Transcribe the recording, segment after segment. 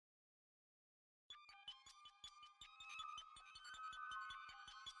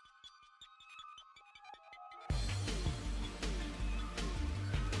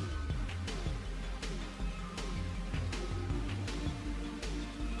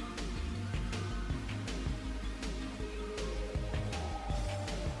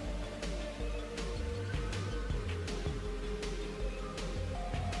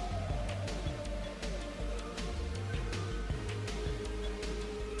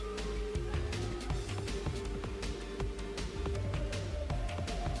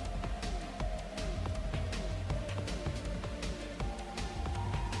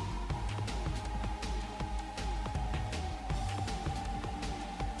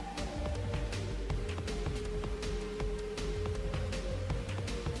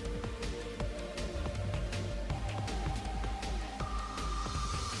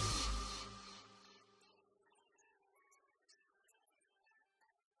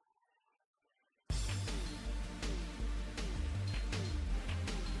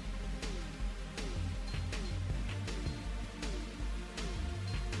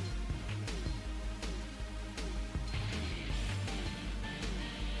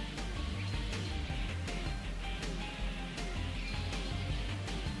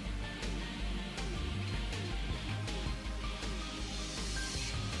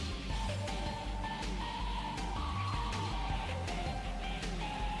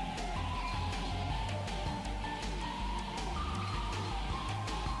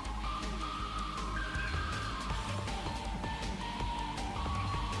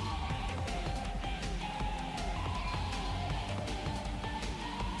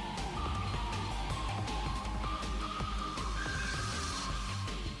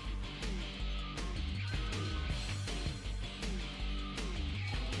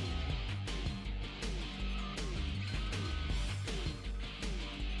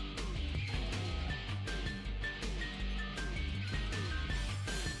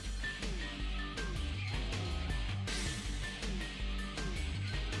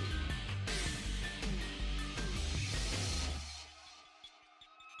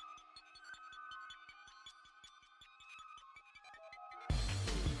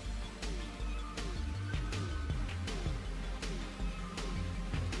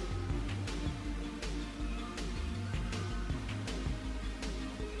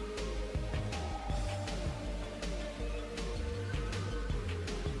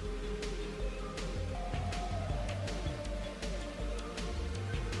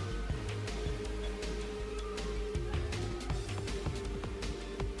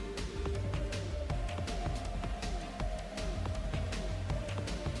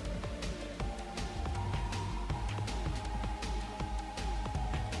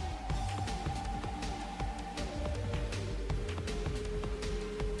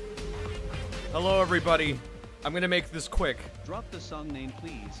Hello, everybody. I'm gonna make this quick. Drop the song name,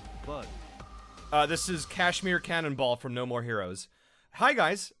 please, Bud. This is Kashmir Cannonball from No More Heroes. Hi,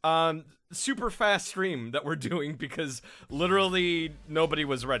 guys. Super fast stream that we're doing because literally nobody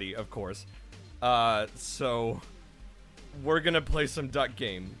was ready, of course. So we're gonna play some duck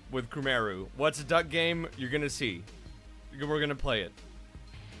game with Crewmeru. What's a duck game? You're gonna see. We're gonna play it.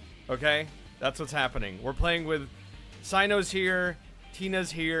 Okay? That's what's happening. We're playing with Sino's here,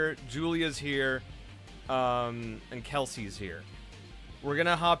 Tina's here, Julia's here, and Kelsey's here. We're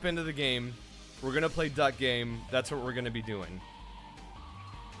gonna hop into the game. We're gonna play duck game. That's what we're gonna be doing.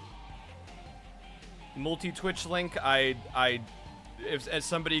 Multi-Twitch link. If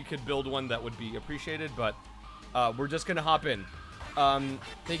somebody could build one, that would be appreciated. But we're just gonna hop in.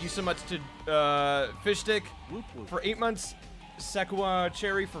 Thank you so much to Fishstick for 8 months, Sekua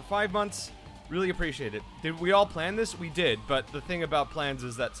Cherry for 5 months. Really appreciate it. Did we all plan this? We did. But the thing about plans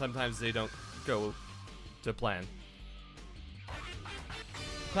is that sometimes they don't go to plan.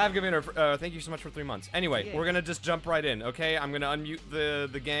 Clav Gaviner, thank you so much for 3 months. Anyway, we're gonna just jump right in, okay? I'm gonna unmute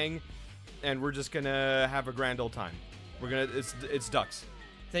the gang, and we're just gonna have a grand old time. We're gonna, it's ducks.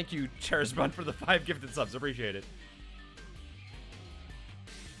 Thank you, Cherisbun, for the 5 gifted subs. Appreciate it.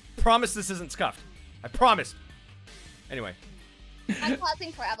 Promise this isn't scuffed. I promised. Anyway. I'm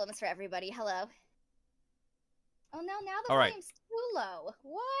causing problems for everybody. Hello. Oh no, now the all right. volume's too low.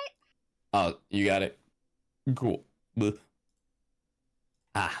 What? Oh, you got it. Cool. Bleh.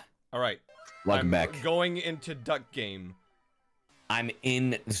 Ah. All right. Welcome back. Going into duck game. I'm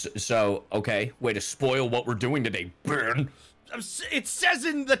in. So, okay. Way to spoil what we're doing today, Burn. It says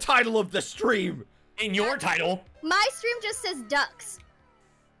in the title of the stream. In your title. My stream just says ducks.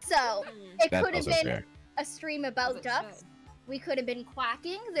 So, it could have been fair. a stream about ducks. We could have been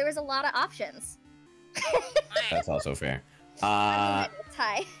quacking. There was a lot of options. That's also fair. Hi.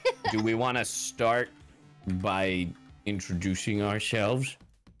 Do we want to start by introducing ourselves?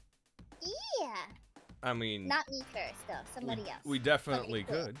 Yeah. I mean, not me first, though. Somebody else. We definitely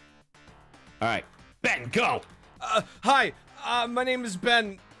cool. could. All right, Ben, go. Hi. My name is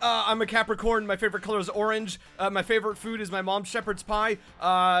Ben. I'm a Capricorn. My favorite color is orange. My favorite food is my mom's shepherd's pie.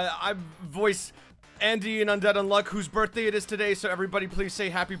 I voice Andy in Undead Unluck, whose birthday it is today. So everybody, please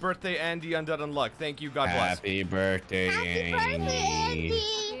say happy birthday, Andy Undead Unluck. Thank you. God bless. Happy birthday, Happy birthday, Andy.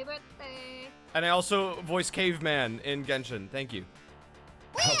 Happy birthday. And I also voice Caveman in Genshin. Thank you.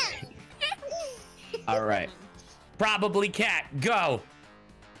 Okay. All right. Probably cat. Go.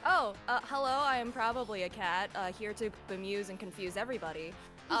 Oh, hello, I am probably a cat, here to bemuse and confuse everybody.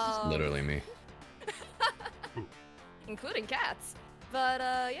 Literally me. Including cats. But,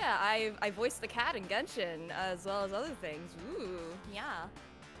 yeah, I voiced the cat in Genshin, as well as other things. Ooh, yeah.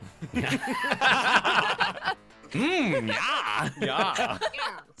 Yeah. Yeah.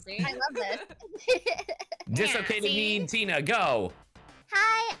 See? I love this. Dislocated knee and Tina, go.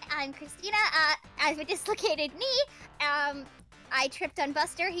 Hi, I'm Christina. I have a dislocated knee. I tripped on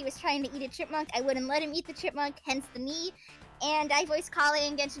Buster. He was trying to eat a chipmunk. I wouldn't let him eat the chipmunk, hence the knee. And I voiced Kale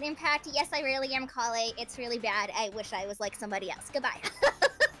in Genshin Impact. Yes, I really am Kale. It's really bad. I wish I was like somebody else. Goodbye.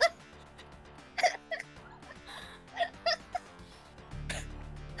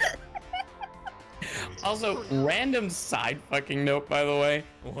 Also, random side fucking note, by the way.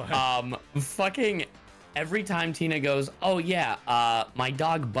 What? Fucking every time Tina goes, oh yeah, my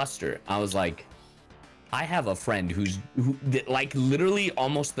dog Buster. I was like, I have a friend who like literally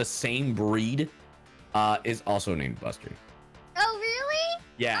almost the same breed, is also named Buster. Oh, really?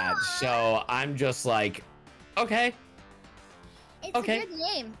 Yeah, Aww. so I'm just like, okay. It's Okay. a good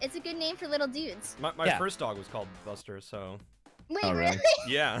name. It's a good name for little dudes. My first dog was called Buster, so Wait, Oh, really? really?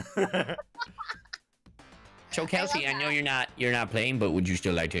 yeah. So Kelsey, I know you're not playing, but would you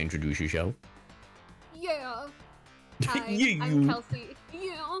still like to introduce yourself? Yeah. Hi, Yeah. I'm Kelsey.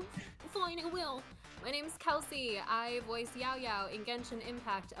 Yeah, fine, I will. My name's Kelsey. I voice Yao Yao in Genshin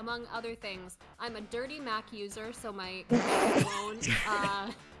Impact, among other things. I'm a dirty Mac user, so my won't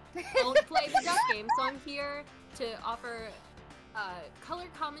play the duck game. So I'm here to offer color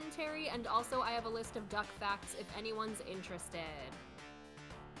commentary, and also I have a list of duck facts if anyone's interested.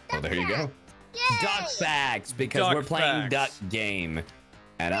 Oh, there you go. Yay! Duck facts, because Duck we're playing facts. duck game,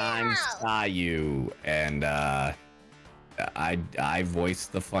 and I'm Wow. Sayu, and I voice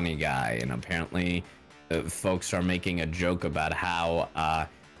the funny guy, and apparently folks are making a joke about how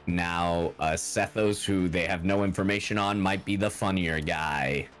now Sethos, who they have no information on, might be the funnier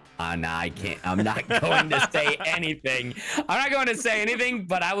guy. And I'm not going to say anything. I'm not going to say anything,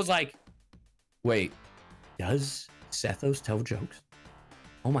 but I was like, wait, does Sethos tell jokes?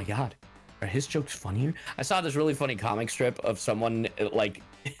 Oh my god, are his jokes funnier? I saw this really funny comic strip of someone like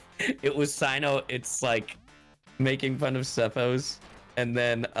it was Sino. It's like making fun of Cephos, and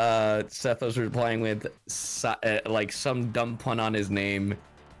then Cephos was playing with like some dumb pun on his name,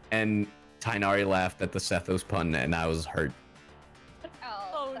 and Tainari laughed at the Cephos pun, and I was hurt.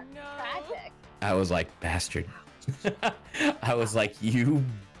 Oh, no. tragic. I was like, bastard. I was like, you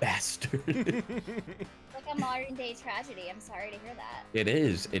bastard. Like a modern day tragedy. I'm sorry to hear that. It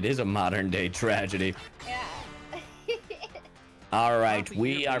is. It is a modern day tragedy. Yeah. All right, Coffee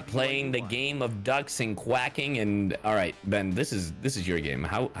we here, are baby, playing what the you want? game of ducks and quacking, and all right, Ben, this is your game.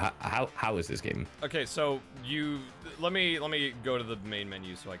 How is this game? Okay, so you let me go to the main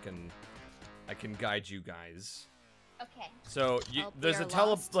menu so I can guide you guys. Okay. So Oh, there's we a are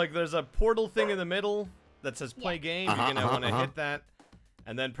lost. there's a portal thing in the middle that says play Yeah. game. Uh-huh, You're gonna want to uh-huh. hit that,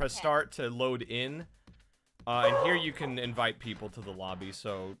 and then press Okay. start to load in. And here you can invite people to the lobby.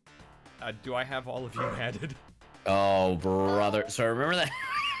 So, do I have all of you added? Oh, brother. So remember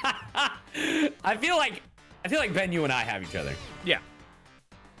that? I feel like Ben, you and I have each other. Yeah.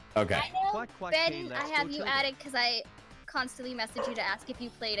 Okay. I know, Quack, quack, hey, Ben, let's I go have you children. added because I constantly message you to ask if you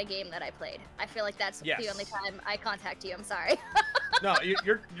played a game that I played. I feel like that's Yes. the only time I contact you. I'm sorry. No,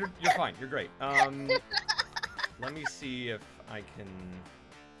 you're fine. You're great. Let me see if I can.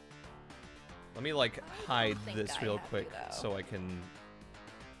 Let me like hide think this I real have you, quick though. so I can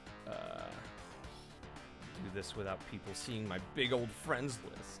do this without people seeing my big old friends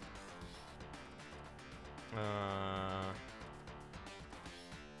list.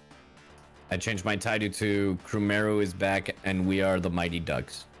 I changed my title to Crewmeru is back, and we are the Mighty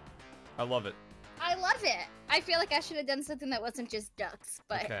Ducks. I love it. I love it. I feel like I should have done something that wasn't just ducks,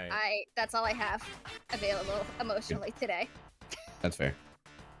 but Okay. that's all I have available emotionally today. That's fair.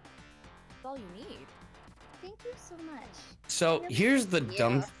 That's all you need. Thank you so much. So here's the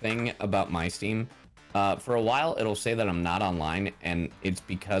dumb Yeah. thing about my Steam. For a while, it'll say that I'm not online, and it's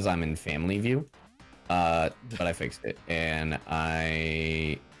because I'm in family view. But I fixed it, and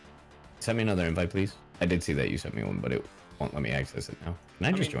send me another invite, please. I did see that you sent me one, but it won't let me access it now. Can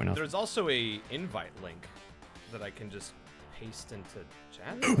I just join us? There's also a invite link that I can just paste into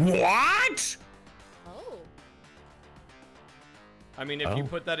chat. What? Oh. I mean, if you Oh.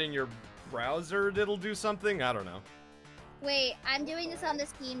 put that in your browser, it'll do something. I don't know. Wait, I'm doing this on the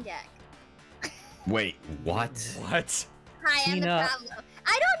Steam Deck. Wait, what? What? Hi, I'm the Tina. problem.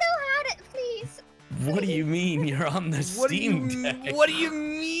 I don't know how to. Please. What do you mean you're on the Steam Deck? What do you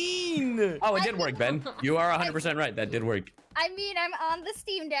mean? Oh, it did work, Ben. You are 100% right. That did work. I mean, I'm on the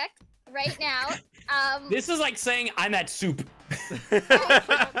Steam Deck right now. This is like saying I'm at soup.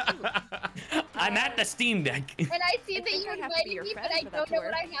 I'm at the Steam Deck. And I see that think you I have to be invited your me, but friend I for that don't to know what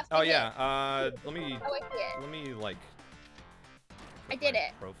work. I have to Oh hit. yeah. Let me Oh, I see it. let me like. I put did my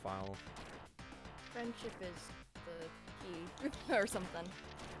it. Profile. Friendship is the key. Or something.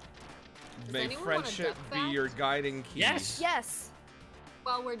 Does May anyone want a friendship duck be fact? your guiding key. Yes. Yes.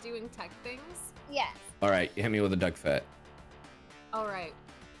 While we're doing tech things. Yes. All right, hit me with a duck fat. All right.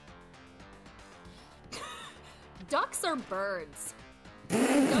 Ducks are birds.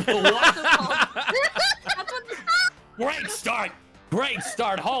 Ducks are called- That's what Great start. Great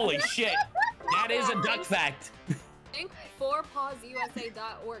start. Holy shit. That is a duck fact. think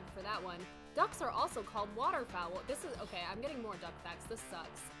 4pawsusa.org for that one. Ducks are also called waterfowl. This is okay. I'm getting more duck facts. This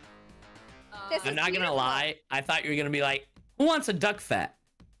sucks. This I'm is not gonna beautiful. lie. I thought you were gonna be like, who wants a duck fat?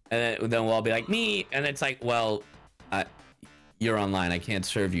 And then we'll all be like, me. And it's like, well, you're online. I can't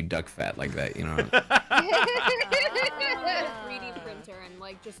serve you duck fat like that, you know? get a 3D printer and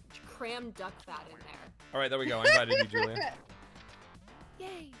like just cram duck fat in there. All right, there we go. I invited you, Julia.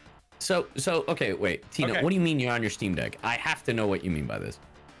 Yay. So okay, wait, Tina, Okay. what do you mean you're on your Steam Deck? I have to know what you mean by this.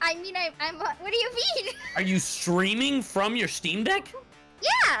 I mean, I'm. What do you mean? Are you streaming from your Steam Deck?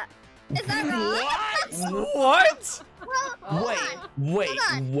 Yeah. Is that wrong? What? What? Well, Wait, hold on. wait, Hold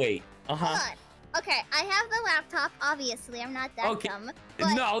on. wait. Hold Uh-huh. on. Okay, I have the laptop. Obviously, I'm not that Okay. dumb.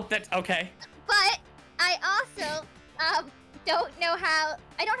 But, No, that's okay. but I also don't know how.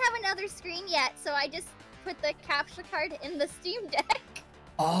 I don't have another screen yet, so I just put the capture card in the Steam Deck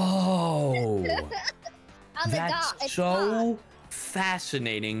Oh, on the that's dock. It's so locked.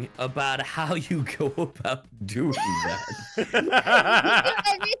 fascinating about how you go about doing that. You do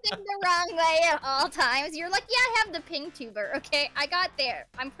everything the wrong way at all times. You're like, yeah, I have the ping tuber. Okay, I got there.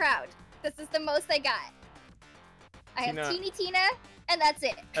 I'm proud. This is the most I got. I have Tina- Teeny Tina, and that's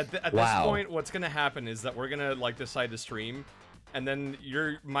it. At this Wow. point, what's gonna happen is that we're gonna like decide to stream, and then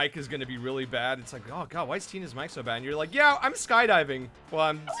your mic is gonna be really bad. It's like, oh god, why is Tina's mic so bad? And you're like, yeah, I'm skydiving while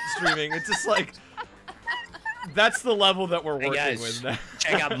I'm streaming. It's just like, that's the level that we're Hey, working guys. with now.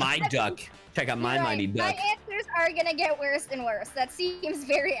 Check out my duck. Check out my You're mighty right. duck. My answers are gonna get worse and worse. That seems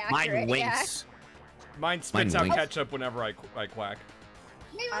very accurate. Mine winks. Mine spits out winks. ketchup whenever I quack.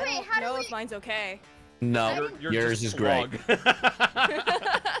 Wait, I wait, don't how know do if we? mine's okay. No, You're yours just is great. log.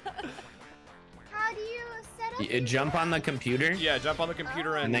 How do you set up? You jump on the computer Yeah, jump on the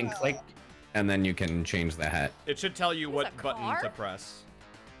computer and then click, and then you can change the hat. It should tell you what a button car? to press.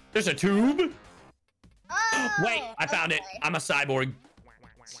 There's a tube. Oh, Wait, I found it. okay. I'm a cyborg.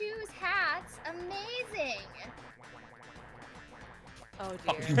 Choose hats. Amazing. Oh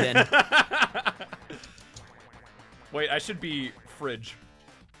Fuck dear. you, Ben. Wait, I should be fridge.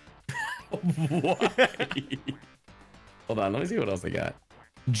 Why? Hold on, let me see what else I got. I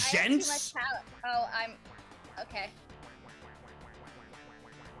have too Gents? much palette. Oh, I'm okay.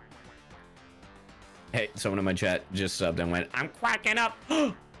 Hey, someone in my chat just subbed and went, I'm quacking up. You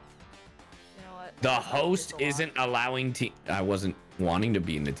know what? The That's not host just a lot. isn't allowing team. I wasn't wanting to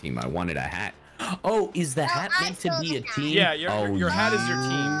be in the team. I wanted a hat. Oh, is the hat I meant to still be a have a hat. team? Yeah, oh, your hat is your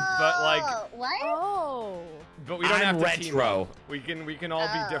team, but like, Oh, what? Oh. but we don't I'm have to team retro. up. We can all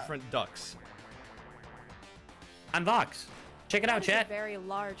Oh. be different ducks. I'm Vox. Check it out, That is a chat. very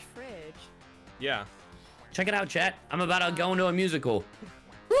large fridge. Yeah. Check it out, chat. I'm about to go into a musical.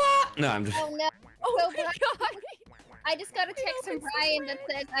 No, I'm just. Oh no. Oh So my Brian- god. I just got a text from Brian that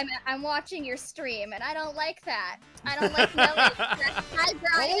says I'm watching your stream, and I don't like that. I don't like knowing. Hi,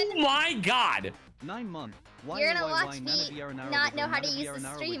 Brian. Oh my god! 9 month. You're gonna watch me not know how to use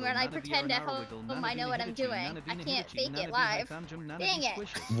the stream when I pretend at home I know what I'm doing. I can't fake it live. Dang it.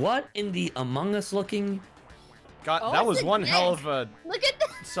 What in the Among Us looking? God, Oh, that was it's one a hell gift. of a Look at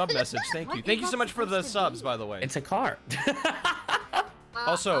that. sub message. Thank you. What Thank is you so that much for the supposed to subs, be? by the way. It's a car.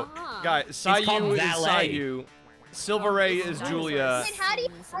 Also, guys, called Sayu is Valet. Sayu, Silver Ray is Nice. Julia, Wait, how do you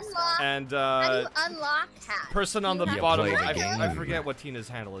unlock? and How do you unlock hats? person on the You have to bottom. play the I game. forget what Tina's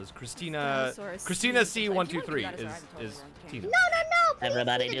handle is. Christina Dinosaurs. Christina If you wanna do C123 that as is well, I'm totally is willing to Tina. No, no, no. Please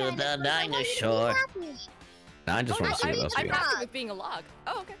Everybody do do the dinosaur. I want you to be dinosaur. happy. I just Oh, want no, to see what I'm, else we I'm got. happy with being a log.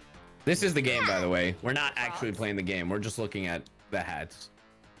 Oh, okay. This is the game, by the way. We're not actually Props. playing the game. We're just looking at the hats.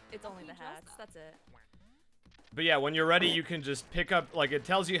 It's only the hats. That's it. But yeah, when you're ready, you can just pick up, like, it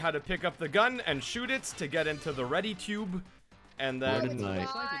tells you how to pick up the gun and shoot it to get into the ready tube, and Oh, What then it's did I- not.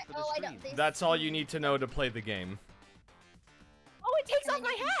 Excited for the Oh, I stream. don't think that's all you need to know to play the game. Oh, it takes And off then my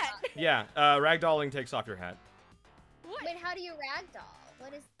you can hat. Yeah, ragdolling takes off your hat. What? Wait, how do you ragdoll?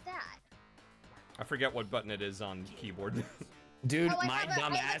 What is that? I forget what button it is on keyboard. Dude, Oh, I my have a-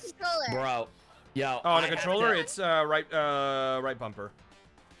 dumb I have a ass. controller. Bro. Yo. Oh, on I a have controller, to- it's right bumper.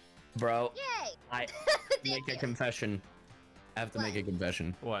 Bro, Yay! I Thank make a you. confession. I have to make a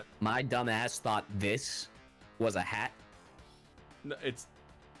confession. What? My dumb ass thought this was a hat. No, it's.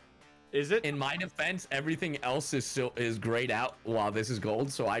 Is it? In my defense, everything else is grayed out while this is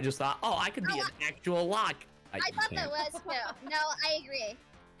gold, so I just thought, oh, I could be an actual lock. I you thought that can't. was too. No, I agree.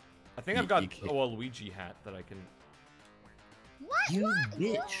 I think You- I've got you can't- a Luigi hat that I can. What? You What?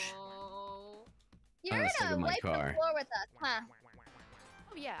 bitch. Oh. You're I'm stuck gonna in my wipe car. the floor with us, huh?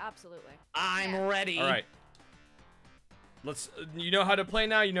 Oh yeah, absolutely. I'm Yeah. ready. All right. Let's. You know how to play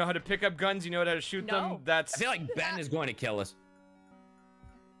now. You know how to pick up guns. You know how to shoot them. No. That's I feel like Ben is going to kill us.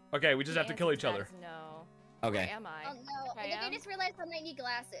 okay. We just The have to kill answer each that other. is No. Okay. Where am I? Oh no! I I think I am? just realized I might need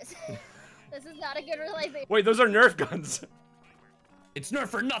glasses. This is not a good realization. Wait, those are Nerf guns. It's Nerf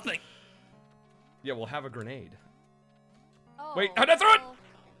for nothing. Yeah, we'll have a grenade. Oh, Wait, how'd I throw it? well,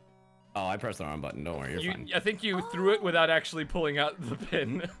 Oh, I pressed the wrong button. Don't worry, you're fine. I think you threw it without actually pulling out the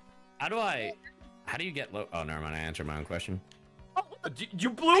pin. How do you get low? Oh, never mind. I answered my own question. You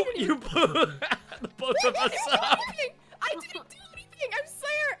blew. You blew both of us up. I didn't do anything. I'm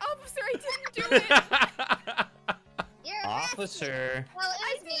sorry, officer. I didn't do it. You're Officer. Well,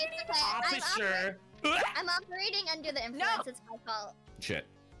 it was me. It's okay. Officer. I'm operating under the influence. No. It's my fault. Shit.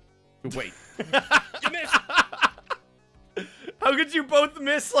 Wait. You missed. How could you both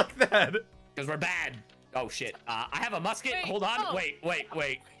miss like that? Because we're bad. Oh shit. I have a musket. Wait, Hold on. oh.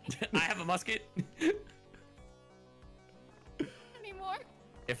 Wait. I have a musket. Anymore?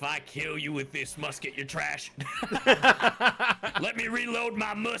 If I kill you with this musket, you're trash. Let me reload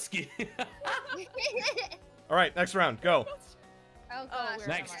my musket. All right, next round. Go. Oh gosh. where-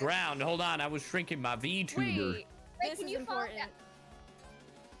 Next round. Hold on. I was shrinking my VTuber. Wait. This can is you fall important. down?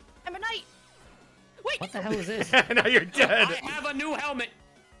 I'm a knight. Wait. What the hell is this? Now you're dead. I have a new helmet.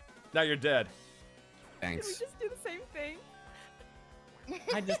 Now you're dead. Can we Thanks. just do the same thing?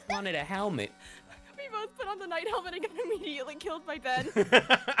 I just wanted a helmet. We both put on the knight helmet and got immediately killed by Ben.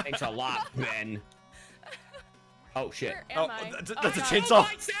 Thanks a lot, Ben. Oh shit. Where Oh, am I? that's Oh, a God. chainsaw.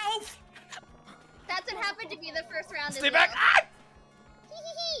 Myself. That's what happened to be the first round. Stay as back. well. Ah! Hee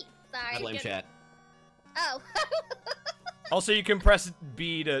hee hee. Sorry. I blame good. chat. Oh. Also, you can press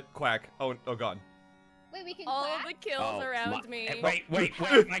B to quack. Oh god. Wait, we can All quack? the kills around me. Wait,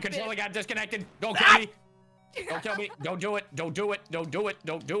 my controller got disconnected. Don't kill me. Don't kill me. Don't do it. Don't do it. Don't do it.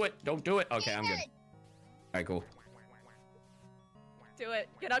 Don't do it. Don't do it. Okay, I'm good. All right, cool. Do it.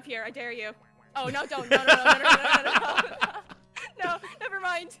 Get up here. I dare you. Oh, no, don't. No. No, never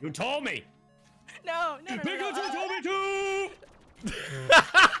mind. You told me. No. Pikachu told me to.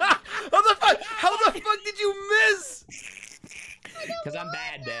 How the fuck did you miss? Because I'm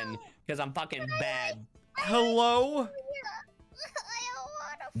bad, Ben. Because I'm fucking bad. Hello? I don't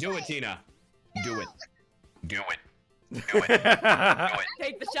wanna Do it, fight. Tina. Do it. Do it. Do it. Do it.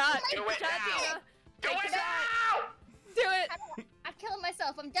 Take the shot. Take Do the it shot, now. Tina. Do Take it the shot. Do it. I'm killing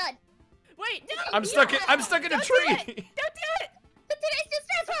myself. I'm done. Wait, no. I'm stuck in a Don't tree. Do it. Don't do it. Today's too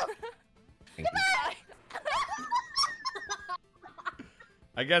stressful. Goodbye.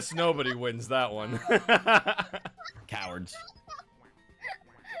 I guess nobody wins that one. Cowards.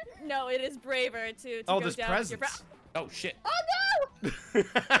 No, it is braver to Oh, go there's down with your presents. Oh shit. Oh no!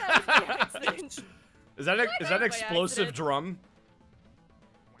 That was by accident. Is that By an explosive accident. drum?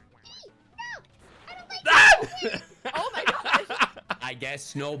 No! I don't like Ah! Oh my gosh. I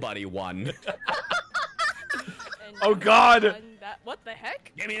guess nobody won. And Oh god! done that. What the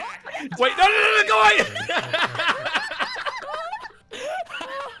heck? Give me that. Wait, no, go away!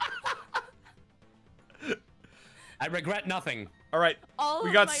 I regret nothing. All right, All we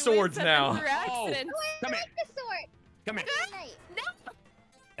of got my swords wins have now. been through Oh. accidents. I Come like here. the sword. Come here. Good night. No.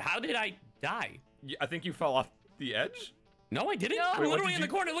 How did I die? I think you fell off the edge. No, I didn't. No. I'm Wait, what literally did in the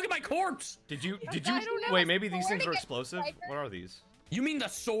you- corner. Look at my corpse. Did you? I don't know. Wait, maybe these Sword things are against explosive. sniper. What are these? You mean the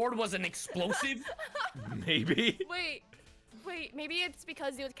sword was an explosive? Maybe. Wait, maybe it's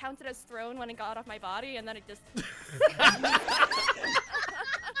because it was counted as thrown when it got off my body and then it just...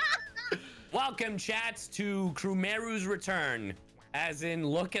 Welcome, chats, to Crewmeru's return. As in,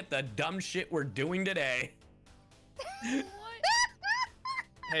 look at the dumb shit we're doing today. What?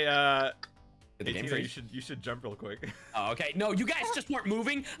 Hey, Did the game Tina, freeze? you should jump real quick. Oh, okay. No, you guys just weren't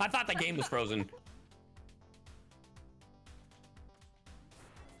moving. I thought the game was frozen.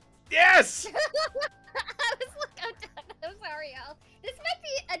 Yes! I was like, I'm done. I'm sorry, y'all. This might be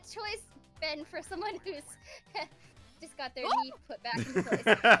a choice, Ben, for someone who's just got their knee put back in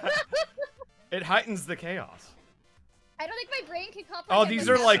place. It heightens the chaos. I don't think my brain can comprehend. Oh, these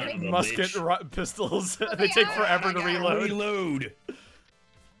this are like happening. musket pistols. They take forever to reload. Reload.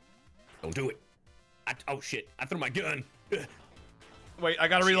 Don't do it. Oh shit! I threw my gun. Wait, I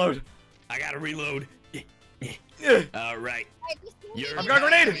gotta reload. I gotta reload. Ugh. All right. Your I've got a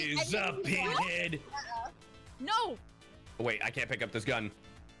grenade. time is up, pinhead. No! Oh, wait, I can't pick up this gun.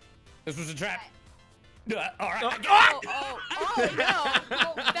 This was a trap. All right. I Oh, got Oh no!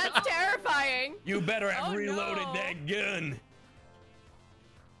 Oh, that's terrifying! You better have Oh, reloaded no. that gun.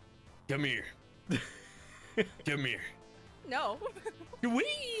 Come here. Come here. No.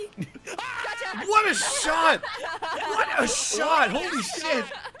 Wee! Gotcha! What a shot! What a shot! Holy shit!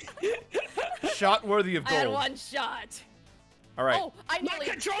 Shot worthy of I had gold. one shot. All right, Oh, I My nearly...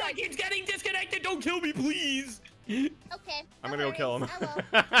 controller keeps getting disconnected. Don't kill me, please. Okay. I'm no gonna go kill him. worries,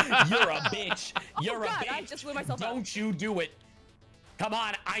 I will. You're a bitch. You're Oh, God, a bitch. I just blew myself up. Don't you do it. Come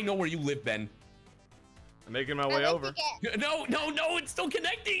on. I know where you live, Ben. I'm making my I way like over. to get- No, no, no. It's still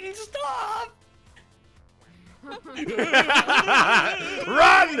connecting. Stop. Run!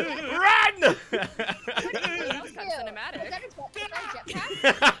 Run! That was kind of cinematic. Is that a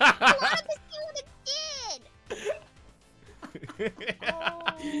jetpack? I wanted to see what it did. Oh,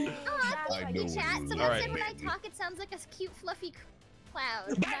 I thank know you, what chat. you Someone like, said when I baby. talk, it sounds like a cute, fluffy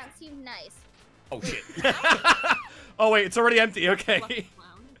cloud. That seems nice. Oh shit. Oh wait, it's already empty. Okay, Fluffy clown.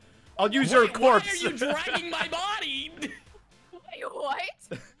 I'll use your Why corpse. are you dragging my body? Wait, what?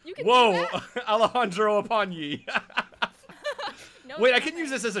 You can Whoa, do that? Alejandro upon ye. No, Wait, I no, can use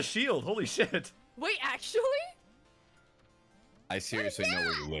this as a shield. Holy shit. Wait, actually? I seriously know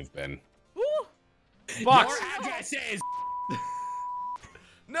where you live, Ben. Ooh, Box. Your address is.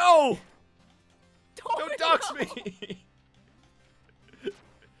 No! don't, Don't dox me.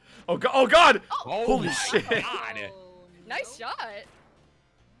 Oh god! Oh god! Oh Holy my shit. God. Oh, Nice no. shot.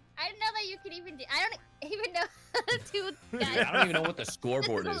 I didn't know that you could even do. I don't even know to. Dude, I don't even know what the This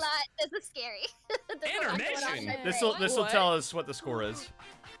scoreboard is a is. lot. This is scary. There's a lot going on Intermission. today. This'll What? tell us what the score is.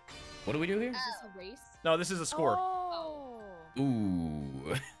 What do we do here? Is this a race? No, this is a score. Oh.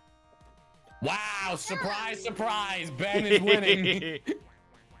 Ooh. Wow! Surprise, surprise! Ben is winning.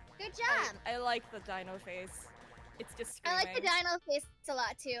 Good job. I like the dino face. It's just I screaming. like the dino face a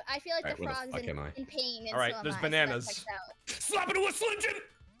lot too. I feel like Alright, the where the frog's fuck am I? in pain. And Alright, so am there's I, so that bananas. checks out. Slap it to a Slim Jim!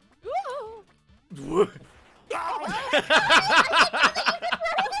 Ooh. What?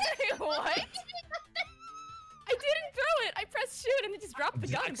 I didn't throw it. I pressed shoot and it just dropped the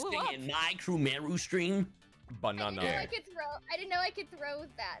gun and blew up. In my Crewmeru stream. Banana. I didn't know I could throw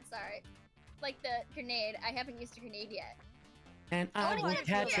that. Sorry. Like the grenade. I haven't used a grenade yet. And I I wanna will do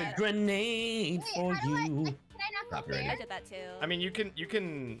catch a that. grenade Wait, for how do you. can I not go Copyrighted. I there? did that too. I mean, you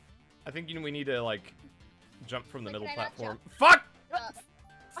can. I think we need to like jump from the Wait, middle can I not platform. Fuck.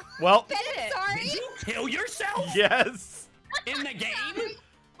 Well, Did it? Sorry. Did you kill yourself yes. in the game?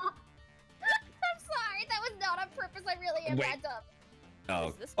 I'm sorry. That was not on purpose. I really am Wait. that dumb. Oh,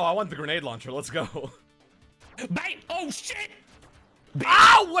 Is this Oh, I want the grenade launcher. Let's go. bang! Oh shit!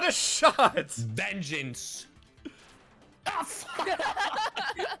 Ow! What a shot! Vengeance. Oh, fuck.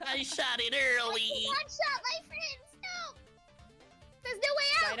 I shot it early. One shot, my friends. No. There's no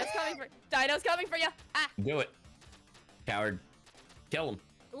way out. Dino's coming for you. Ah. Do it, coward. Kill him.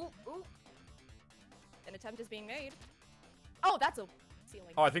 Ooh, ooh. An attempt is being made. Oh, that's a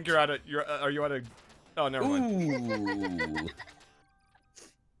ceiling. Oh, I think you're out of. Are you out of? Oh, never mind. Ooh.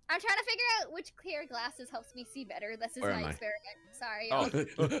 I'm trying to figure out which clear glasses helps me see better. This is Where my am I? experiment. Sorry.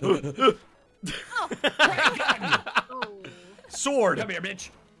 Oh. Oh. Sword. Come here, bitch.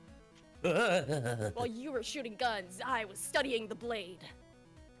 While you were shooting guns, I was studying the blade.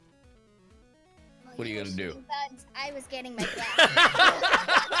 While What are you were gonna do? shooting guns, I was getting my glasses.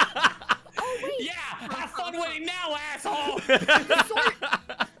 Oh wait, Yeah, have fun with it now, asshole.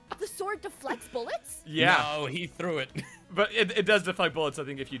 the sword deflects bullets? Yeah, No, he threw it. but it does deflect bullets. I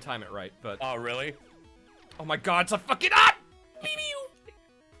think if you time it right. But Oh, really? oh my God, it's a fucking up.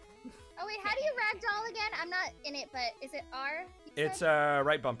 Oh wait, how do you ragdoll again? I'm not in it, but is it R? you It's said?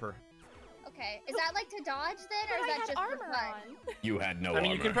 right bumper. Okay. Is that like to dodge then, But or is I that had just for armor fun? on. You had no I mean,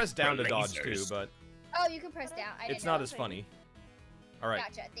 you armor. can press down to For dodge too, lasers. but Oh, you can press down. I didn't it's know. not as funny. All right.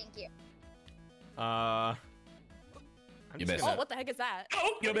 Gotcha. Thank you. I'm You just missed. Oh, gonna- what the heck is that?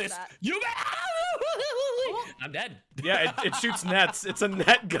 Oh, you What is missed. that? You missed. I'm dead. Yeah, it shoots nets. It's a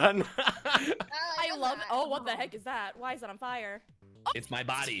net gun. I love. Oh, what the heck is that? Why is it on fire? It's my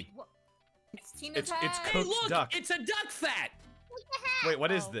body. What? It's Tina's It's head. Hey, cooked look! duck. It's a duck fat. Wait,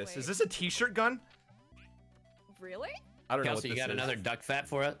 what is Oh, this? wait. Is this a T-shirt gun? Really? I don't know what Kelsey, this you got is. another duck fat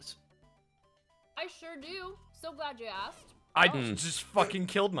for us? I sure do. So glad you asked. I Oh. just fucking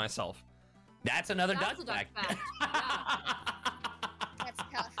killed myself. That's another That's duck a duck fact. That's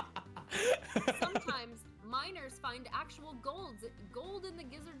tough. Sometimes miners find actual gold in the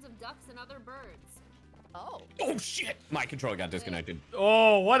gizzards of ducks and other birds. Oh. Oh shit! My controller got disconnected.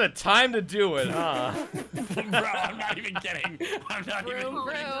 Oh, what a time to do it, huh? Bro, I'm not even kidding. I'm not Vroom,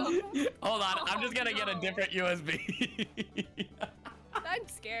 even. vroom. Hold on, I'm just gonna get a no. different USB. I'm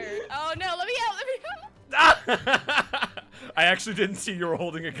scared. Oh no, let me out, let me out. I actually didn't see you were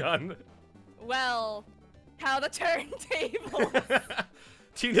holding a gun. Well, how the turntable.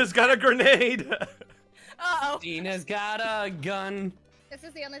 Tina's got a grenade. Uh-oh. Tina's got a gun. This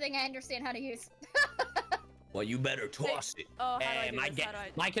is the only thing I understand how to use. Well, you better toss it. Oh, how do I Hey, do my, this? How do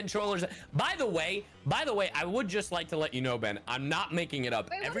I- my controllers. By the way, I would just like to let you know, Ben, I'm not making it up.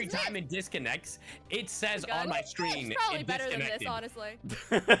 Wait, what Every is time this? it disconnects, it says Gun? on my screen It's probably it better than this, disconnected. honestly.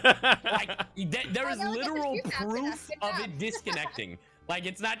 Like there is Oh, no, it doesn't literal shoot fast enough. proof Good of job. it disconnecting. Like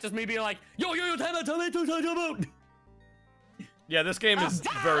it's not just me being like, yo, time out. Yeah, this game is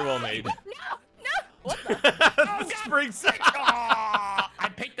very well made. No, no. What the? Oh, God. Spring set. Aw, I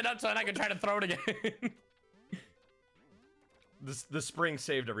picked it up so that I could try to throw it again. The spring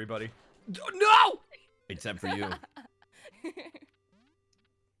saved everybody. No! Except for you.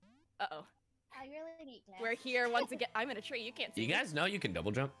 Uh-oh. I really need to. We're here once again. I'm in a tree. You can't see You me. guys know you can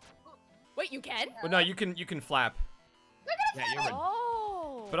double jump? Wait, you can? Well, no, you can flap, Yeah, you're right.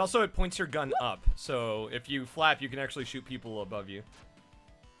 Oh. but also it points your gun up. So if you flap, you can actually shoot people above you.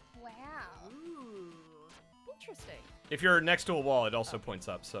 Wow. Ooh. Interesting. If you're next to a wall, it also points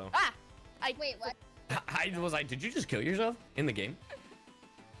up. So Ah! Wait, what? I was like, did you just kill yourself in the game?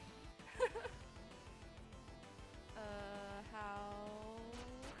 How?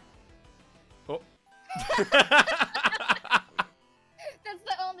 oh.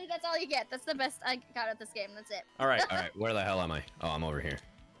 That's all you get. That's the best I got at this game. That's it. All right. All right, where the hell am I? Oh, I'm over here.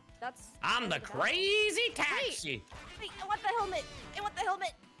 That's. I'm the crazy taxi. Wait, I want the helmet. I want the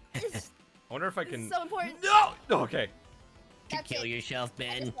helmet. This I wonder if I is can. so important. No. Okay. To That's kill it. yourself, I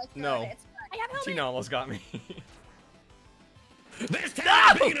Ben. just like No. throwing it. It's fun. I have helmet. Tina almost got me. This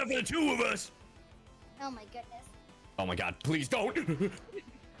town is big enough for the two of us. Oh my goodness. Oh my God! Please don't.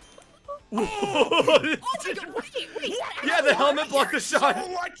 Oh my god, wait. Yeah, the helmet blocked the shot.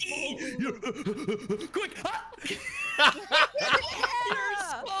 So lucky! Quick! You're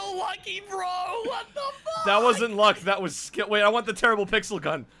so lucky, bro! What the fuck? That wasn't luck, that was skill. Wait, I want the terrible pixel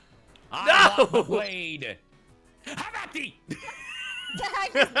gun. I No! want the blade. How about the? I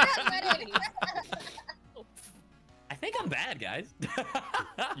just got ready. I think I'm bad, guys.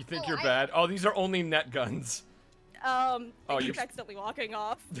 You think you're bad? Oh, these are only net guns. I you- keep accidentally walking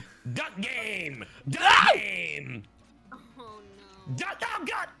off. Duck game! Duck game! Oh no. Duck! Oh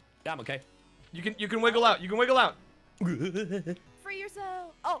god! I'm okay. You can wiggle out. You can wiggle out. Free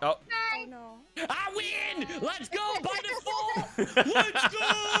yourself. Oh. Oh. Oh no. I win! Let's go by default! Let's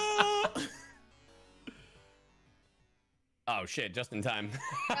go! Oh shit! Just in time.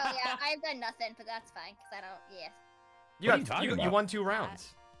 Oh yeah, I've done nothing, but that's fine because I don't. Yeah. You, What are you talking you about? won 2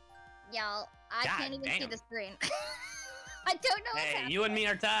 rounds. Y'all, I God can't even see damn. the screen. I don't know what's Hey, happening. you and me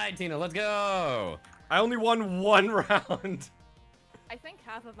are tied, Tina. Let's go. I only won 1 round. I think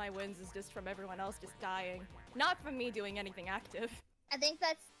half of my wins is just from everyone else just dying, not from me doing anything active. I think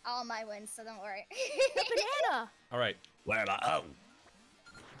that's all my wins, so don't worry. The banana. All right. Well, oh.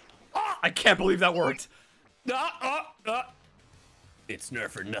 I can't believe that worked. It's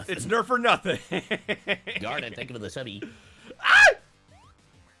nerf or nothing. It's nerf or nothing. Garden, thank you for the subby.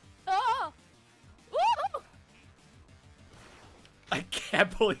 Oh. Woo! I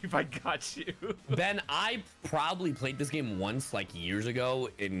can't believe I got you. Ben, I probably played this game once, like years ago,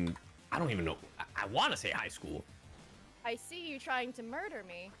 in I don't even know. I want to say high school. I see you trying to murder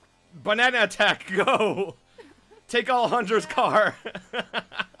me. Banana attack, go! Take Alejandra's car.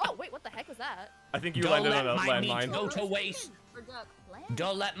 Oh wait, what the heck was that? I think you Don't landed let on a my meat landmine. go to waste. For duck.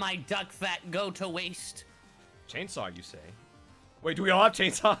 Don't let my duck fat go to waste. Chainsaw, you say? Wait, do we all have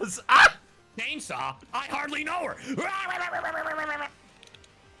chainsaws? Ah! Chainsaw? I hardly know her.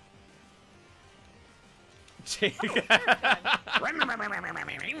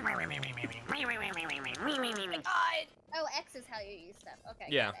 Oh, X is how you use stuff. Okay.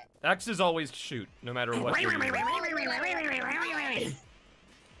 Yeah, got it. X is always shoot, no matter what. you're using.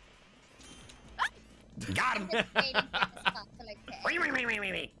 Got him. I'm just waiting for this pop to like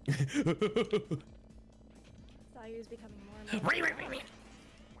Sayu's becoming more and more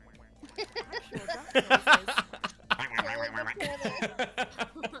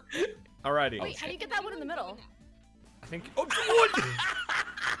Alrighty. Wait, how do you get that one in the middle? I think. Oh, what?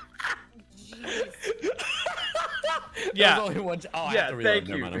 Jeez. Yeah. There's only one oh, I Yeah, have to reload. thank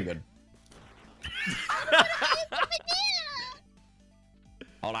Never you. mind, I'm good.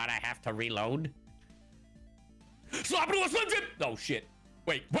 Hold on, I have to reload. Slap it to a Slim Jim! Oh shit.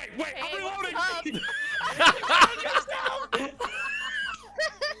 Wait, I'm Hey, reloading!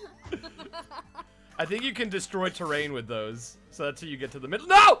 I think you can destroy terrain with those, so that's how you get to the middle.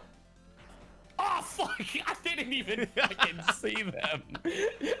 No! Oh fuck! I didn't even fucking see them.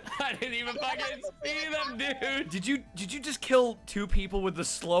 I didn't even fucking see them, dude. Did you just kill 2 people with the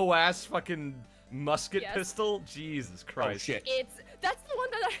slow ass fucking musket Yes. pistol? Jesus Oh Christ. shit. That's the one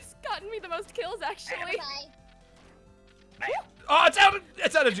that has gotten me the most kills actually. Bye. Oh,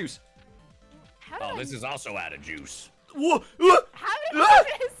 it's out of juice. How did Oh, I, this is also out of juice. Whoa, how did I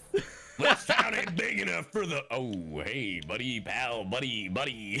do this? This town ain't big enough for the. Oh, hey, buddy, pal, buddy.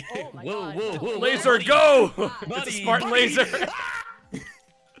 Oh my whoa, God. whoa, whoa, Laser, buddy. go! It's a Buddy, Spartan buddy. laser.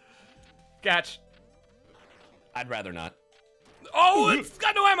 Catch. I'd rather not. Oh, it's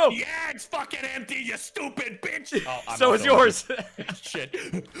got no ammo. Yeah, it's fucking empty, you stupid bitch. Oh, I'm So is also- yours. Shit.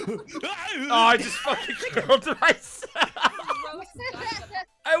 Oh, I just fucking killed myself. Roast duck.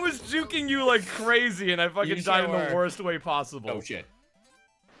 I was juking you like crazy, and I fucking You died in sure the were. worst way possible. Oh shit.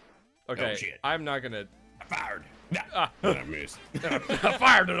 Okay, Oh, shit. I'm not gonna. I fired. Nah, Ah. I missed. I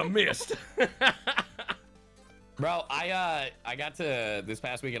fired and I missed. Bro, I got to this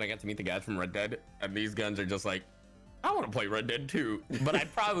past weekend. I got to meet the guys from Red Dead, and these guns are just like, I want to play Red Dead 2, but I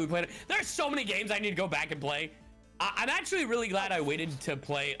probably played it. There's so many games I need to go back and play. I'm actually really glad I waited to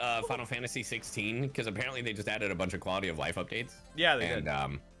play Final Fantasy 16 because apparently they just added a bunch of quality of life updates. Yeah, they And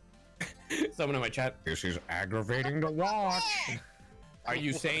did. someone in my chat, this is aggravating to watch. Are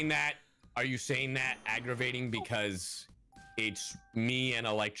you saying that? Are you saying that aggravating because it's me and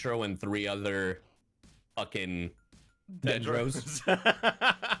Electro and 3 other fucking Dendros?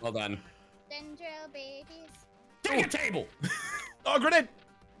 Well done. Dendro babies. Take a table. Oh, grenade!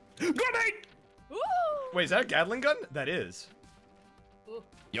 Grenade. Woo! Wait, is that a Gatling gun? That is.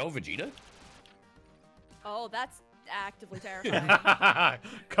 Yo, Vegeta. Oh, that's actively terrifying.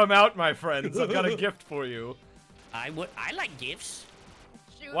 Come out, my friends. I've got a gift for you. I like gifts.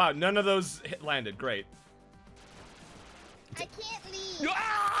 Shoot. Wow, none of those landed. Great. I can't leave.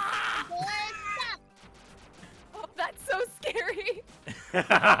 Ah! Boy,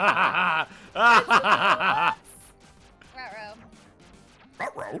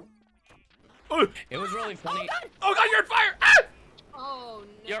 Ruh-roh. It was really funny. Oh god, you're on fire! Ah! Oh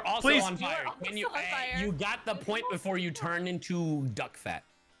no. You're also Please. on fire. You are Can you? also on fire. You got the point before you turned into duck fat.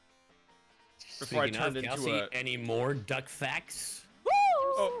 Before I Speaking turned of, into Kelsey, a... any more duck facts?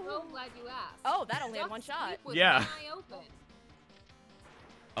 Woo! So glad you asked. Oh, that only had Ducks one shot. sleep with Yeah. one eye open.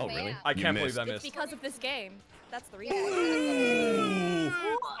 Oh, really? Wow. I You can't believe missed. I It's missed. because of this game. That's the reason. Ooh,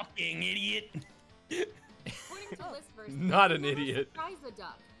 fucking idiot. According to list verse, Not an never idiot. Surprise a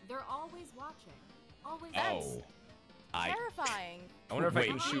duck. They're always watching. Always. Oh. Terrifying. I wonder if I Wait.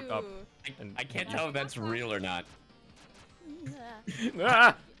 can shoot up. I can't tell if that's real or not.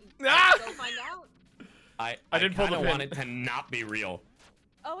 Ah! Ah! Go find out. I didn't pull the kinda pin. want it to not be real.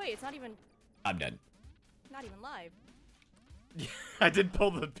 Oh wait, it's not even I'm dead. live. I did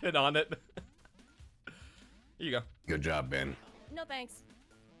pull the pin on it. Here you go. Good job, Ben. No thanks.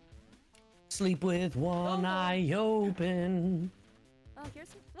 Sleep with one eye open. Oh, here's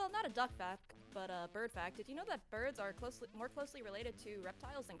well, not a duck fact, but a bird fact. Did you know that birds are more closely related to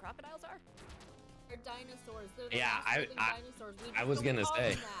reptiles than crocodiles are? They're dinosaurs. They're the Yeah, last living dinosaurs. We I was don't gonna call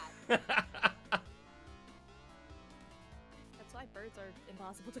say. them that. That's why birds are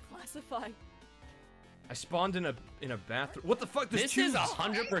impossible to classify. I spawned in a bathroom. What the fuck? There's This is tubes.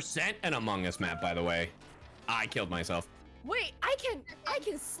 100% an Among Us map, by the way. I killed myself. Wait, I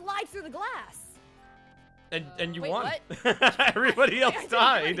can slide through the glass. And you Wait, won. what? Everybody Wait, else I didn't do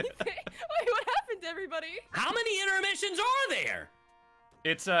died. anything. Wait, what happened to everybody? How many intermissions are there?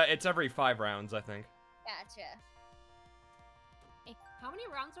 It's every 5 rounds, I think. Gotcha. How many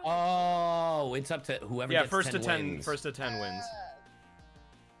rounds are Oh, it's up to whoever Yeah, gets first 10 to 10. wins. First to 10 wins.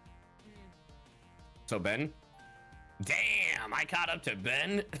 So, Ben? Damn, I caught up to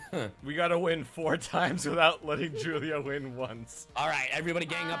Ben. We gotta win 4 times without letting Julia win once. All right, everybody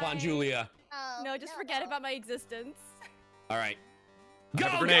gang up on Julia. Oh, No, just forget about my existence. All right. I Go,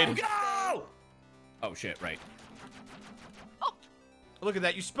 have a grenade. go! Oh, shit, right. Look at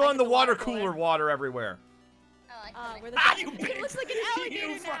that. You spilling the water cooler water everywhere. Oh, I got it. Where the Ah, duck- you it bitch! looks like an alligator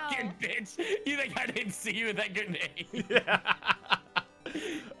You now. fucking bitch! You think I didn't see you with that grenade? Yeah.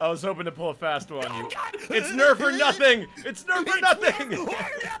 I was hoping to pull a fast one on Oh, you. God! It's nerf or nothing! It's nerf or nothing! Or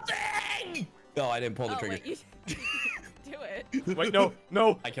nothing! No, I didn't pull the Oh trigger. wait, you do it. Wait, no,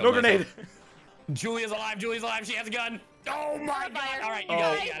 no, I killed no grenade. myself. Julia's alive, Julia's alive, she has a gun! Oh my god! Fire. Alright, Oh. you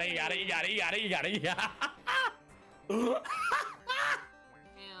got it, you got it. Damn.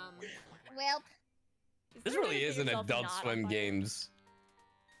 Well, This there a way really to is get an yourself Adult not on Swim fire? Games.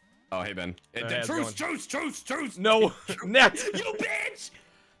 Oh, hey, Ben. how's it Truce, going? truce! No, net. You bitch!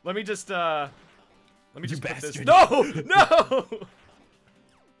 Let me just put this. bastard. No, no.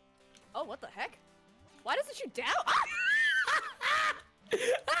 Oh, what the heck? Why does it shoot down?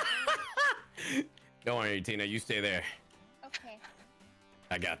 Don't worry, Tina, you stay there. okay.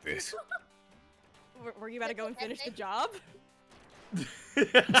 I got this. Were you about to go and finish the job?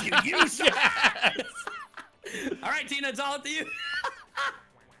 You shot! Alright, Tina, it's all up to you.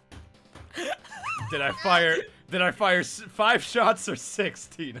 Did I fire 5 shots or 6,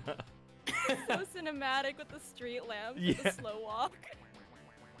 Tina? So cinematic with the street lamp, Yeah. the slow walk.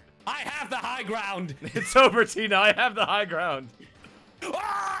 I have the high ground. It's over, Tina. I have the high ground.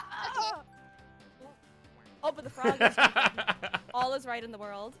 Ah! Oh, but the frog is all is right in the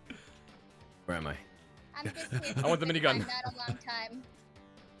world. Where am I? I'm just here I want the for minigun. time, not a long time.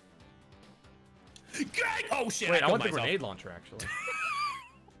 Greg! Oh shit! Wait, I killed want the myself. grenade launcher, actually.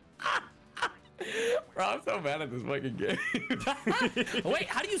 Bro, I'm so bad at this fucking game. Wait,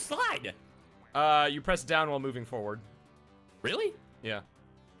 how do you slide? You press down while moving forward. Really? Yeah.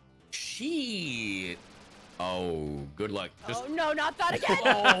 Shit. Oh, good luck. Just. Oh no, not that again!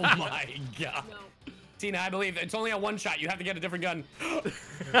 Oh my god. No. Tina, I believe it's only a 1 shot. You have to get a different gun. I'm good.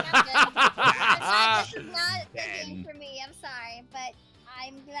 This is not the game Ben. for me. I'm sorry, but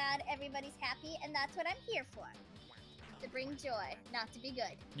I'm glad everybody's happy, and that's what I'm here for. To bring joy, not to be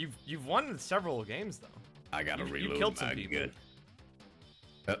good. You've won several games though. I gotta You reload. killed some my people.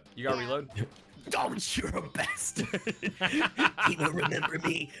 gun. You gotta Yeah. reload. Don't, you're a bastard. He will remember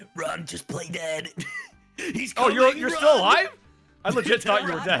me. Run, just play dead. He's Oh, coming, you're run. still alive? I legit thought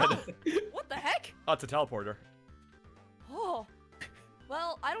you were dead. What the heck? Oh, it's a teleporter. Oh.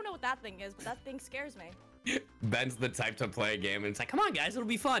 Well, I don't know what that thing is, but that thing scares me. Ben's the type to play a game, and it's like, come on, guys, it'll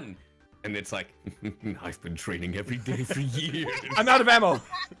be fun. And it's like, I've been training every day for years. I'm out of ammo.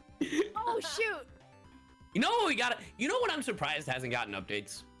 Oh shoot! You know what we got? You know what I'm surprised hasn't gotten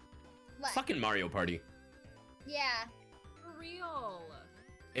updates? What? Fucking Mario Party. Yeah. For real.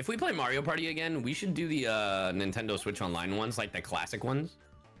 If we play Mario Party again, we should do the Nintendo Switch Online ones, like the classic ones.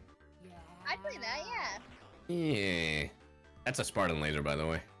 Yeah. I'd play that, yeah. Yeah. That's a Spartan laser, by the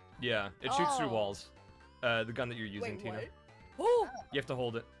way. Yeah, it shoots through Oh. walls. The gun that you're using, Wait, Tina. what? Ooh. You have to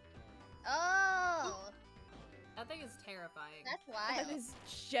hold it. Oh, That thing is terrifying. that's That wild. is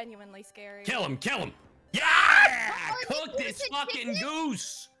genuinely scary. Kill him! Kill him! Yeah! Oh, Cook you this said fucking chicken?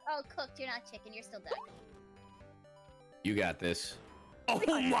 goose! Oh, cooked. You're not chicken. You're still duck. You got this. Oh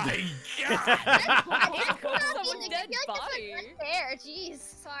my god! That's Someone's dead body. Fair. Jeez.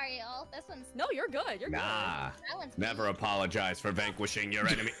 Sorry, y'all. This one's. No, you're good. You're Nah. That one's. Never apologize for vanquishing your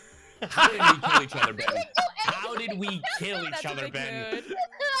enemy. How did we kill each other, Ben? How did we kill good. each That's a other, big Ben? mood.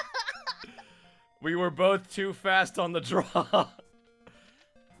 We were both too fast on the draw.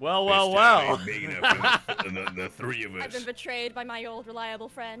 Well, This well, town well. ain't big enough for the three of I've us. been betrayed by my old reliable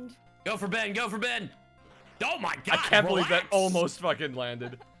friend. Go for Ben, go for Ben! Oh my god! I can't believe that relax. almost fucking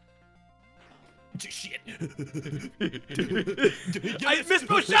landed. Shit. I missed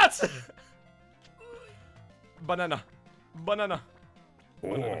both shots! Banana. Banana. Oh,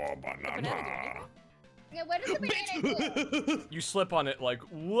 Banana banana. Yeah, what does the banana do? You slip on it like,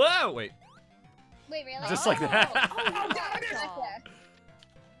 whoa! Wait, Wait, really? just like that. Oh, God.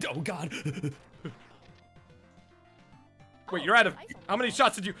 gotcha. Oh god. Wait, you're out of. I saw How many that.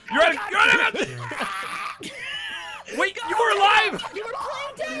 shots did you? You're out of. You're out of. Wait, you were alive! You were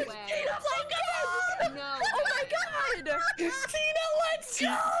playing dead! way. Tina, playing dead! No. Oh my god! Tina, let's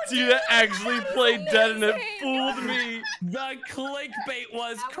go! Tina actually played dead and it amazing. fooled me. The clickbait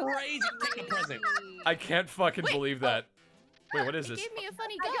was That was crazy. Take a present. crazy. I can't fucking believe that. Wait, what is It this? gave me a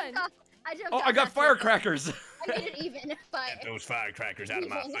funny I jumped gun. off. I jumped Oh, off I got that firecrackers. table. I made it even, but Get those firecrackers out of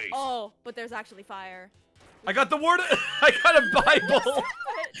my face. Oh, but there's actually fire. I got the word. I got a Bible.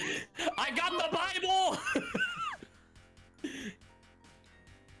 I got the Bible!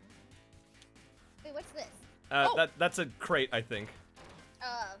 wait, what's this? Oh. That's a crate, I think.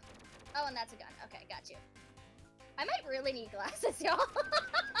 Oh, and that's a gun. Okay, got you. I might really need glasses, y'all.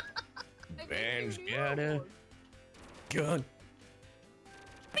 I think Ben's you got a do. gun.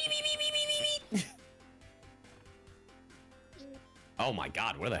 Oh my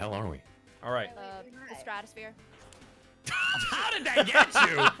god, where the hell are we? All right. The stratosphere. How did that get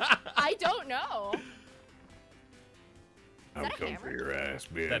you? I don't know. I'm that a coming hammer? for your ass,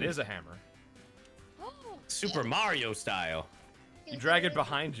 bitch. That is a hammer. Super Mario style. You drag it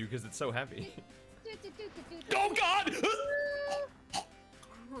behind you because it's so heavy. Oh god!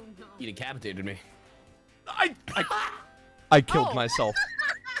 Oh no. He decapitated me. I killed Oh. myself.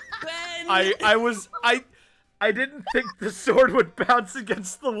 Ben! I didn't think the sword would bounce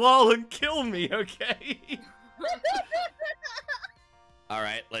against the wall and kill me, okay? All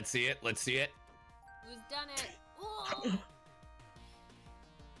right, let's see it. Let's see it. Who's done it? Oh.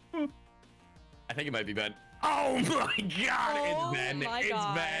 I think it might be Ben. Oh my god, Oh it's Ben. my It's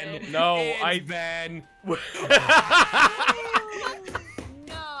God. Ben. No, it's Ben.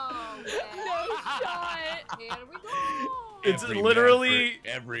 No. No shot. Here we go. It's Every literally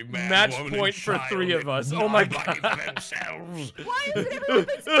every man, match woman, point and for child 3 of is us. Oh not my fighting god. for themselves. Why is it everyone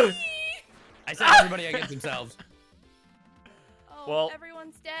against me? I said everybody against themselves. Oh, Well-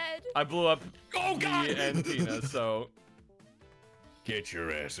 everyone's dead. I blew up Oh god! me and Tina, so Get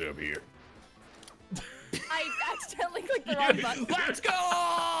your ass up here. I accidentally clicked the wrong button. Let's go!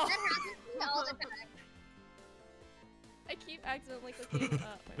 That happens to me all the time. I keep accidentally clicking.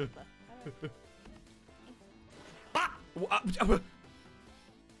 Wait, what the?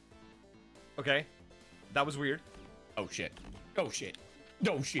 okay. That was weird. Oh shit. Oh shit.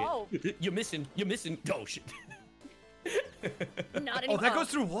 Oh shit. Oh. You're missing. You're missing. Oh shit. Not Oh, anymore. that goes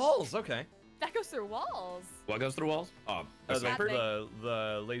through walls. Okay. That goes through walls. What goes through walls? Oh, a The, sniper?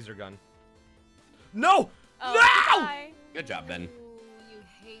 the laser gun. No! Oh, No! goodbye. Good job, Ben. Ooh, you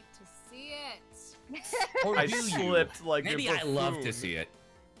hate to see it. Or I do you? slipped like Maybe a I love to buffoon. see it.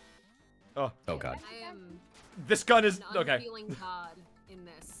 Oh, Oh god. I am this gun is an okay. unfeeling god in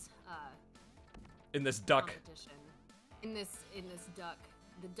this In this duck. competition. In this duck,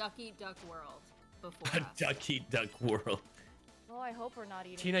 the duck eat duck world before A us. duck eat duck world. Oh, I hope we're not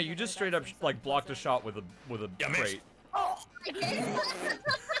eating. Tina, each you other. just That straight up seems so like blocked a unpleasant. shot with a You missed. crate. I did.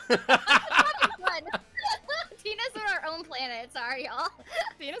 Fun. Tina's on our own planet. Sorry, y'all.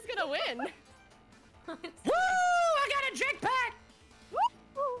 Tina's gonna win. Woo! I got a jetpack!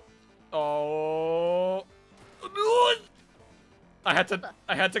 Oh. I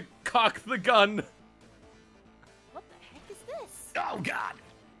had to cock the gun. What the heck is this? Oh god!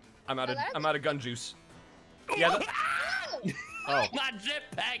 I'm out of that's- I'm out of gun juice. Yeah. that- oh. My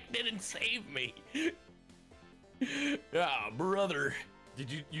jetpack didn't save me. Ah, brother. Did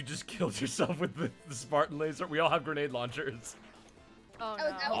you just killed yourself with the Spartan laser? We all have grenade launchers. Oh Oh, no.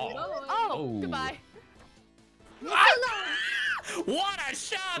 that was Oh, goodbye. What a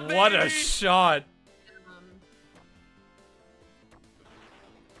shot, baby! What a shot!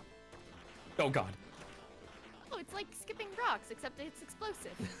 Oh god. Oh, it's like skipping rocks, except it's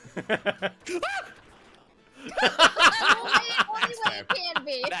explosive. only way it can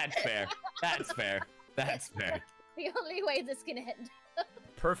be. That's fair. That's fair. That's fair. The only way this can end.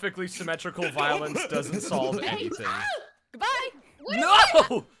 Perfectly symmetrical violence doesn't solve anything. Goodbye.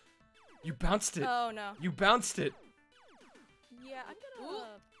 No! You bounced it. Oh no. You bounced it. Yeah, I'm gonna.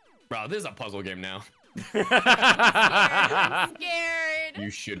 Bro, this is a puzzle game now. I'm scared. You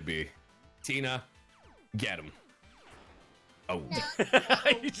should be. Tina, get him. Oh.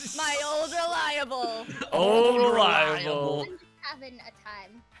 You just- My old reliable. Old reliable. I'm just having a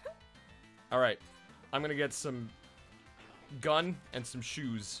time. All right, I'm gonna get some gun and some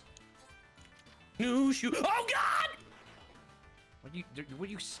shoes. New shoe. Oh god! What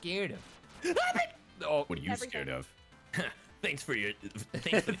are you scared of? Oh, What are you Everything. scared of? Thanks for your.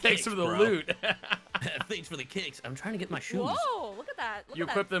 Thanks for the thanks kicks, for the bro. loot. Thanks for the kicks. I'm trying to get my shoes. Whoa! Look at that. Look You at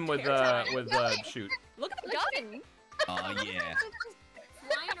equip that them with terror. shoot. Look at the gun. Oh yeah.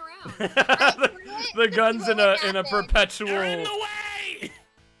 Flying around. the gun's in a perpetual. They're in the way.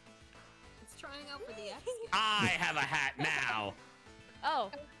 It's trying out for the X. I have a hat now. Oh.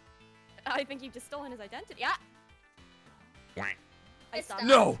 I think you've just stolen his identity. Ah! Whack. I stopped.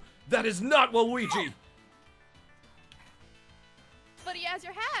 No, that is not Waluigi. But he has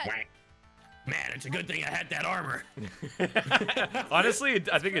your hat. Whack. Man, it's a good thing I had that armor. Honestly,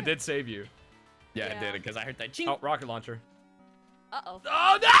 I think it did save you. Yeah, Yeah. I did it because I heard that. Ching. Oh, rocket launcher. Uh-oh.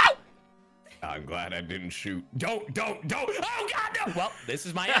 Oh no! I'm glad I didn't shoot. Don't. Oh god, no! Well, this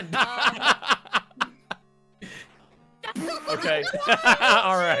is my end. Okay.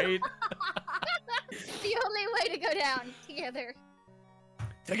 All right. The only way to go down together.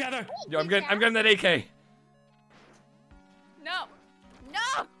 Together. Yo, I'm getting that AK. No.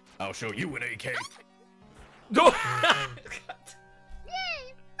 No! I'll show you an AK. No.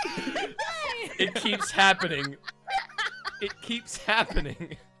 Yay! It keeps happening. It keeps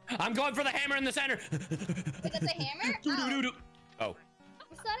happening. I'm going for the hammer in the center. Is that the hammer? Oh, Do-do-do-do. Oh.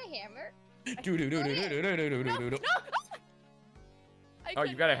 it's not a hammer. Do-do-do-do-do-do-do-do-do. Oh,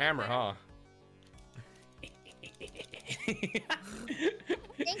 you got a hammer, huh?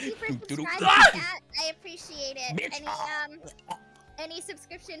 Thank you for subscribing to Ah! that. I appreciate it. Bitch. Any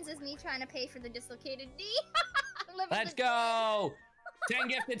subscriptions is me trying to pay for the dislocated knee. I'm living Let's the go. 10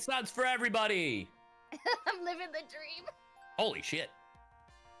 gifted subs for everybody. I'm living the dream. Holy shit.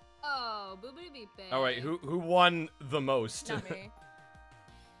 Oh, boobity beep bang. Oh wait, who won the most? Not me.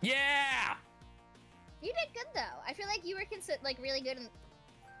 Yeah. You did good though. I feel like you were like really good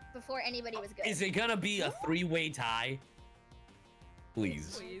before anybody was good. Is it gonna be a 3-way tie?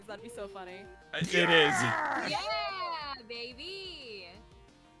 Please. Please, that'd be so funny. It is. Yeah, baby.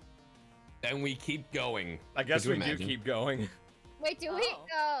 Then we keep going. I guess Could we you do imagine? keep going. Wait, do we? Oh.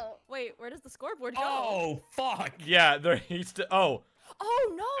 Oh. Wait, where does the scoreboard go? Oh, fuck. Yeah, there needs to. Oh,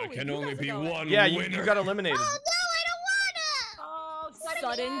 Oh no! There can you only guys are be going. one yeah, winner. you got eliminated. Oh no, I don't Oh,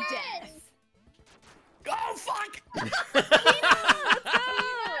 Sudden Yes. death. Oh, fuck.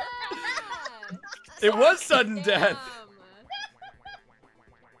 It was sudden death.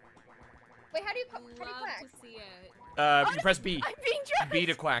 Wait, how do you Love quack? to see it. You press B. I'm being dragged. B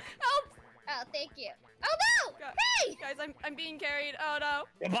to quack. Help! Oh, thank you. Oh no! God. Hey! Guys, I'm being carried. Oh no.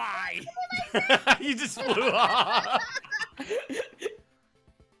 Goodbye. You just flew off.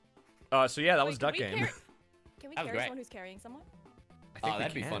 So yeah, that was Wait, Duck can we Game. Can we That was carry great. someone who's carrying someone? I think Oh, we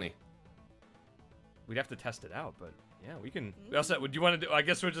that'd be can. funny. We'd have to test it out, but yeah, we can. We also, do you want to do? I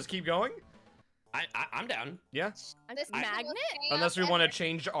guess we'll just keep going. I'm down. Yeah, This Magnet? unless we want to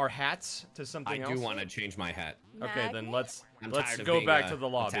change our hats to something I else. do want to change my hat. Okay, then Magnet? let's I'm let's tired of go being back a- to the a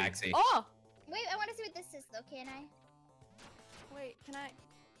lobby. Taxi. Oh! Wait, I want to see what this is though. Can I? Wait, can I?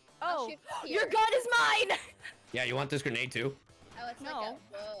 I'll Oh, shoot your here. gun is mine! Yeah, you want this grenade too? Oh, it's No. like a.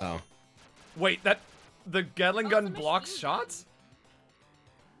 Whoa. Oh. Wait, the Gatling Oh, gun it's a blocks machine shots?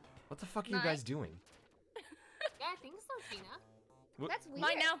 What the fuck are you Mine. guys doing? Yeah, I think so, Tina. That's weird.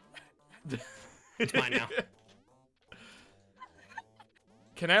 Mine now. It's mine now.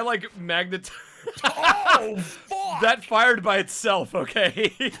 Can I like magnetize? Oh, fuck! That fired by itself,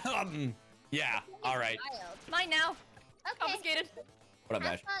 okay? Yeah, all right. Wild. Mine now. Okay. Confiscated. What up,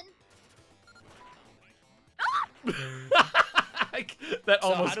 Have Ash? fun. That So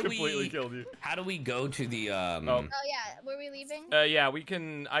almost how do completely we- killed you. How do we go to the Oh. Oh yeah, were we leaving? Yeah, we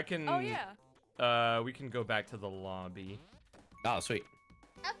can. I can. Oh yeah. We can go back to the lobby. Oh, sweet.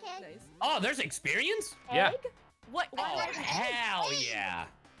 Okay. Nice. Oh, there's experience? Yeah. Egg? What? Oh, Why? hell yeah.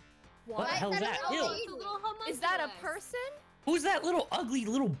 What the hell is that? Oh, Ew. It's a little Is that a homunculus. person? Who's that little ugly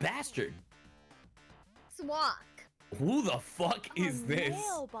little bastard? Swak. Who the fuck is A this?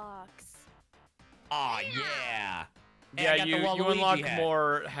 Mailbox. Oh yeah. Hey, Yeah, I got the you Waluigi unlock hat.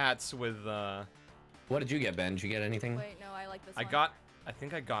 more hats with. What did you get, Ben? Did you get anything? Wait, no, I like this I one.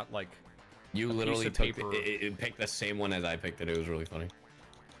 think I got like. You a literally piece of took paper. it picked the same one as I picked it. It was really funny.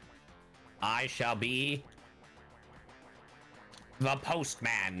 I shall be the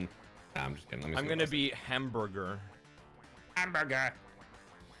postman. Nah, I'm just kidding. Let me see I'm what gonna else. be hamburger. Hamburger.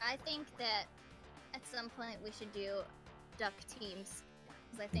 I think that at some point we should do duck teams.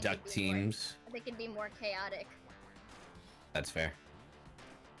 'Cause I think Duck it'd be more- teams. I think it'd be more chaotic. That's fair.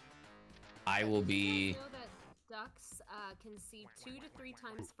 I will Did be. you guys know that ducks can see 2 to 3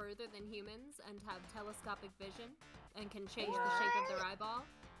 times further than humans and have telescopic vision and can change the shape of their eyeball?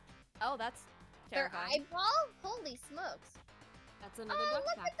 Oh, that's Their terrifying. eyeball? Holy smokes. That's another Oh, duck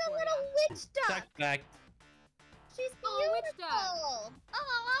look fact at the for little ya. witch duck. Duck fact. She's Oh, witch duck. beautiful.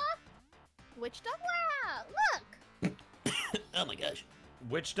 Aw. Witch duck? Wow, look. Oh my gosh.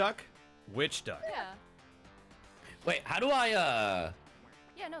 Witch duck. Witch duck. Yeah. Wait, how do I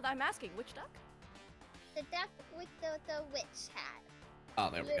Yeah, no, I'm asking. Witch duck? The duck with the witch hat. Oh,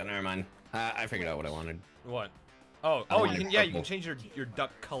 there we go. Never mind. I figured out what I wanted. What? Oh, I you wanted can. Yeah, you purple. can change your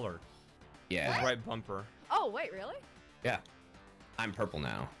duck color. Yeah. The right bumper. Oh, wait, really? Yeah. I'm purple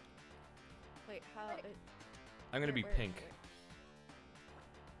now. Wait, how? I'm gonna be where- pink. where-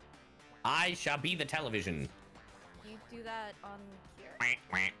 I shall be the television. You do that on here?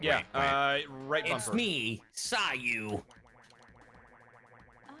 Yeah. Right It's bumper. me, Sayu.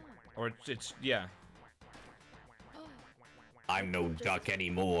 Oh. Or it's yeah. I'm no duck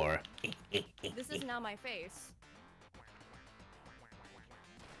anymore. This is now my face.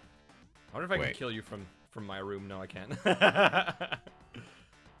 I wonder if I can Wait. kill you from my room. No, I can't.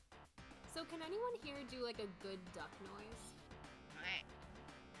 So can anyone here do like a good duck noise?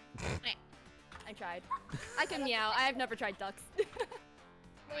 I tried. I can meow. I have never tried ducks.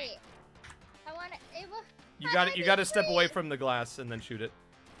 Wait. I wanna. It will. You got to step away from the glass and then shoot it.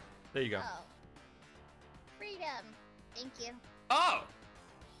 There you go. Oh. Freedom. Thank you. Oh!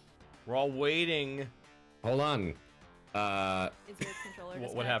 We're all waiting. Hold on. Is your controller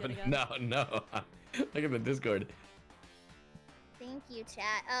What disconnected happened? again? No. Look at the Discord. Thank you,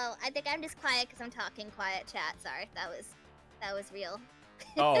 chat. Oh, I think I'm just quiet because I'm talking quiet, chat. Sorry, that was real.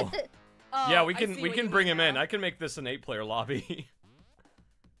 Oh. Oh, Yeah, we I can see we what can you bring mean him in. now. I can make this an 8-player lobby.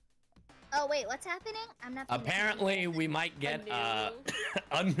 Oh wait, what's happening? I'm not. paying Apparently, attention. we might get new-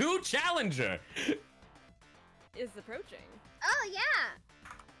 a new challenger. Is approaching. Oh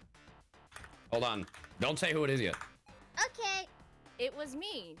yeah. Hold on. Don't say who it is yet. Okay. It was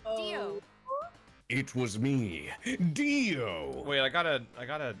me, Oh. Dio. It was me, Dio. Wait, I gotta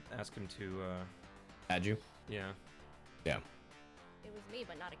ask him to. Had you? Yeah. Yeah. It was me,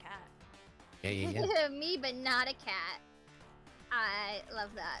 but not a cat. Yeah. Me, but not a cat. I love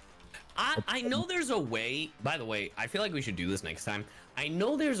that. I know there's a way. By the way, I feel like we should do this next time. I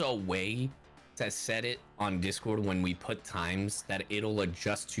know there's a way to set it on Discord when we put times that it'll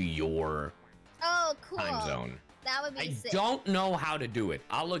adjust to your Oh, cool. time zone. That would be I sick. don't know how to do it.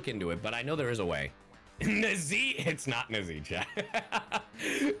 I'll look into it, but I know there is a way. Nazi? It's not Nazi, chat.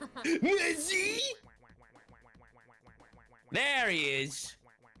 Nazi? There he is.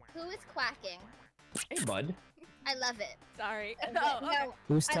 Who is quacking? Hey, bud. I love it. Sorry. No, Oh,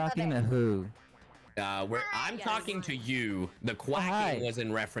 Who's I love talking it. to who? I'm Yes. talking to you. The hi. quacking was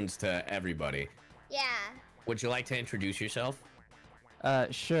in reference to everybody. Yeah. Would you like to introduce yourself?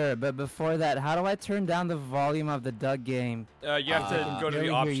 Sure, but before that, how do I turn down the volume of the Doug game? You have to go to the barely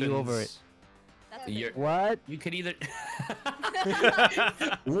options. hear you over it. That's You're- What? You could either.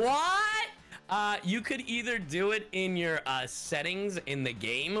 What? You could either do it in your settings in the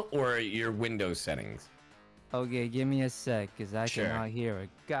game or your Windows settings. Okay, give me a sec, cause I Sure. cannot hear a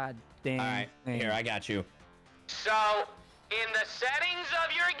goddamn All right, thing. here I got you. So, in the settings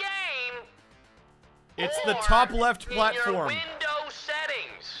of your game, It's the top left in your platform. Windows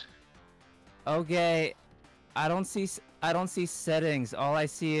settings. Okay, I don't see settings. All I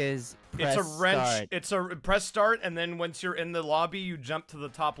see is press It's a wrench. start. It's a press start, and then once you're in the lobby, you jump to the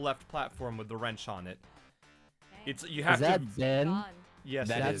top left platform with the wrench on it. It's you have Is that to. Ben? gone. Yes,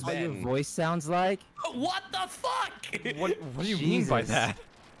 That it That's is. what your Ben. voice sounds like? What the fuck? What do you mean by Jesus. that?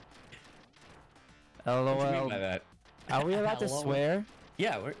 What do you mean LOL. by that? Are we allowed to Hello? swear?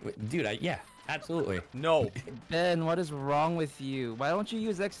 Yeah, dude. Yeah, absolutely. No. Ben, what is wrong with you? Why don't you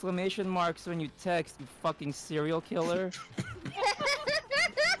use exclamation marks when you text, you fucking serial killer?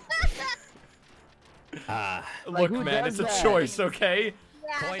 Look, who man, does it's a that? choice, okay?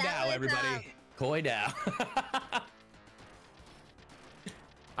 Yeah, Koi that Dao, was, everybody. Koi Dao.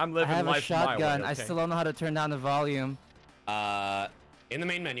 I'm I living have a life shotgun. my way, I okay? still don't know how to turn down the volume. In the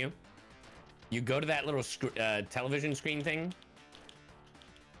main menu, you go to that little television screen thing.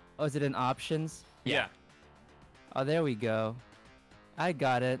 Oh, is it in options? Yeah. Oh, there we go. I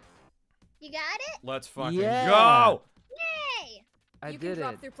got it. You got it? Let's fucking Yeah. go! Yay! I you did can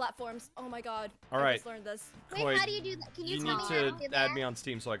drop it. through platforms. Oh my god. All I right. just learned this. Wait, Koi, how do you do that? Can you, you tell need me to how to do add that? me on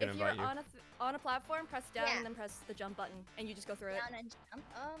Steam so I can If you're invite you. on a platform, press down Yeah. and then press the jump button, and you just go through it. Down and jump?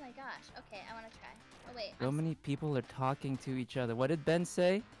 Oh my gosh. Okay, I want to try. Oh wait. So many people are talking to each other. What did Ben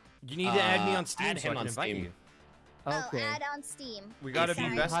say? You need to add me on Steam add so I him can on invite Steam. you. Oh, Okay. add on Steam. We gotta Sorry.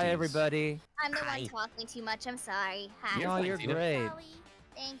 be besties. Hi, everybody. I'm the Hi. one talking too much. I'm sorry. Hi. You're No, fine, you're Tina. great.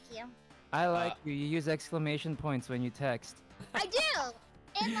 Thank you. I like you. You use exclamation points when you text. I do.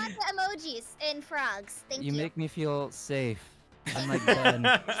 And lots of emojis and frogs. Thank you. You make me feel safe. Unlike Ben.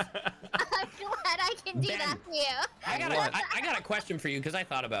 I'm glad I can do Ben. that for you. I got a question for you because I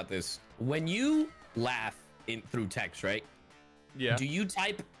thought about this. When you laugh through text, right? Yeah. Do you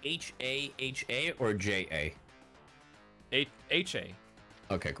type H-A-H-A or J-A? H-A.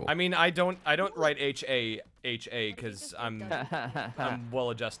 Okay, cool. I mean, I don't write H-A because I'm well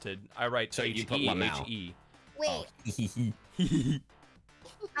adjusted. I write So you put one out. H-E-H-E. Wait.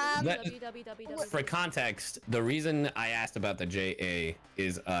 That- www. For context, the reason I asked about the J-A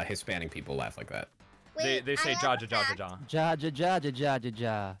is Hispanic people laugh like that. Wait, They say I ja have ja a ja fact. ja ja. Ja ja ja ja ja ja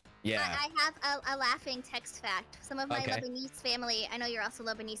ja. Yeah. I have a laughing text fact. Some of my Okay. Lebanese family, I know you're also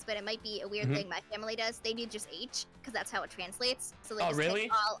Lebanese, but it might be a weird Mhm. thing my family does. They do just H, because that's how it translates. So they Oh, just really?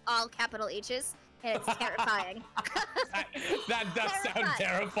 take all capital H's, and it's terrifying. that does sound Terrifying.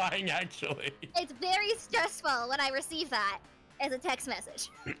 terrifying, actually. It's very stressful when I receive that as a text message.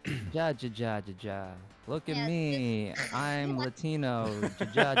 Ja ja ja ja ja. Look at Yes, me. I'm Latino.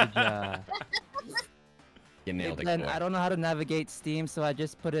 Ja ja ja ja. You nailed it. Ben, Cor. I don't know how to navigate Steam, so I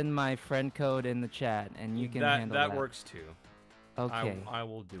just put in my friend code in the chat, and you can handle that. That works too. Okay. I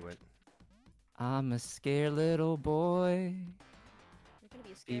will do it. I'm a scared little boy. You're gonna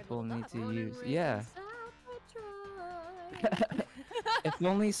be a scared People little need dog. to Born and use. raised Yeah. in South Detroit. If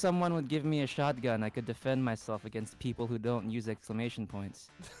only someone would give me a shotgun, I could defend myself against people who don't use exclamation points.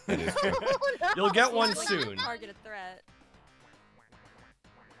 That is true. Oh, no. You'll get one Like a soon. Targeted threat.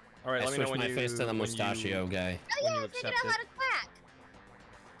 All right, I let me know switched when my you. face to the when you- mustachio guy. Oh when yeah, you I figured accept out how it. to quack.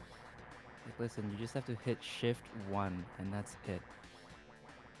 Like, listen, you just have to hit Shift 1, and that's it.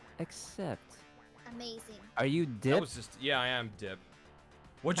 Except, Amazing. are you That Dip? was just. Yeah, I am Dip.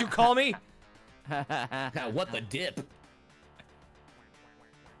 What'd you call me? What the dip?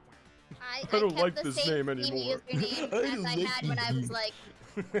 I don't kept like the this same name anymore. username I as don't I like had this when I was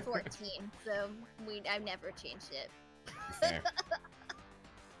name. like 14, so I've never changed it. Fair.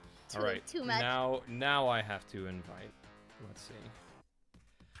 All right. Too much. Now I have to invite. Let's see.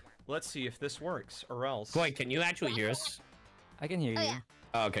 Let's see if this works, or else. Boy, can you actually hear us? I can hear Oh you. yeah.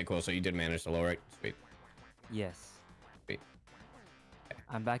 Oh, okay, cool. So you did manage to lower it. Sweet. Yes. Sweet.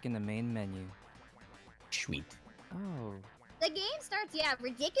 I'm back in the main menu. Sweet. Oh. The game starts, yeah,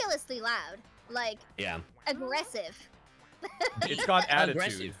 ridiculously loud, like Yeah. aggressive. It's got attitude.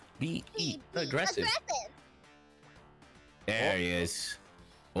 Aggressive. Be aggressive. There he is.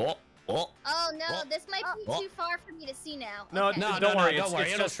 Oh. Oh no, Oh. this might be Oh. too far for me to see now. No, okay. no, No, don't worry. don't it's, worry.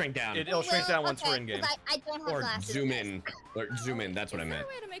 It's It'll just, shrink down. It'll shrink down once we're okay, in game. 'cause I don't have Or glasses. zoom in. Or zoom in. That's what I Is there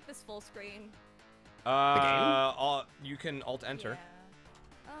meant. a way to make this full screen? You can alt enter.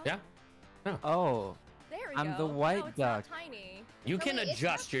 Yeah. Yeah. Oh. There we I'm go. the white no, it's duck. Not tiny. You Oh, can wait, it's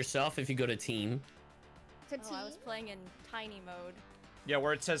adjust yourself if you go to team. To Oh, I was T. playing in tiny mode. Yeah,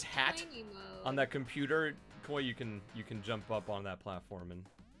 where it says hat Tiny mode. on that computer, Koi, you can jump up on that platform and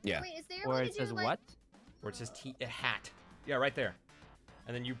Yeah. Wait, is there a Where way it to says do, like, what? where it says hat. Yeah, right there.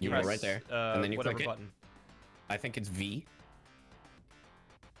 And then you You go press right there, and then you whatever click it. button. I think it's V.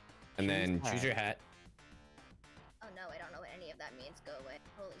 And Choose then choose hat. your hat. Oh no, I don't know what any of that means. Go away.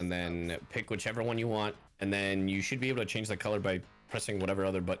 Holy And then smokes. pick whichever one you want. And then you should be able to change the color by pressing whatever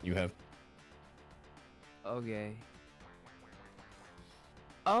other button you have. Okay.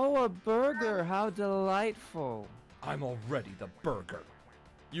 Oh, a burger! How delightful! I'm already the burger.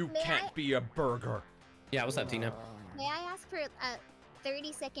 You May can't I- be a burger. Yeah, what's up, Tina? May I ask for a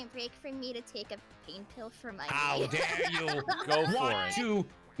 30-second break for me to take a pain pill for my How knee? dare you Go for want it. to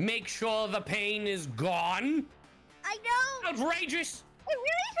make sure the pain is gone? I know! Outrageous! It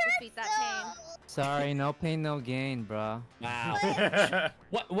really hurts beat that pain. Sorry, no pain, no gain, bruh. Wow.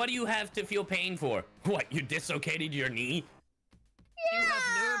 What do you have to feel pain for? What, you dislocated your knee? You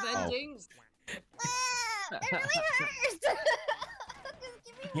have nerve Oh. endings. really hurts. Just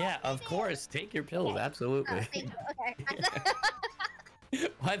give me Yeah, one of minute. course. Take your pills, Oh, absolutely. thank you. Okay.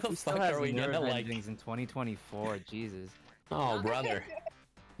 Why the He still fuck has are we nerve gonna like? endings in 2024. Jesus. Oh, brother,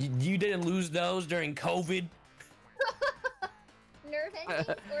 you didn't lose those during COVID? Nerve endings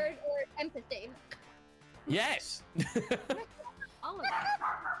or empathy. Yes. All of that.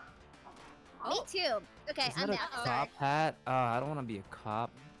 Me too. Okay, Is I'm that a down. Uh-oh. Sorry. cop hat? I don't want to be a cop.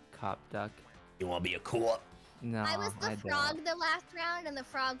 Cop duck. You want to be a co-op? No, I was the don't. frog the last round, and the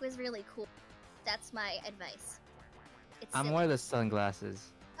frog was really cool. That's my advice. It's I'm silly. wearing the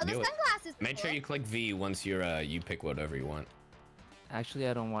sunglasses. Oh, the Do it. sunglasses. Make sure cool. you click V once you're you pick whatever you want. Actually,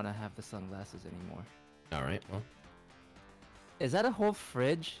 I don't want to have the sunglasses anymore. All right. Well, Is that a whole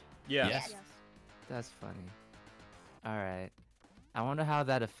fridge? Yeah. Yes. That's funny. Alright. I wonder how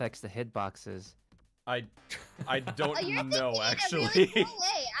that affects the hitboxes. I don't Oh, you're know thinking actually, in a really cool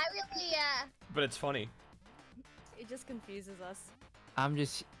way. I really but it's funny. It just confuses us. I'm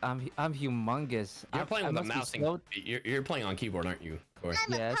humongous. you're playing with a must be mouse. slow- You're playing on keyboard, aren't you? Corey?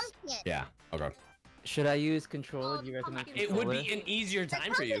 I'm Yes. a pumpkin. Yeah. Okay. Should I use controller? Oh, Do you recommend pumpkin. It would controller? be an easier The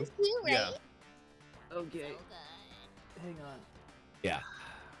time for you. pumpkin's cute, right? Yeah. Okay. So good. Hang on. Yeah.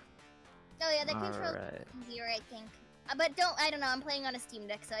 Oh yeah, the control Alright. easier, I think. But I don't know. I'm playing on a Steam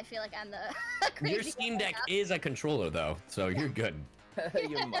Deck, so I feel like I'm the crazy. Your Steam one Deck now. is a controller though, so you're good.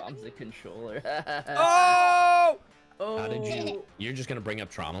 Your mom's a controller. Oh! Oh! How did you? You're just gonna bring up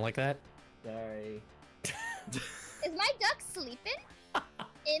trauma like that? Sorry. Is my duck sleeping?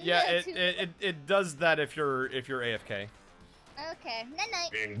 In Yeah, the it does that if you're AFK. Okay. Night night.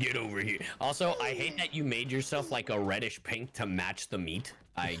 And get over here. Also, I hate that you made yourself like a reddish pink to match the meat.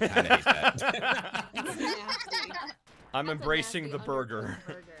 I kind of hate that. That's nasty. I'm That's a embracing nasty the burger. undercooked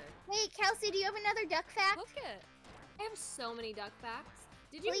burger. Hey, Kelsey, do you have another duck fact? Look at. I have so many duck facts.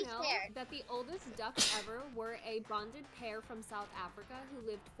 Did you Please know share. that the oldest ducks ever were a bonded pair from South Africa who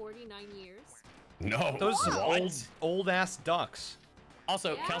lived 49 years? No. Those What? old ass ducks.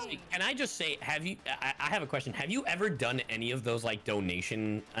 Also, Yeah. Kelsey, can I just say, have you? I have a question. Have you ever done any of those like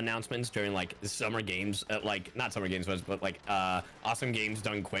donation announcements during like summer games? Like not summer games, but like awesome games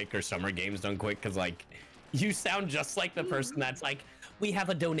done quick or summer games done quick? Because like you sound just like the person that's like, we have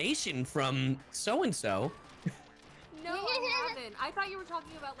a donation from so and so. No, I haven't. I thought you were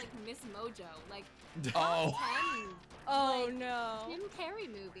talking about like Miss Mojo, like Oh, 10 Oh Like, no. Jim Carrey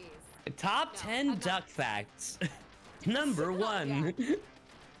movies. top No, 10 I'm not. duck facts. Number one.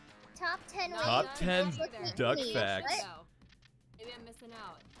 Top 10 No, ways Top to 10 look at duck me. facts. What? So, maybe I'm missing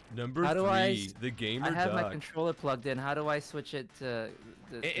out. Number How do I 3, s- the gamer I have my duck. controller plugged in. How do I switch it to?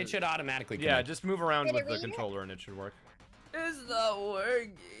 It should automatically Yeah, connect. just move around Did with it the read it? controller and it should work. It's not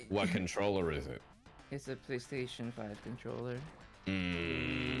working. What controller is it? It's a PlayStation 5 controller.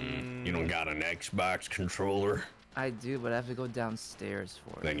 You don't got an Xbox controller? I do, but I have to go downstairs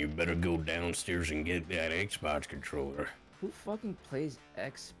for Then it. you better go downstairs and get that Xbox controller. Who fucking plays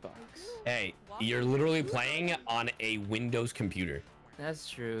Xbox? Hey, you're literally playing on a Windows computer. That's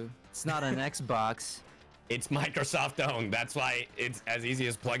true. It's not an Xbox. It's Microsoft owned. That's why it's as easy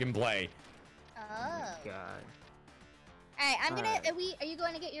as plug and play. Oh. God. Alright, I'm gonna. Alright. Are you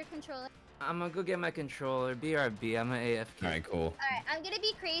going to get your controller? I'm gonna go get my controller. BRB. I'm an AFK. All right, cool. Alright, I'm gonna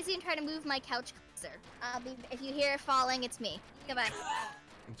be crazy and try to move my couch closer. If you hear it falling, it's me. Goodbye.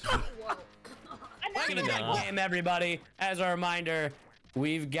 Whoa. I'm not Welcome to gonna. that game, everybody. As a reminder,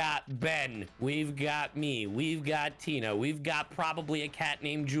 we've got Ben, we've got me, we've got Tina, we've got probably a cat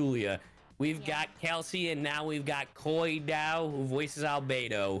named Julia, we've got Kelsey, and now we've got Koi Dow, who voices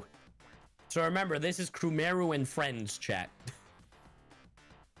Albedo. So remember, this is Crewmeru and Friends chat.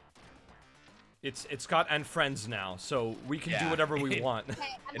 It's Scott and friends now, so we can do Yeah. whatever we want. Okay,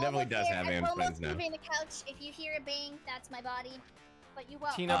 I'm It definitely almost does there. have I'm AM almost friends now. moving the couch. If you hear a bang, that's my body. But you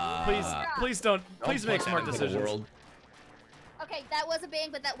won't. Tina, please Don't make put smart that into the decisions. world. Okay, that was a bang,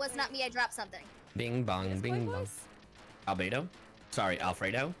 but that was not me. I dropped something. Bing bong, bing bong. Albedo? Sorry,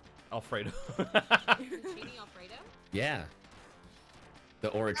 Alfredo? Alfredo. Chini Alfredo? Yeah. The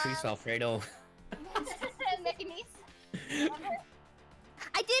Oratrice Alfredo. Mechanis.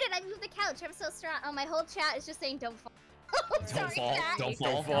 I did it. I moved the couch. I'm so strong. Oh, my whole chat is just saying don't fall. Sorry, cat. Don't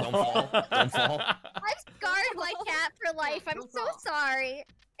fall, don't fall, don't fall. I've scarred my cat for life. I'm Don't so fall. sorry.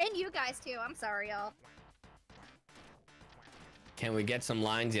 And you guys too. I'm sorry, y'all. Can we get some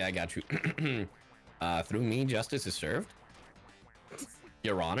lines? Yeah, I got you. Through me, justice is served.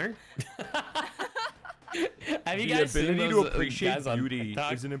 Your Honor. Have you The guys seen ability those, to appreciate guys on beauty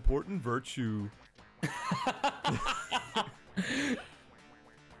TikTok? is an important virtue.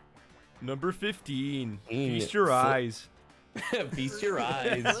 Number 15. Feast your Flip. eyes. Feast your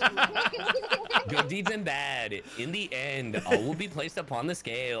eyes. Good deeds and bad. In the end, all will be placed upon the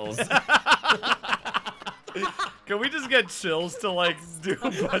scales. Can we just get Chills to like do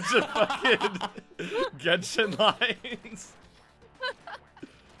a bunch of fucking Genshin lines?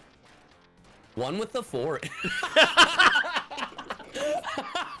 One with the four.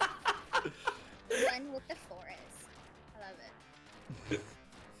 One with the forest. I love it.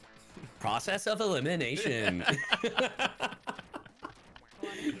 Process of elimination.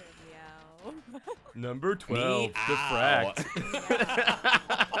 Number 12, Me, Diffract.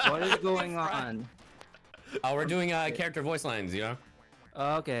 What is going on? Oh, we're doing character voice lines, you know?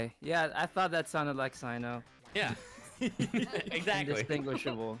 Oh, okay. Yeah, I thought that sounded like Sino. Yeah. Exactly.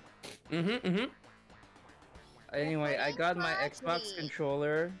 Indistinguishable. Mm-hmm. Anyway, I got my Xbox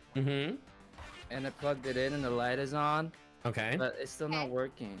controller Mm-hmm. and I plugged it in and the light is on, Okay. but it's still not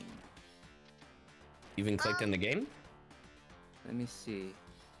working. Even clicked in the game? Let me see.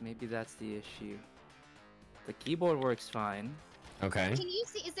 Maybe that's the issue. The keyboard works fine. Okay. Can you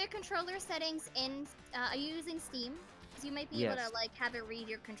see? Is there controller settings in? Are you using Steam? Because you might be able Yes. to like have it read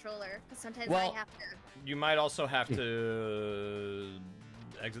your controller. Because sometimes Well- I have to. You might also have to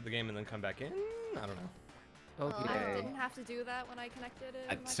exit the game and then come back in. I don't know. I Okay. didn't have to do that when I connected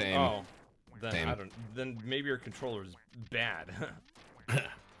it. in my Same. Oh, then Same. I don't. Then maybe your controller is bad.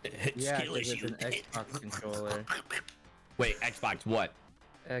 Yeah, Skill 'cause it's issue. an Xbox controller. Wait, Xbox what?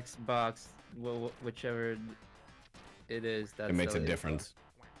 Xbox, whichever it is. That's It makes how a is. difference.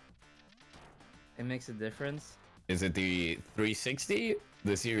 It makes a difference. Is it the 360,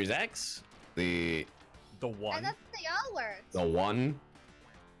 the Series X, the The I one. thought they all worked. one?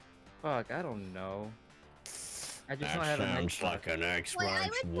 Fuck, I don't know. I just That don't have an sounds Xbox. like an Well, I Xbox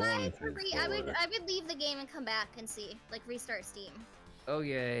would try One to controller. I would leave the game and come back and see, like restart Steam.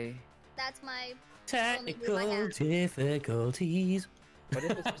 Okay. That's my. Technical difficulties. What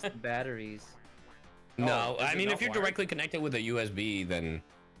if it's just the batteries? No, does I it mean not if you're work? directly connected with a USB, then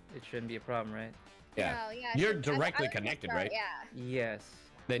It shouldn't be a problem, right? yeah, No, yeah. You're I directly would connected, restart, right? Yeah. Yes.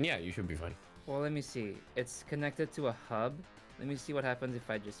 then yeah, you should be fine. Well, let me see. It's connected to a hub. Let me see what happens if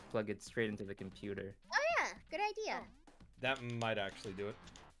I just plug it straight into the computer. Oh yeah, good idea. That might actually do it.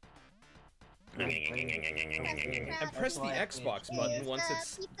 Okay. And press the why I Xbox changed button it. once Is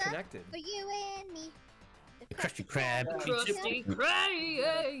it's the pizza connected. For you and me. The Krusty Krab. Krusty Krab,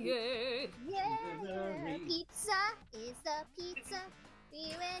 yeah, yeah. Yeah, pizza is the pizza. For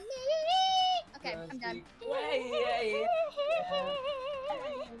you and me. Okay, I'm done. Wow,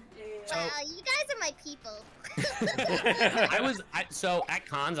 you guys are my people. So at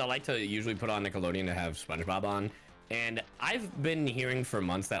cons I like to usually put on Nickelodeon to have SpongeBob on, and I've been hearing for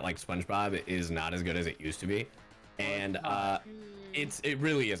months that like SpongeBob is not as good as it used to be, and it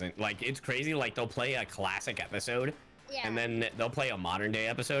really isn't. Like it's crazy. Like they'll play a classic episode, Yeah. and then they'll play a modern day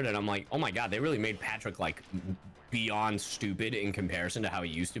episode, and I'm like, oh my god, they really made Patrick like beyond stupid in comparison to how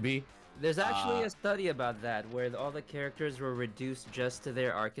he used to be. There's actually a study about that where all the characters were reduced just to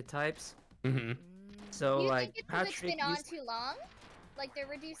their archetypes. Mm-hmm. So you like think it's 'cause it's Patrick been on used... too long? Like they're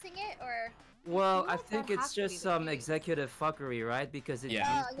reducing it, or? Well, I I feel like think that it's has to be just the some case. executive fuckery, right? Because it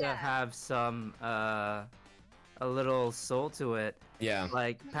Yeah. used Oh, to yeah. have some a little soul to it. Yeah.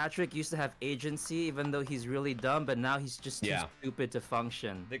 Like Patrick used to have agency, even though he's really dumb, but now he's just too Yeah. stupid to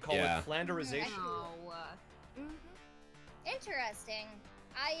function. They call Yeah. it Flanderization. No. Interesting.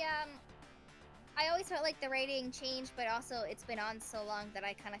 I always felt like the rating changed, but also it's been on so long that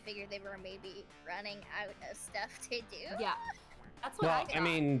I kind of figured they were maybe running out of stuff to do. Yeah. That's what Well, I I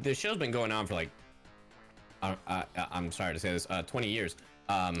mean, the show's been going on for like, I'm sorry to say this, 20 years.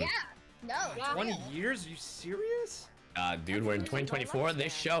 Yeah. No. Yeah. 20 years? Are you serious? Dude, we're in 2024.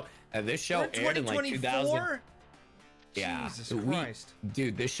 This show We're in aired in like 2000. 2024? Yeah. Jesus we- Christ.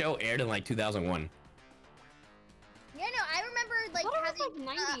 Dude, this show aired in like 2001. Yeah, no, I remember like What was having.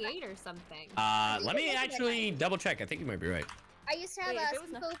 like 98 or something. Let me actually double check. I think you might be right. I used to have Wait, a if it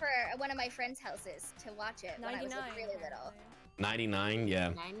was not- sleepover at one of my friends' houses to watch it when I was 99. like, really little. 99, yeah.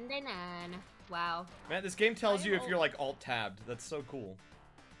 99. Wow. Man, this game tells I'm you if you're old. like alt-tabbed. That's so cool.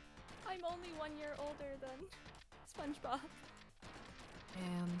 I'm only 1 year older than SpongeBob.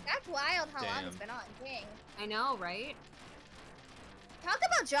 Damn. That's wild how long it's Damn. been on. Dang. I know, right? Talk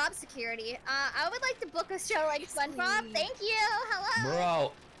about job security. I would like to book a show like SpongeBob. Seriously. Thank you. Hello.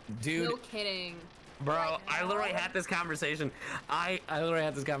 Bro, dude, No kidding. bro, I literally had this conversation. I literally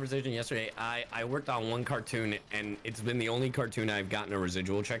had this conversation yesterday. I worked on one cartoon, and it's been the only cartoon I've gotten a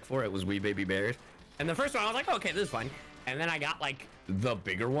residual check for. It was We Baby Bears. And the first one, I was like, okay, this is fine. And then I got like the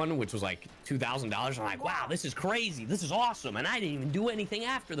bigger one, which was like $2,000. I'm like, wow, this is crazy. This is awesome. And I didn't even do anything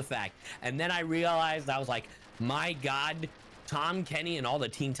after the fact. And then I realized I was like, My God, Tom Kenny and all the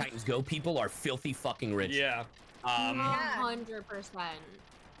Teen Titans Go people are filthy fucking rich. Yeah. 100%.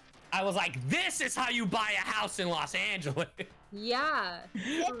 I was like, this is how you buy a house in Los Angeles. Yeah,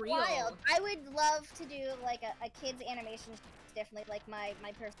 It's for real. wild. I would love to do like a kids animation. Definitely like my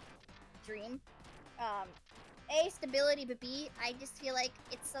personal dream. A, stability, but B, I just feel like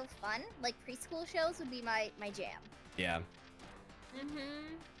it's so fun. Like preschool shows would be my jam. Yeah.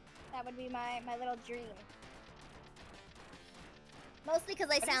 That would be my little dream. Mostly because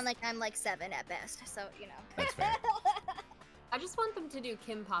I sound like I'm like 7 at best, so you know. That's fair. I just want them to do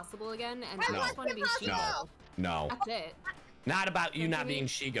Kim Possible again, and I I just want want to be Kim Shigo. Possible! No. That's it. Not about you Don't not you being mean-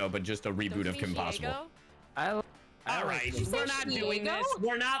 Shigo, but just a reboot of Kim Possible. I All right, Did you say we're not doing Shiego? this.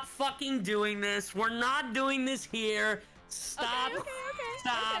 We're not fucking doing this. We're not doing this here. Stop. Okay.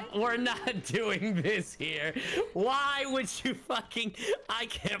 Stop. We're not doing this here. Why would you fucking... I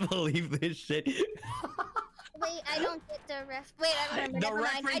can't believe this shit. Wait, I don't get the ref. Wait, I remember. The Never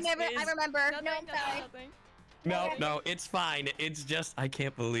mind. reference I is- remember. Nothing, No, I'm sorry. nothing. No, it's fine. It's just, I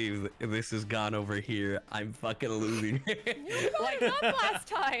can't believe this has gone over here. I'm fucking losing. You brought it up last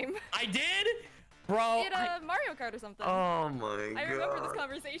time. I did? Bro. In Mario Kart or something. Oh my I remember this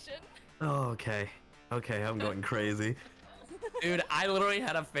conversation. Oh, okay. Okay, I'm going crazy. Dude, I literally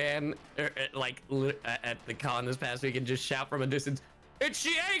had a fan, at the con this past week and just shout from a distance, "It's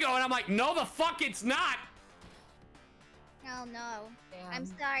Diego!" And I'm like, no, the fuck it's not! Oh no. Damn. I'm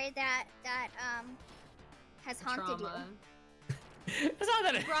sorry that has haunted Trauma. It's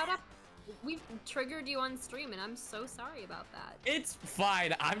not that Brought up. We've triggered you on stream, and I'm so sorry about that. it's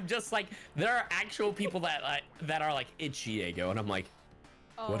fine. I'm just like, there are actual people that are like, it's Diego. And I'm like,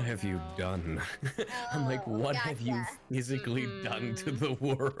 Oh, what have you no. done? I'm like, Oh, what have you gotcha. physically done to the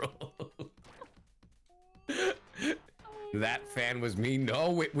world? That fan was me?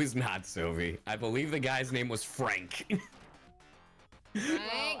 No, it was not, Sylvie. I believe the guy's name was Frank.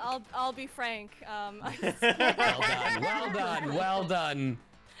 Right? Well, I'll be frank. Well well done.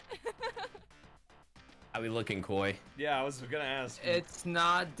 How we looking, Koi? Yeah, I was gonna ask. It's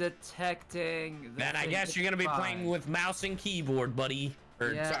not detecting. the Then I thing guess you're gonna be playing fine. with mouse and keyboard, buddy.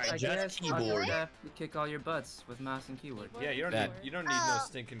 Or Yeah, sorry, I just guess keyboard. You have to kick all your butts with mouse and keyboard. Yeah, you don't That- need no Oh.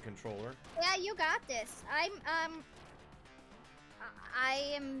 stinking controller. Yeah, you got this. I'm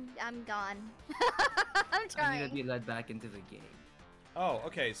gone. I'm I need to trying. be led back into the game. Oh,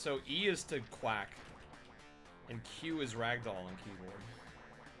 okay. So E is to quack, and Q is ragdoll on keyboard.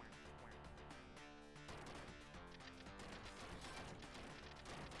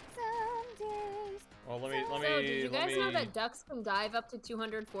 Some days. Well, let me. So, did you let guys know me- that ducks can dive up to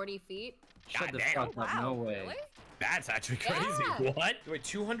 240 feet? Shut the Goddamn. fuck up, no way. Really? That's actually crazy. Yeah. What? Wait,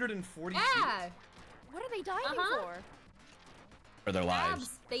 240 Yeah! feet? What are they diving Uh-huh. for? For their lives.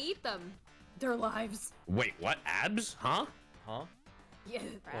 Abs. They eat them. Their lives. Wait, what? Abs? Huh? Huh? Yeah.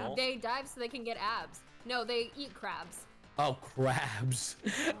 Well- They dive so they can get abs. No, they eat crabs. Oh, crabs.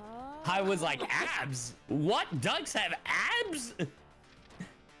 I was like, abs? What? Ducks have abs?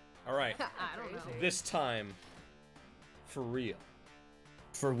 All right. I don't know. This time, for real.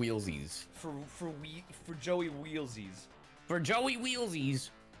 For wheelsies. For Joey Wheelsies. For Joey Wheelsies.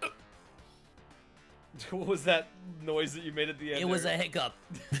 What was that noise that you made at the end? It was a there? hiccup.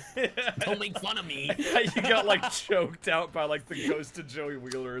 Don't make fun of me. You got like choked out by like the ghost of Joey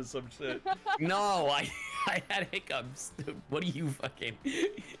Wheeler or some shit. No, I had hiccups. What are you fucking...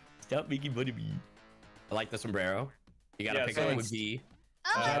 Stop making fun of me. I like the sombrero. You gotta Yeah, pick so up it's- with V.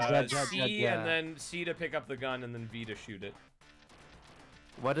 Oh, C and then C to pick up the gun and then V to shoot it.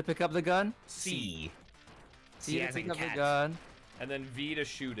 What to pick up the gun? C. C to as in pick up the cat. gun. And then V to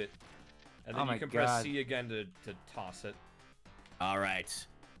shoot it. And Oh then you my can press God. C again to toss it. All right.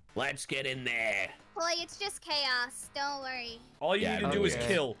 Let's get in there. boy, it's just chaos. Don't worry. All you Yeah, need to do is okay.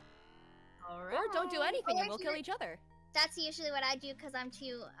 kill. Alright. Or don't do anything and we'll Or kill you- each other. That's usually what I do because I'm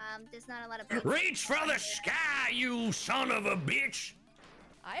too. There's not a lot of. Reach for the sky, you son of a bitch.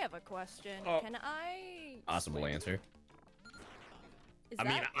 I have a question. Oh. Can I... Possible swim? answer. Is I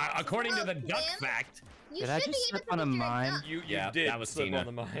mean, that according to the duck Swim? fact. You Did I should just be able slip to on a because you're mine? duck. You Yeah, did that was slip Tina. on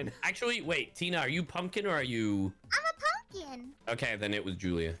the mine. Actually, wait, Tina, are you pumpkin or are you? I'm a pumpkin. Okay, then it was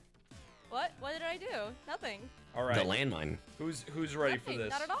Julia. What? What did I do? Nothing. All The right. landmine. Who's ready for Nothing. this?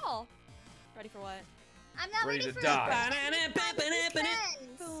 Not at all. Ready for what? I'm not Ready ready to for die. friends.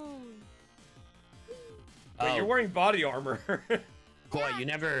 Boom. Wait, you're wearing body armor. Koi, Yeah, you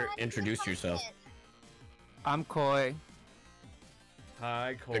never I'm a introduced yourself. pumpkin. I'm Koi.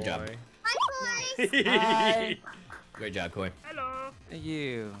 Hi, Koi. Good job. Hi, boys. Hi. Great job, Koi.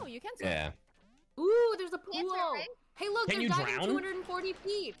 You. Oh, you can swim. Yeah. Ooh, there's a pool. Answer, right? Hey, look, Can they're you diving drown? 240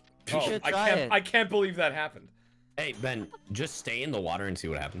 feet. You Oh, should I try can't. it. I can't believe that happened. Hey, Ben, just stay in the water and see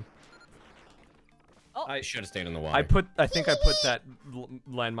what happens. Oh. I should have stayed in the water. I think I put that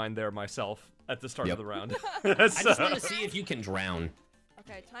landmine there myself at the start of the round. I just want to see if you can drown.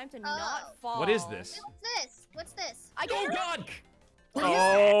 Okay, time to not fall. What is this? What's this? What's this? I Oh get God!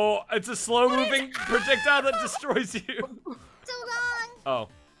 Oh, it's a slow-moving projectile that destroys you. So long. Oh,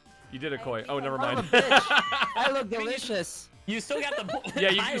 you did it, Koi. Oh, never Son mind. of a bitch. I look delicious. You still got the point. Yeah,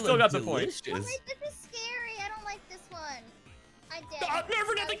 you still got the point. Oh, wait, this is scary. I don't like this one. I did. God,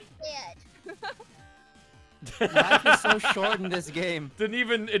 never nothing. Life is so short in this game. It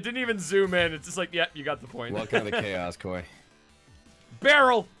didn't even zoom in. It's just like, yeah, you got the point. Welcome to the chaos, Koi.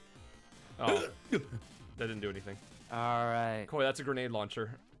 Barrel. Oh, that didn't do anything. All right. Koi, that's a grenade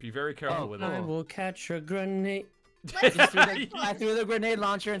launcher. Be very careful with I it. will catch a grenade. I threw the grenade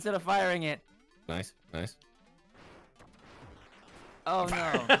launcher instead of firing it. Nice, nice. Oh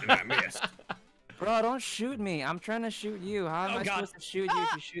no. I missed. Bro, don't shoot me. I'm trying to shoot you. How am I God. supposed to shoot you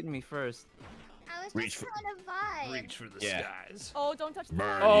if you're shooting me first? I was Reach just trying to vibe. Reach for the Yeah. skies. Oh, don't touch the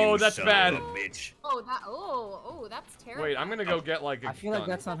Burn, Oh, you that's son bad. of a bitch. Oh, that's terrible. Wait, I'm gonna go get like a I feel like gun.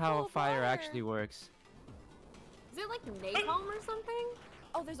 that's not how full of fire water. actually works. Is it like napalm or something?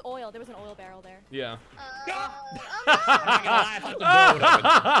 Oh, there's oil. There was an oil barrel there. Yeah.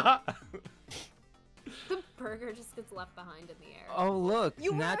 The burger just gets left behind in the air. Oh look,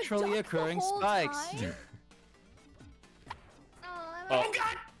 You were a naturally duck the occurring whole spikes. time? Oh.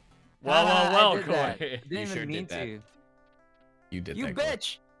 God! Well, I well, did that. Koi. Didn't You even sure mean did that. to. You did You that, Koi.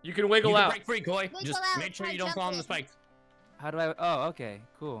 bitch! You can wiggle You can out. break free, Koi. Wiggle Just out, make sure try you don't fall on the jumping. spikes. How do I? Oh, okay,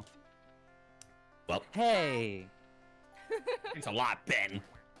 cool. Well, Hey, it's a lot, Ben.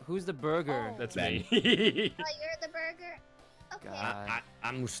 who's the burger? Oh. That's Ben. me. Oh, you're the burger. Okay. God.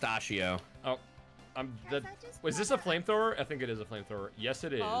 I'm Mustachio. Oh, Guys, I just was this a wanna- flamethrower? I think it is a flamethrower. Yes,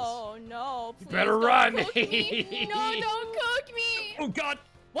 it is. Oh no! You Please better don't run. Cook me. No, don't cook me! Oh God!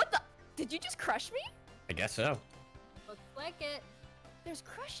 What the? Did you just crush me? I guess so. Looks like it. There's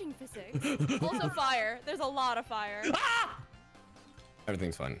crushing physics. Also fire. There's a lot of fire. Ah!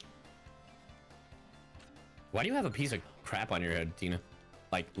 Everything's fine. Why do you have a piece of crap on your head, Tina?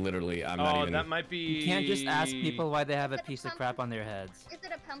 Like literally, I'm not Oh, even. that might be. You can't just ask people why they have a Is it a piece of pumpkin? crap on their heads. Is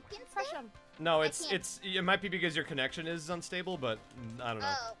it a pumpkin Crush stick? him. No, I it's can't. it might be because your connection is unstable, but I don't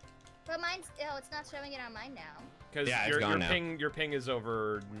know. Oh, but mine's. Oh, it's not showing it on mine now. Because Yeah, it's your gone now. your ping is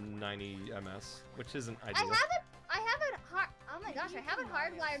over 90 ms, which isn't I ideal. have it hard. Oh my gosh, I have it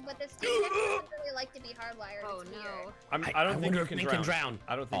hardwired, but this thing doesn't really like to be hardwired. Oh It's no. weird. I don't think wonder you if can Ben drown. can drown.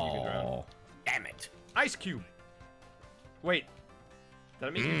 I don't think you can drown. Oh, damn it! Ice cube. Wait, did I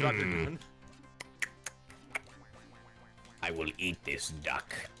make you drop your gun? I will eat this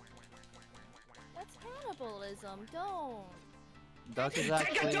duck. That's cannibalism. Don't. Duck is Take a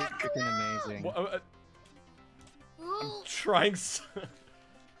actually duck! freaking amazing. Well, I'm Ooh, trying. Ugh.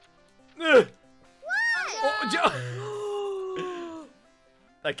 what? Oh,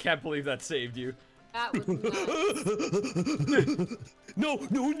 I can't believe that saved you. That was nuts. No!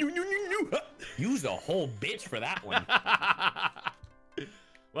 Use the whole bitch for that one.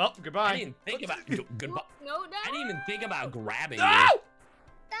 Well, I goodbye. didn't think about goodbye. No, no. I didn't even think about grabbing No! you.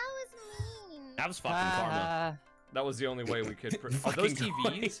 That was mean. That was fucking karma. Ah, That was the only way we could. Are Fucking those toy.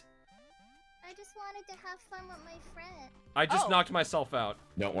 TVs? I just wanted to have fun with my friend. I just Oh. knocked myself out.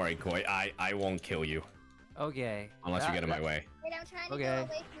 Don't worry, Koi. I won't kill you okay. unless you That- get in my that- way. Wait, I'm trying to Okay. go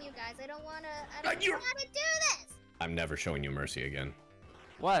away from you guys. I don't wanna. I don't you're- want to do this. I'm never showing you mercy again.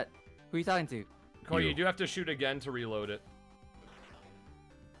 What? Who are you talking to? Corey, You. you do have to shoot again to reload it.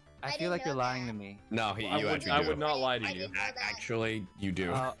 I I feel didn't like you're know lying that. to me. No, you actually I do. would not lie to I you. didn't know that. Actually, you do.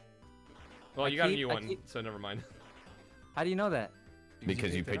 Well, I you got a keep- new I one, keep- so never mind. How do you know that?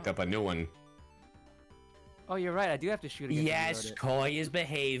 Because you picked up a new one. Oh, you're right. I do have to shoot again. to Yes, reload it. Koi is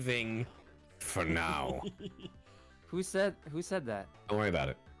behaving. For now. Who said that? Don't worry about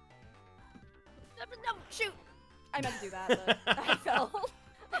it. No, shoot! I meant to do that, but I fell.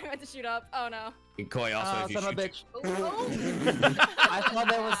 I meant to shoot up. Oh no. Koi, also, Oh, if you son of a shoot... bitch. Oh, I thought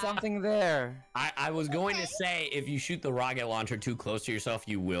there was something there. I was going to say, if you shoot the rocket launcher too close to yourself,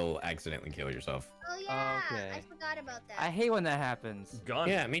 you will accidentally kill yourself. Oh yeah, Okay. I forgot about that. I hate when that happens. Gun.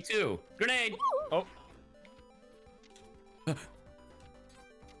 Yeah, me too. Grenade! Oh,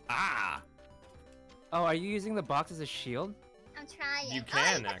 Ah! Oh, are you using the box as a shield? I'm trying. You Oh,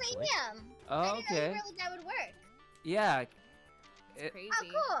 can, yes, actually. I am. Oh, I didn't know okay. really that would work. Yeah. it's crazy. Oh,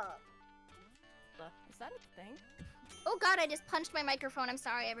 cool. Is that a thing? Oh god, I just punched my microphone. I'm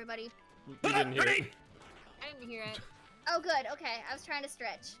sorry, everybody. you didn't hear it. Grenade! I didn't hear it. Oh good, okay. I was trying to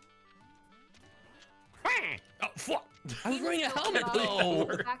stretch. Oh, fuck! I was Gina's wearing a so helmet, proud. though!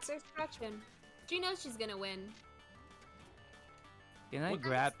 Her backs are stretching. She knows she's gonna win. Can I What-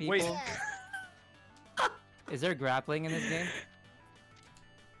 grab people? Wait. Yeah. Is there grappling in this game?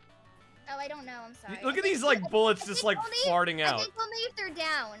 Oh, I don't know. I'm sorry. Look I at think- these like bullets I just think like only- farting I out. think only if they're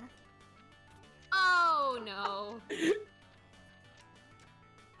down. Oh no.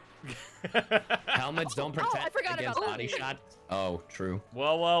 Helmets don't I protect forgot against about body that. shots. Oh, true.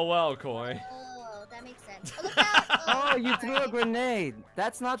 Well, Koi. Oh, that makes sense. Oh, look out! Oh, you threw a sorry. grenade.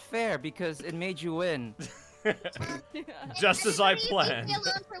 That's not fair because it made you win. Just as I Can you planned. Leave me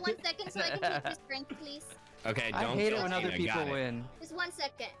alone for 1 second so I can take this drink, please. Okay, I don't hate kill it when Tina, other people got it. win. Just 1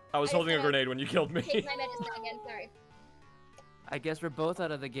 second. I was I holding a just wanna grenade when you killed me. Take my medicine again. Sorry. I guess we're both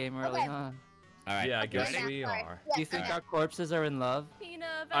out of the game early, Okay. huh? All right. Yeah, I you guess ready? we Sorry. are. Yes, Do you think okay. our corpses are in love? Tina,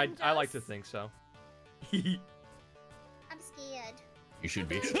 I avenge like to us. think so. I'm scared. You should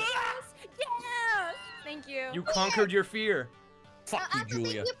be. Yeah! Thank you. You conquered your fear. Fuck you, Also,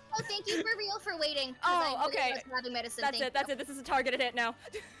 Julia. thank you for real for waiting. 'cause Oh, I really okay. was having medicine. That's Thank it. That's it. This is a targeted hit now.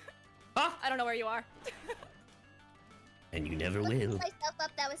 Huh? I don't know where you are. And you never you. Looking will. myself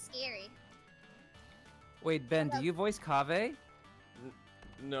up, that was scary. Wait, Ben, do you voice Kaveh?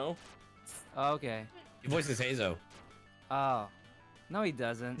 No. Oh, okay. Your voice is Hazo. Oh. No, he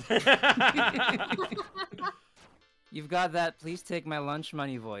doesn't. You've got that please take my lunch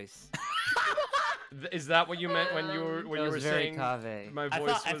money voice. Is that what you meant when you were That was very saying Kaveh. my I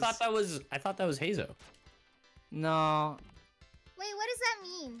voice thought that was Hazo. No, Wait, what does that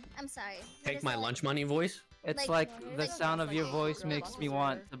mean? I'm sorry. What Take is my that? lunch money voice. it's Like, like the sound of your voice makes me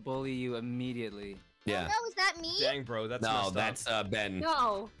want to bully you immediately. Yeah. Oh, no, is that me? Dang, bro, that's No, messed that's up. Ben.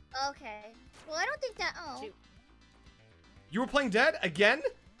 No. Okay. Well, I don't think that. Oh. Shoot. You were playing dead again?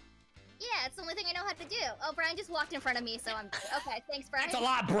 Yeah, it's the only thing I know how to do. Oh, Brian just walked in front of me, so I'm okay. Thanks, Brian. That's a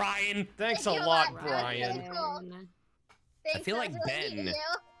lot, Brian. Thanks a Thank you a lot, lot, Brian. Brian. Cool. Thanks, I feel that like was really Ben neat of you.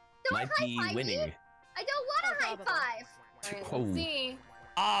 Don't Might be high-five me. winning. I don't want a high five. Alright, Oh. let's see.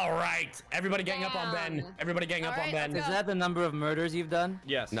 All right, everybody gang up on Ben. Damn. Everybody gang up All on right, Ben. let's Is go. that the number of murders you've done?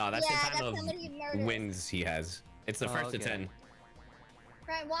 Yes. No, that's Yeah, the that's time how many murders. of wins he has. It's the Oh, first to okay. 10.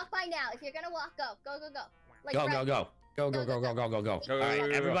 Brian, walk by now. If you're gonna walk, go. Go, go, go. Like, Go, Brian, go, go. Go, go, go, go, go, go, go. Go, All go, right, go, go,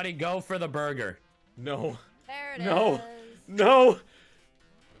 go. everybody go for the burger. No. There it is. No. No.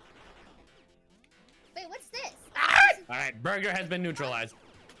 Wait, what's this? All right, burger has been neutralized.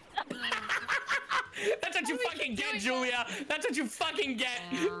 That's what you fucking get, Julia. That's what you fucking get.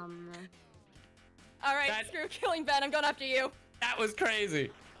 All right, That- screw killing Ben. I'm going after you. That was crazy.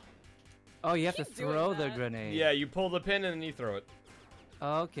 Oh, you have to Keep doing throw the that. grenade. Yeah, you pull the pin and then you throw it.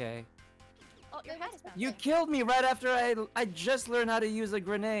 Okay. Oh, your head is back. You killed me right after I just learned how to use a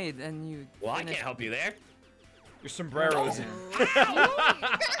grenade, and you. Well, I can't finished- help you there. Your sombreros.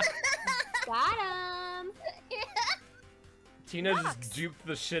 Got him. Tina just duped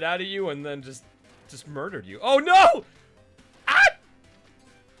the shit out of you and then just murdered you. Oh no! Ah!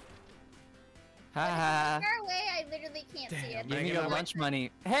 Ha Far away, I literally can't see it. Give me Bring your it lunch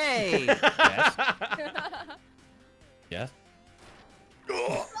money. Hey! Yes. Yes.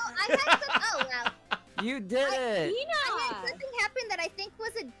 Oh, I had some. Oh wow. You did it! I had Tina. something happen that I think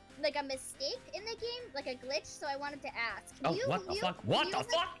was a mistake in the game, like a glitch. So I wanted to ask. Oh, You- what the you- fuck? What you, the like,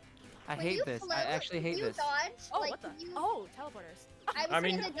 fuck? I when hate you this. float, I actually hate you this. Dodge, Oh, like, what the? you- Oh, teleporters. I was I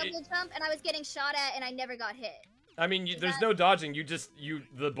mean, doing the double jump and I was getting shot at and I never got hit. I mean, there's no dodging.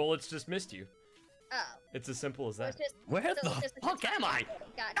 The bullets just missed you. Oh. It's as simple as So it's that. just, Where so the it's just a fuck am I?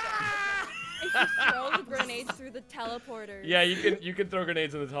 Gotcha. Ah! If you throw the grenades through the teleporters. Yeah, you can throw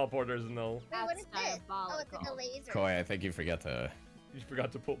grenades in the teleporters and they'll. Wait, what is That's this? Oh, it's like a diabolical. laser. Koi, I think you forgot to. You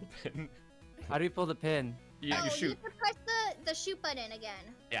forgot to pull the pin. How do we pull the pin? You Oh, shoot. you can press the shoot button again.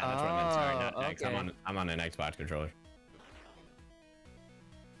 Yeah, that's what I meant. Sorry, not Oh, X. okay. I'm on an Xbox controller.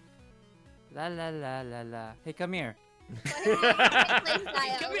 La la la la la. Hey, come here.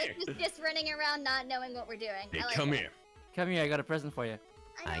 Come here. Just running around not knowing what we're doing. Hey, I like come it. here. Come here, I got a present for you.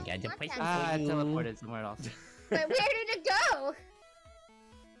 I I don't got the want present. that. Ah, I teleported somewhere else. But where did it go?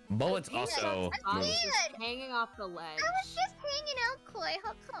 Bullets Yeah. also. I'm move. scared. Just hanging off the ledge. I was just hanging out, Koi.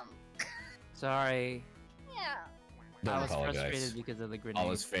 How come? Sorry. Yeah. Don't I was apologize. frustrated because of the grenade.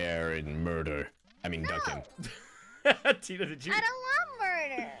 All is fair in murder. I mean, No. ducking. Tina, did you? I don't want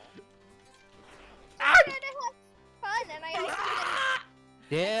murder. Ah! I'm trying to have fun, and I also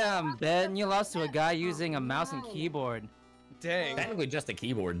Damn, Ben, you lost to a guy using a mouse and keyboard. Dang. Technically, just a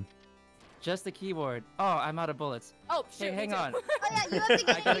keyboard. Just the keyboard. Oh, I'm out of bullets. Oh, Hey, shoot, me hang too. on. Oh yeah, you have to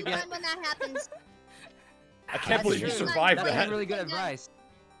I gotta get get- gun when that happens. I can't That's believe you true. survived That's that. really good advice.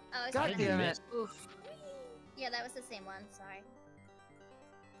 Oh, it's God okay. damn it. Oof. Yeah, that was the same one. Sorry.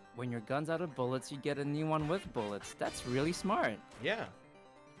 When your gun's out of bullets, you get a new one with bullets. That's really smart. Yeah.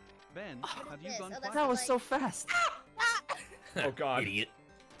 Ben, have you Yes, gone oh, quiet? that's That was like- so fast. Oh god. Idiot.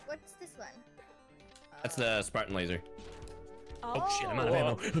 What's this one? That's the Spartan laser. Oh, Oh shit, I'm out of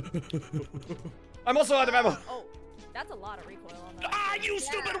ammo. I'm also out of ammo. Oh, that's a lot of recoil on that. Ah, you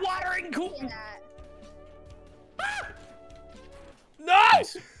stupid watering cool. That.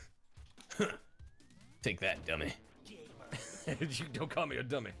 No! Take that, dummy. You don't call me a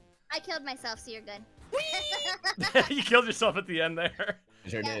dummy. I killed myself, so you're good. You killed yourself at the end there.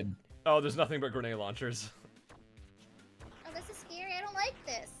 Sure Yeah. did. Oh, there's nothing but grenade launchers. Oh, this is scary. I don't like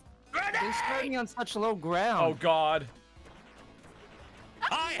this. They started me on such low ground. Oh god.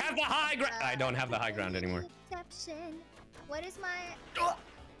 I have the high ground. I don't have the high ground anymore. Exception. What is my? Whoa,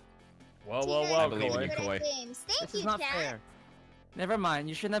 whoa, Tina, whoa, I believe in Koi. you, good at Koi. games. Thank This is you, not chat. fair. Never mind.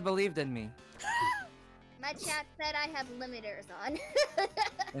 You shouldn't have believed in me. My chat said I have limiters on.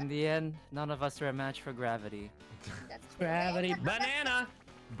 In the end, none of us are a match for gravity. That's true. Gravity. Banana.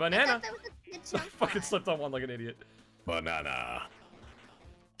 I Banana. thought that was a good I jump fucking on. slipped on one like an idiot. Banana.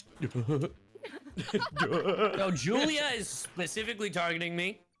 No, Julia is specifically targeting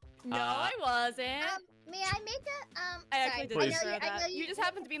me. No, I wasn't. May I make a I actually sorry, didn't Please. know I know that. You just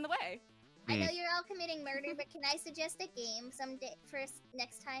happened to be in the way. I know you're all committing murder, but can I suggest a game someday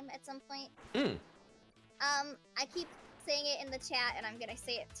next time at some point? Mm. I keep saying it in the chat, and I'm gonna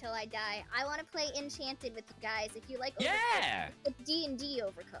say it till I die. I want to play Enchanted with you guys. If you like, Yeah. Overcooked, it's D&D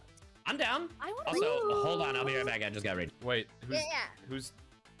Overcooked. I'm down. I want Also, hold on, I'll be right back. I just got ready. Wait, who's Yeah. who's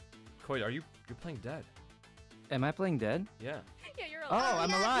Koi, you're playing dead? Am I playing dead? Yeah. Yeah, you're Oh, alive. I'm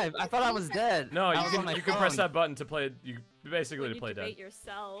yeah, alive. I thought I was dead. No, I you was on my can press phone. that button to play. You basically When to you play dead. debate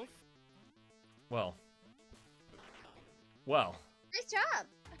yourself. Well. Nice job.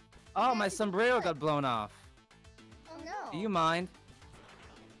 Oh, my sombrero got blown off. Oh no. Do you mind?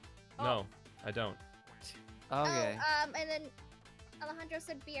 No, I don't. Okay. Oh, and then Alejandro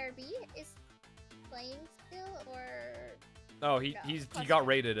said BRB is playing still, or? Oh, he got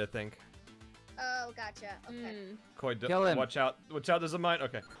raided, I think. Oh, gotcha. Okay. Mm. Koi, Kill him. watch out! Watch out! There's a mine.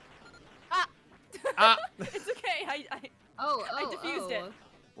 Okay. Ah! Ah! It's okay. I I diffused it.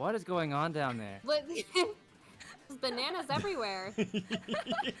 What is going on down there? But there's bananas everywhere.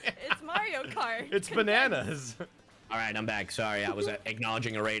 It's Mario Kart. It's bananas. All right, I'm back. Sorry, I was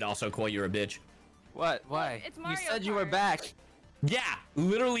acknowledging a raid. Also, Koi, you're a bitch. What? Why? it's You Mario said you were Kart. back. Yeah,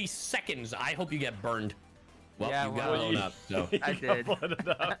 literally seconds. I hope you get burned. Well, Yeah, you got well, blown up. So I You got did. blooded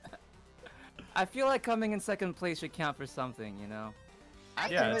up. I feel like coming in second place should count for something, you know? I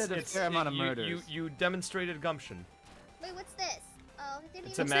Yeah, committed a fair amount of murders. You demonstrated gumption. Wait, what's this? Oh, it didn't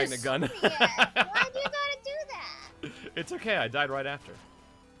It's a even magnet say gun. yet. Why do you gotta do that? It's okay. I died right after.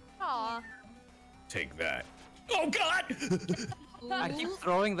 Aw. take that. Oh God! I keep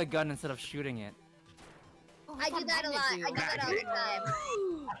throwing the gun instead of shooting it. Oh, I do that a lot. I do that all the time.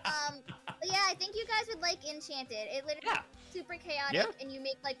 time. But yeah, I think you guys would like Enchanted. It literally Yeah. super chaotic, Yeah. and you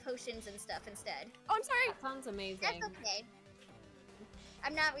make like potions and stuff instead. Oh, I'm sorry. That sounds amazing. That's okay.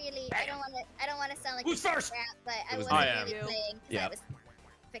 I'm not really. I don't want to sound like Who's a first? crap, but I It was wasn't me. I really am. playing because Yeah. I was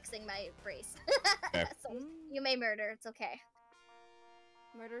fixing my brace. Fair. So you may murder. It's okay.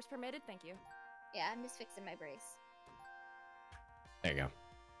 Murder is permitted. Thank you. Yeah, I'm just fixing my brace. There you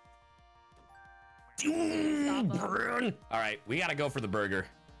Stop him. go. All right, we gotta go for the burger.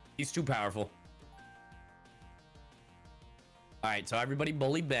 He's too powerful. All right, so everybody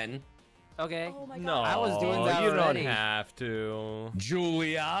bully Ben. Okay. Oh my God. No, I was doing that you already. don't have to. Julia,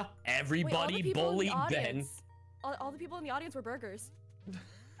 Wait, all the everybody people in the bully Ben. audience- All the people in the audience were burgers.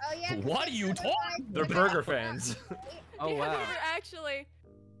 Oh yeah. 'cause What there's are you other talking- guys They're that- burger fans. Oh Yeah, wow. they were actually.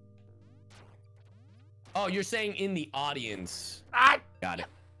 Oh, you're saying in the audience. Got it.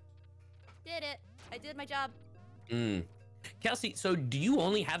 Did it. I did my job. Mm. Kelsey, so do you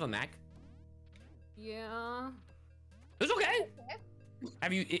only have a Mac? Yeah. It's okay.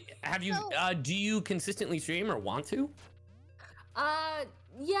 Have you? So- Do you consistently stream or want to?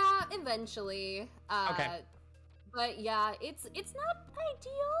 Yeah, eventually. Okay. But yeah, it's not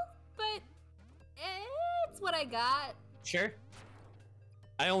ideal, but it's what I got. Sure.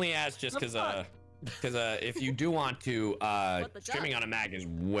 I only asked just because if you do want to, What the streaming duck? on a Mac is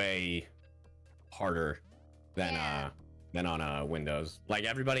way harder than Yeah. on Windows. Like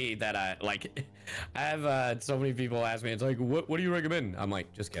everybody that I have so many people ask me, it's like, what do you recommend? I'm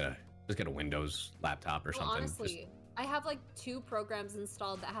like, just get a Windows laptop or Well, something. honestly, I have like 2 programs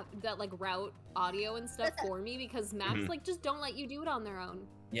installed that like route audio and stuff for me because Macs Mhm. like just don't let you do it on their own.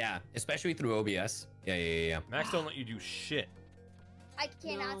 Yeah, especially through OBS. Yeah. Max don't let you do shit. I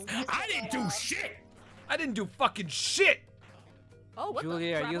cannot. No. see this I at didn't do all. shit. I didn't do fucking shit. Oh, what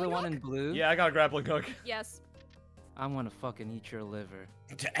Julia, the? are you the grappling one hook? in blue? Yeah, I got a grappling hook. Yes. I'm gonna fucking eat your liver.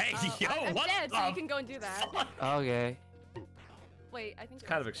 Hey, yo, I'm what dead, the so you can go and do that. fuck? Okay. Wait, I think It's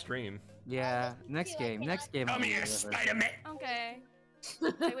kind of extreme. Yeah, listen next to you, I game, next cannot- game. Come I'll here, deliver. Spider-Man. Okay.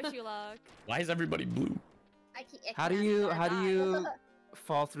 I wish you luck. Why is everybody blue? I How do you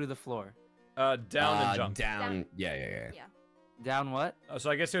fall through the floor? Down and jump. Down. Yeah. Yeah. Down what? So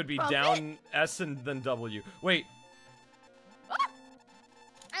I guess it would be Bump down S and then W. Wait,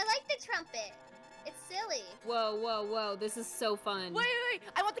 I like the trumpet. It's silly. Whoa, whoa, whoa! This is so fun. Wait!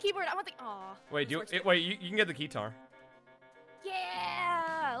 I want the keyboard. I want the. Aw. wait, this works wait, you can get the guitar.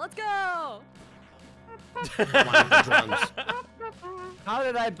 Yeah! Let's go! the drums. How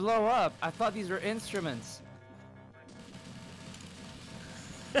did I blow up? I thought these were instruments.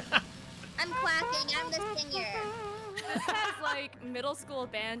 I'm clapping. I'm the singer. This has like middle school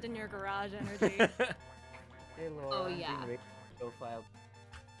band in your garage energy. Hey, Laura. Oh, I'm yeah. being raped profile.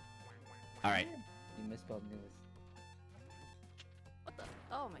 All right. You misspelled news. What the?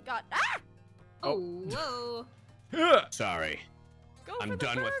 Oh my god. Ah! Oh, whoa! Sorry. Go I'm for the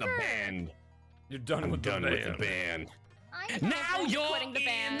done with the burger! band. You're done I'm with done the with band. the band. I know. Now you're quitting the in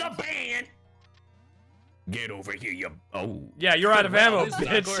band. the band. Get over here, you. Oh. Yeah, you're out of ammo, This is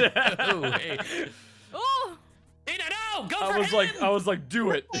bitch. awkward. Oh, hey. Oh! No, go I for was him. like,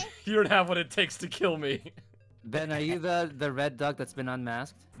 do it. You don't have what it takes to kill me. Ben, are you the red duck that's been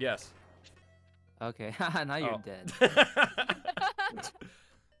unmasked? Yes. Okay, haha, now you're Oh. dead.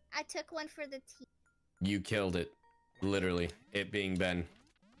 I took one for the team. You killed it. Literally. It being Ben.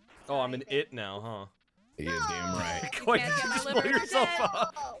 Oh, I'm an it now, huh? You're damn right. You Wait, can't did get you my just liver blow if you're yourself dead.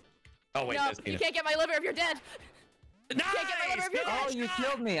 up? Oh, Oh, wait. No, that's you can't get my liver if you're dead. Nice. can't get my liver if you're Oh, dead. you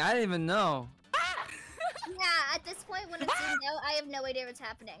killed me. I didn't even know. yeah, at this point, when it's no, I have no idea what's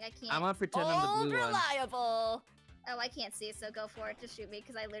happening. I can't. I'm gonna pretend I'm Old the blue one. reliable. Oh, I can't see, so go for it. Just shoot me,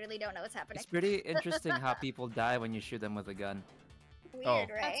 because I literally don't know what's happening. It's pretty interesting how people die when you shoot them with a gun. Weird, Oh. right?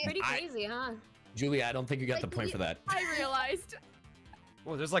 That's pretty crazy, huh? Julia, I don't think you got Like, the point for that. I realized.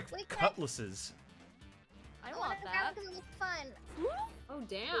 Well, there's like Wait, cutlasses. I I want that. because it looks fun. Oh,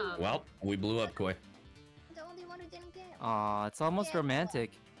 damn. Well, we blew up, Koi. The only one who didn't get it. Aw, it's almost Yeah.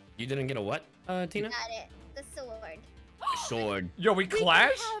 romantic. You didn't get a what, Tina? Got it. The sword. Sword. Yo, we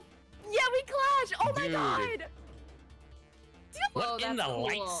clash? Yeah, we clash. Oh my Dude. god. Whoa, What in the that's cool.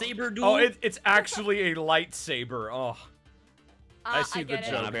 lightsaber duel? Oh, it's actually a lightsaber. Oh, I see the get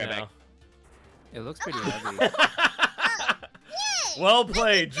it. joke I'll be right now. back. It looks pretty heavy. Yay! Well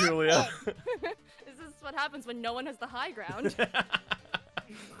played, Julia. This is what happens when no one has the high ground. Oh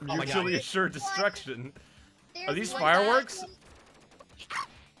my Mutually God. assured destruction. There's Are these one fireworks? back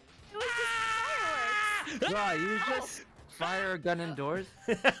It was just fireworks. Wow, you just fire a gun indoors?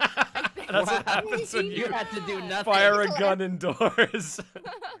 That's what happens when You you had to do nothing. fire a gun indoors.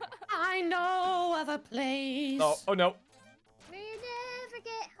 I know of a place. Oh no. We never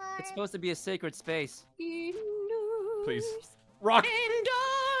get hard. It's supposed to be a sacred space. Please. Rock.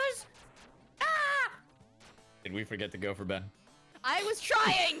 Indoors. Ah! Did we forget to go for Ben? I was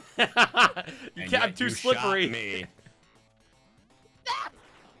trying. You And can't. I'm yet too you shot slippery. me.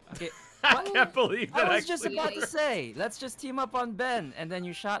 Okay, I can't believe that I was just actually about to worked. say, let's just team up on Ben, and then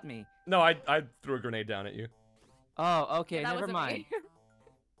you shot me. No, I threw a grenade down at you. Oh, okay, That never wasn't mind. me.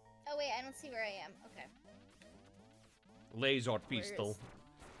 Oh wait, I don't see where I am. Okay. Laser Where pistol. is-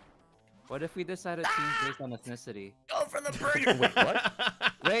 What if we decide a team based on ethnicity? Go for the burger. Wait, what?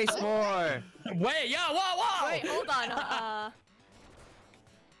 Race war! Wait, yo, whoa, whoa! Wait, hold on.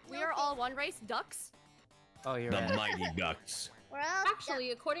 We are all one race, ducks. Oh, you're The right. mighty ducks. We're all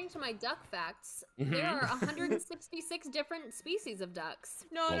Actually, according to my duck facts, there are 166 different species of ducks.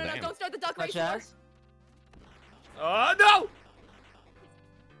 No, Well, no, no, damn. don't start the duck race Such war. as? No!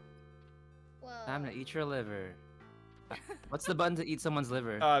 Whoa. Time to eat your liver. What's the button to eat someone's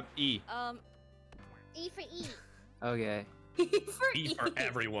liver? E. E for E. Okay. E for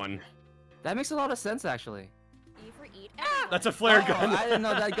everyone. That makes a lot of sense, actually. E for eat. Everyone. That's a flare Oh, gun. I didn't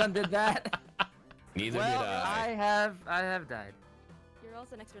know that gun did that. Neither well, did I. I have died. You're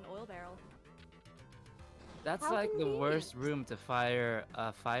also next to an oil barrel. That's How like the convenient. worst room to fire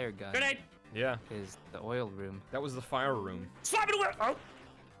a fire gun. Grenade. Yeah, Is the oil room. that was the fire room. Slap it away. Oh,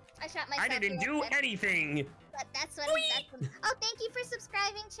 I shot myself. I didn't do anything. But that's what. Oh, thank you for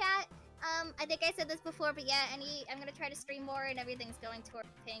subscribing, chat. I think I said this before, but yeah, I'm gonna try to stream more, and everything's going toward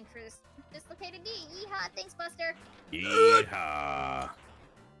paying for this dislocated knee. Yeehaw! Thanks, Buster. Yeehaw.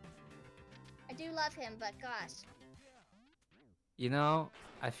 I do love him, but gosh. You know,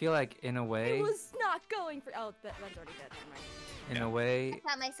 I feel like in a It way, was not going for. Oh, Ben's already dead. Never mind. in a way, I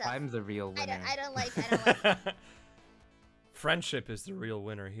shot myself. I'm the real winner. I don't like. Friendship is the real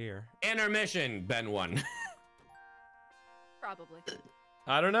winner here. Intermission. Ben won. Probably.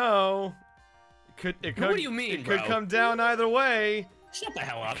 I don't know. It could. What do you mean, It bro? could come down either way. Shut the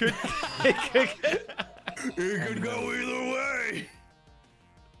hell up. Could, It could go either way.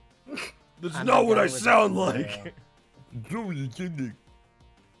 That's I'm not what gonna I go with sound the- like.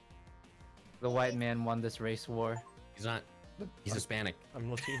 The white man won this race war. He's not. He's Hispanic. I'm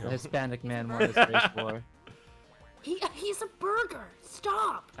The Latino. Hispanic man won this race war. He's a burger.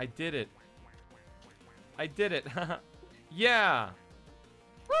 Stop. I did it. I did it. Yeah.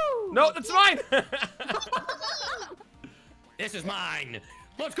 Woo. No, that's mine. This is mine.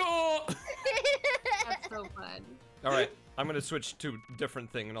 Let's go. That's so fun. All right, I'm gonna switch to a different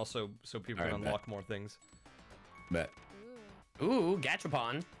thing, and also so people All can right, unlock more things. Bet. Ooh. Ooh,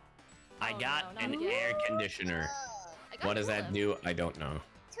 Gachapon. I Oh, got no, not an yet. air conditioner. I got What does that tulip. do? I don't know.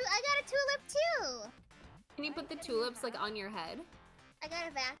 I got a tulip too. Can you put the tulips like on your head? I got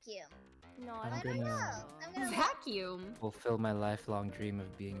a vacuum. No, I'm I I don't don't know. gonna- I'm gonna Vacuum. Fulfill my lifelong dream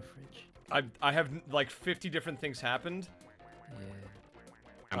of being a fridge. I have like 50 different things happened. Yeah.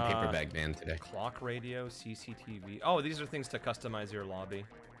 I'm paper bag man today. Clock radio, CCTV. Oh, these are things to customize your lobby.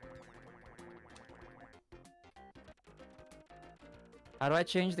 How do I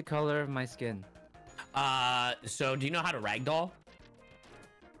change the color of my skin? So do you know how to ragdoll?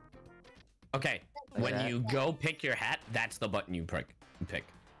 Okay, Like when that? you go pick your hat, that's the button you pick.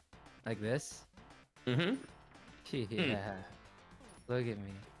 Like this? Mm-hmm. Yeah. Look at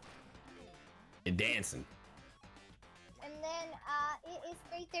me. You're dancing. And then it is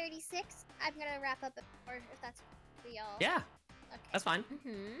 3:36. I'm gonna wrap up or if that's for y'all. Yeah, Okay. that's fine.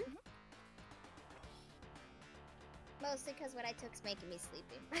 Mm-hmm. Mostly because what I took's making me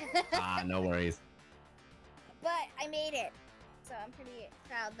sleepy. No worries. But I made it, so I'm pretty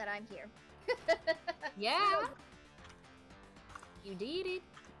proud that I'm here. Yeah. You did it.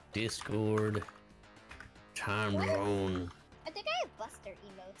 Discord. Time What? zone. I think I have Buster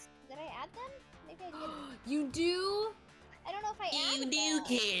emotes. Did I add them? Maybe I didn't. You do? I don't know if I added them.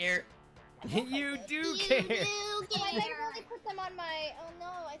 care. You do You care. do care. I never really put them on my. Oh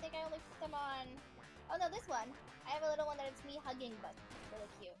no, I think I only put them on. Oh no, this one. I have a little one that it's me hugging Buster. It's really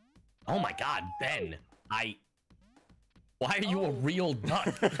cute. Oh my God, Ben. Why are you a real duck?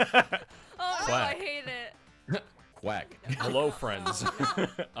 Oh no, I Quack. hate it. Quack. Hello, friends.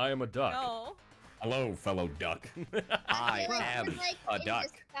 I am a duck. No. Hello, fellow duck. I feel like am I'm, like, a in duck.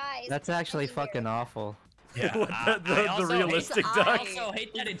 disguise That's actually everywhere. fucking awful. Yeah, What, the also hate- realistic His duck. I also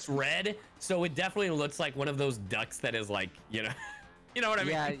hate that it's red, so it definitely looks like one of those ducks that is like, you know, you know what I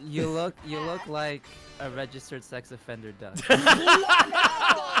mean? Yeah, you look like a registered sex offender duck.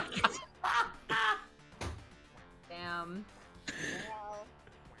 Damn.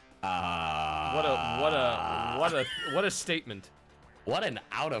 Well, What a statement. What an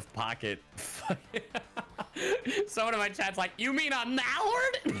out of pocket. Someone in my chat's like, you mean a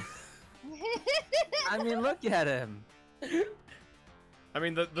mallard? I mean, look at him. I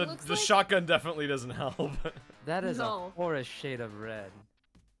mean, the Looks like- shotgun definitely doesn't help. That is No. a forest shade of red.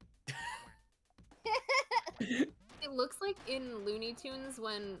 It looks like in Looney Tunes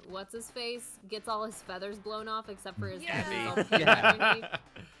when what's his face gets all his feathers blown off except for his Yeah. head.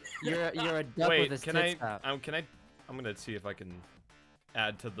 Yeah. You're a duck Wait, with his can I? tits out. I'm gonna see if I can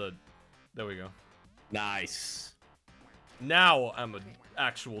add to the. There we go. Nice. Now I'm an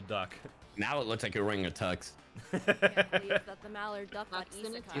actual duck. Now it looks like you're wearing a tux. Can't believe that the mallard duck got Ducks in a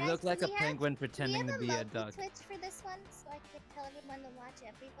isekai. You Guys, look like do a we have- penguin do we pretending to have be a Loki duck. Twitch for this one, so I can tell everyone to watch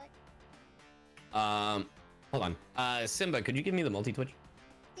everybody. Hold on. Simba, could you give me the multi-twitch?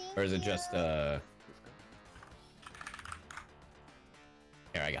 Thank Or is it just, you. Here,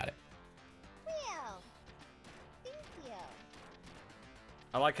 I got it. Well, thank you.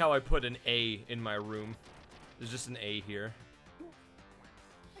 I like how I put an A in my room. There's just an A here.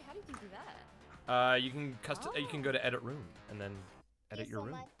 Wait, how did you do that? You can you can go to edit room and then edit Thank you your so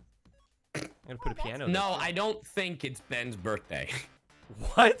room. much. I'm gonna put a that's piano. No, there, too. I don't think it's Ben's birthday.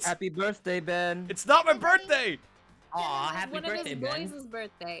 What? Happy birthday, Ben. It's not my birthday. Aw, happy One birthday, of Ben. his boys'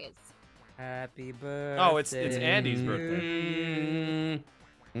 birthdays. Happy birthday. Oh, it's Andy's birthday.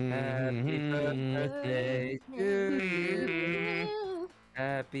 Happy birthday to you.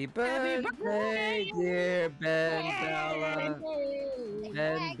 Happy birthday, dear Ben Bella.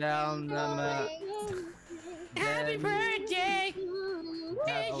 Ben Bella. Happy birthday!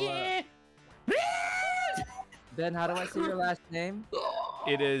 Bella. Ben, how do I say your last name?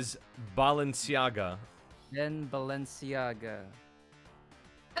 It is Balenciaga. Ben Balenciaga.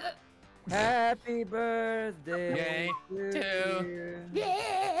 Happy birthday to to you.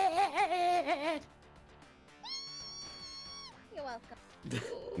 You're welcome.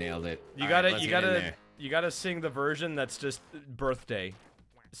 Nailed it. You All gotta, right, let's you get in gotta, there. you gotta sing the version that's just birthday.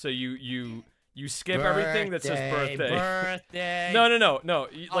 So you You skip everything that says birthday. Birthday. No.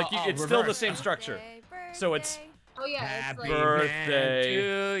 It's still the reverse. same structure. So it's Oh yeah, it's Happy like birthday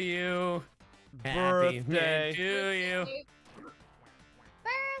to you. Happy Birthday. to you.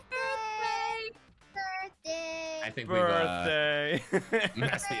 Birthday. I think birthday. we've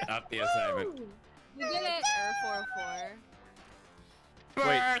messed up the assignment. We did it. Error 404.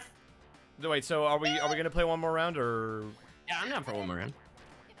 Wait. Wait, so are we gonna play one more round or Yeah, I'm down for one more round.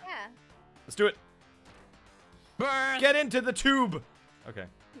 Yeah. let's do it. Birth. Get into the tube. Okay.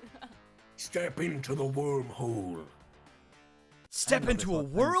 Step into the wormhole. Step into a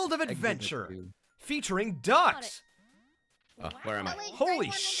world of Exit adventure tube. featuring ducks. Oh, where am I? Oh, wait, Holy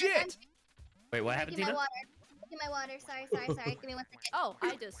sorry, shit! Wait, what happened, Give me my Tina? water. Give me my water. Sorry. Give me 1 second. Oh,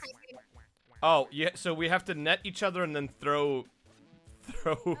 I just. Oh, yeah, so we have to net each other and then throw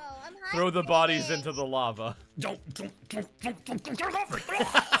Oh, I'm throw the bodies hydrated. into the lava. Don't get off it.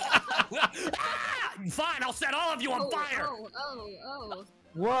 Ah! Fine, I'll set all of you on fire. Oh.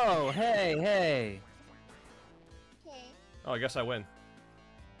 Whoa! Hey! Okay. Oh, I guess I win.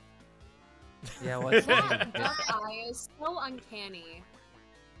 Yeah, what's That duck eye is so uncanny.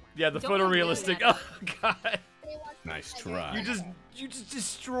 Yeah, the Don't photorealistic. do that. Oh god. They want to Nice hydrate. try. You just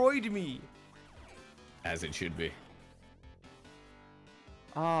destroyed me. As it should be.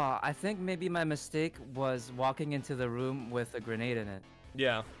 Oh, I think maybe my mistake was walking into the room with a grenade in it.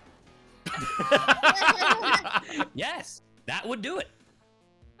 Yeah. Yes, that would do it.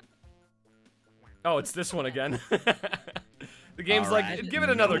 Oh, it's this one again. The game's All like, right. give it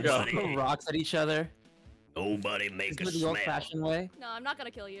another go. Nobody- Throw rocks at each other. Nobody make This a is the smell. old-fashioned way. No, I'm not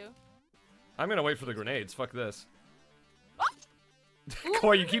gonna kill you. I'm gonna wait for the grenades. Fuck this.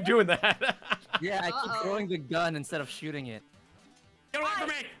 Koi, you keep doing that. Yeah, I keep Uh-oh. throwing the gun instead of shooting it. Get away from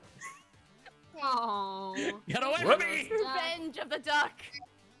me! Oh. Get away Whoop. from me! Revenge of the duck.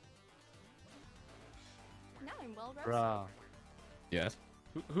 Now I'm well rested. Bro. Yes.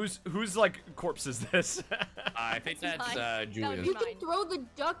 Whose like corpse is this? I think that's Mine. Julian. You can throw the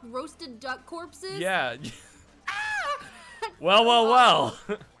roasted duck corpses? Yeah. Well.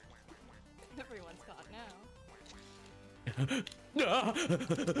 Everyone's caught now.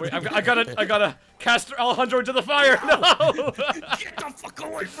 Wait, I gotta cast Alejandro into the fire. No! Get the fuck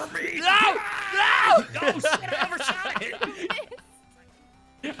away from me! No! Oh shit! I overshot it.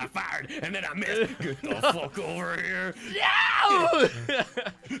 I fired and then I missed. Get the fuck over here! No!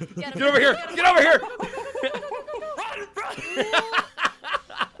 Get Get over here! Get over here! Run! Run!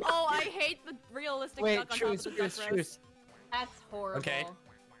 Oh, I hate the realistic Wait, duck on truce, top of the duck truce. roast. That's horrible. Okay.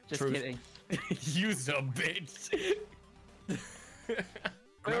 Just Truce. kidding. Use a bitch.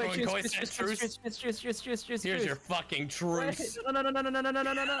 Remember when Wait, Koi said truce? truce. Here's your fucking truce. No.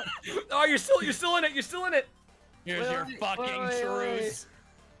 Oh, you're still in it. You're still in it. Here's your fucking wait. truce.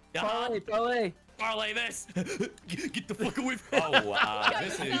 Parlay. Parlay this. Get the fuck away from. Oh,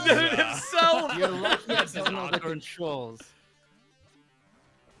 this He is. did it himself. You're lucky I This is don't know the awkward. controls.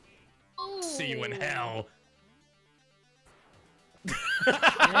 Oh. See you in hell. Um,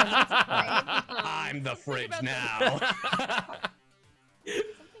 I'm the fridge about now.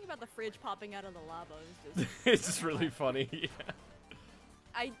 Something about the fridge popping out of the lava is just. It's just really funny.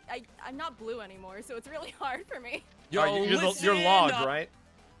 I'm not blue anymore, so it's really hard for me. Yo, you're listen logged, up. right?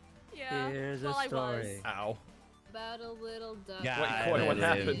 Yeah. Here's well, a story. Ow. About a little duck. God, Wait, Koi, what I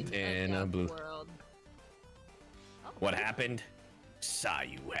happened? lived in a duck blue. world. What happened? Saw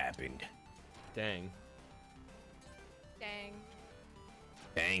you happened. Dang. Dang.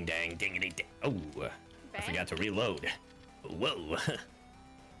 Dang, dingity, dang. Oh, I Bang. forgot to reload. Whoa.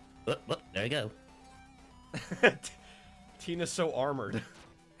 Oh, there you go. Tina's so armored.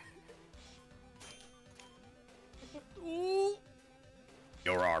 Ooh.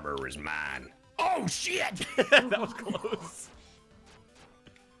 Your armor is mine. Oh shit! That was close.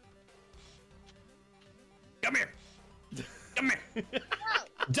 Come here. Come here.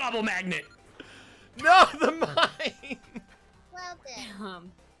 Double magnet. No, the mine. Well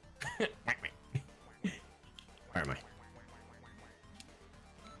then. Where am I?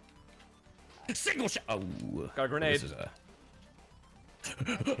 Single shot. Oh. Got a grenade. This is a...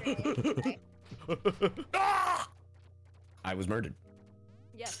 Okay. Ah! I was murdered.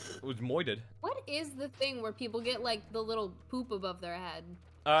 Yes. It was moited. What is the thing where people get like the little poop above their head? It's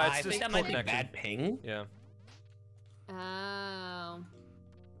I just think that poor might be connection. bad ping. Yeah. Oh.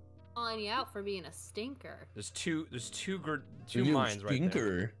 Calling you out for being a stinker. There's two mines right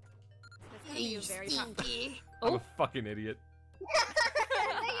there. It's gonna be a very Stinky. I'm a fucking idiot.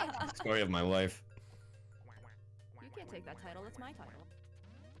 Story of my life. You can't take that title. That's my title.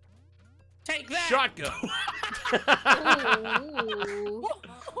 Take that! Shotgun. Ooh.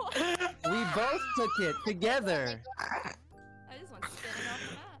 We both took it together. I just went spinning off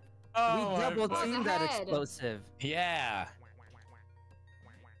the map. Oh, We double fuck. teamed that Ahead. explosive. Yeah.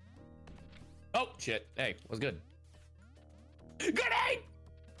 Oh, shit. Hey, what's good? Grenade!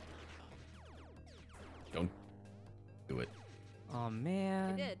 Don't do it. Oh I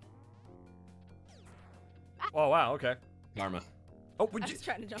man. did. Oh wow. Okay. Karma. Oh, would I you? was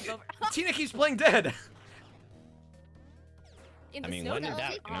trying to jump over. Tina keeps playing dead. In I the mean, snow. when in The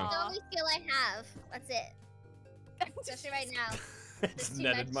doubt, only, you know. the only skill I have. That's it. Especially right now. Just too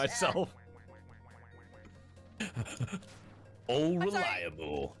netted much, myself. Oh, I'm sorry.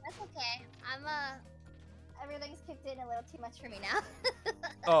 reliable. That's okay. Everything's kicked in a little too much for me now.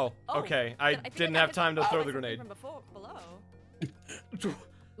 Oh, Oh, okay. I think didn't got have hit time to from- throw oh, the I think grenade. From before, below.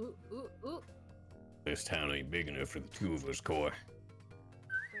 Ooh, ooh, ooh. This town ain't big enough for the two of us, Core. Bridge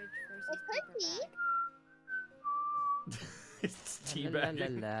It versus could be. paper bag. It's La, la, la,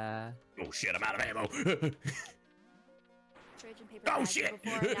 teabagging. la. Oh shit, I'm out of ammo. Fridge and paper Oh bag shit!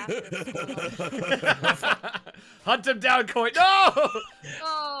 before and after. Hunt him down, Coin. No!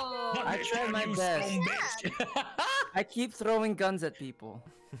 Oh. I tried my You best. son bitch. I keep throwing guns at people.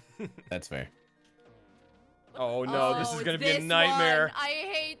 That's fair. Oh no, this is it's gonna be a this nightmare. one. I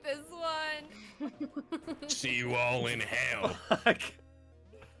hate this one. See you all in hell.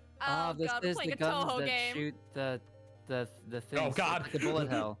 Oh, this god, is we're playing the a guns Toho that game. shoot the things. Oh, God. The bullet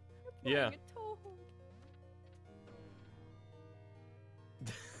hell. Yeah. Playing a Toho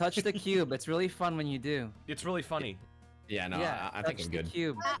game. Touch the cube. It's really fun when you do. It's really funny. Yeah, no, yeah, I think touch I'm the good.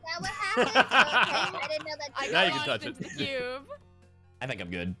 cube. Oh, is that what happened? Okay, I didn't know that. I Now got you can launched touch it. into the cube. I think I'm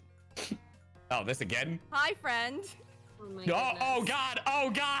good. Oh, this again? Hi, friend. Oh my Oh, oh goodness. god, oh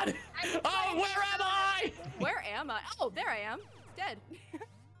god! Oh, where am I? Where am I? Oh, there I am. Dead.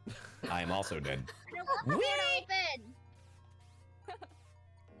 I am also dead. No, what's the gate open?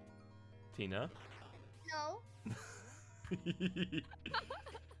 Tina. No.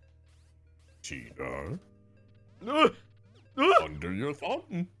 Cheater. Ugh. Ugh. Under your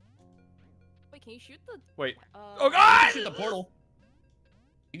thumb. Wait, can you shoot the? Wait. Uh, Oh god! Shoot the portal.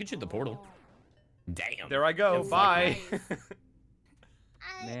 You can shoot the portal. Oh. Damn. There I go. Yeah, Bye. Nice.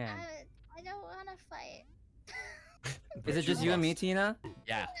 Man. I don't want to fight. Is it just you and me, Tina?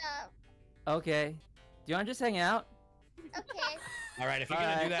 Yeah. Okay. Do you want to just hang out? Okay. All right, if you're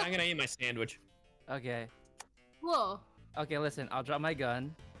gonna do Alright. that, I'm gonna eat my sandwich. Okay. Whoa. Okay, listen. I'll drop my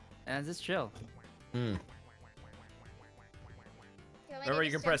gun, and just chill. Do you want me Remember, to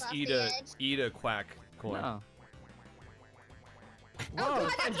you can just press jump E off the to edge? E to quack coin. No. Oh Whoa, god,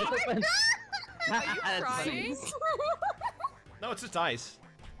 it's that's hard. jumping. Are you That's funny. crying? No, it's just ice.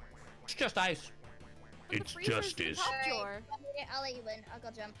 It's just ice. But the It's freezer's just the is. top Alright. drawer. I'll let you win. I'll go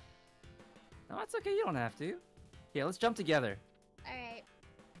jump. No, it's okay. You don't have to. Yeah, let's jump together. Alright.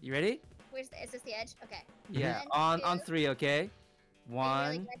 You ready? Is this the edge? Okay. Yeah. One, On two. 3, okay? I really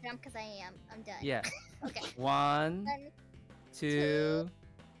One. gotta jump because I am. I'm done. Yeah. Okay. 1, 1, 2,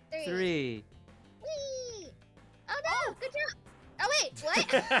 3. 3. Whee! Oh no! Good job. Oh wait, what? We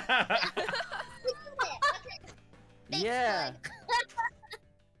did it. Okay. Thanks, Yeah. Doug.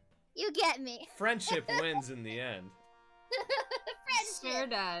 You get me. Friendship wins in the end. Sure Friendship.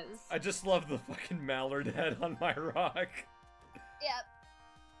 does. I just love the fucking mallard head on my rock. Yep.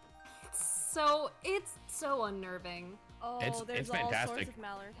 It's so unnerving. Oh, It's there's all sorts fantastic. of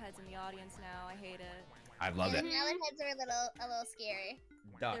mallard heads in the audience now. I hate it. I love Yeah, it. the melon heads are a little scary.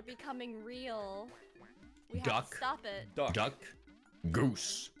 Duck. They're becoming real. We have Duck. to stop it. Duck. Duck.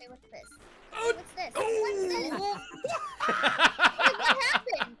 Goose. Wait, what's this? Oh. What's this? Oh. What's this? Wait, what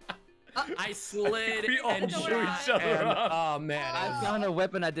happened? I slid We all and blew shot each other and, up. oh man, I found a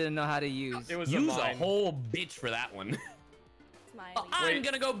weapon I didn't know how to use. It was use a a mine. whole bitch for that one. Smiley. Oh, I'm Wait,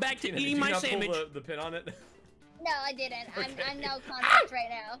 gonna go back to Tina, did eating you my not sandwich. pull the pin on it? No, I didn't. Okay. I'm no contact right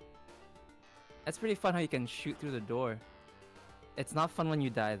now. That's pretty fun how you can shoot through the door. It's not fun when you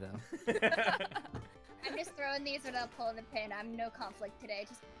die, though. I'm just throwing these without pulling the pin. I'm no conflict today.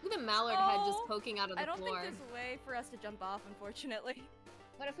 Just Look at the mallard head just Oh, poking out of the I don't floor. think there's a way for us to jump off, unfortunately.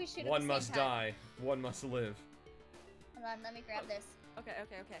 what if we shoot? One at the must same time? die. One must live. Hold on, let me grab this. Okay.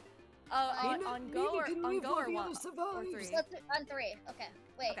 On go or on go or one or three. So on 3. Okay.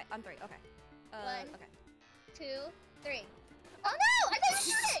 Wait. Okay, on 3. Okay. One. Okay. 2, 3. Oh no! I thought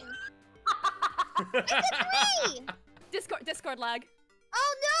you were shooting. I did 3. Discord lag.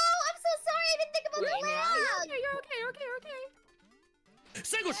 Oh no! I'm so sorry. I didn't think about the Wait, lag. Okay, you're okay.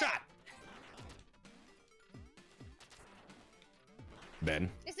 Single shot. Ben,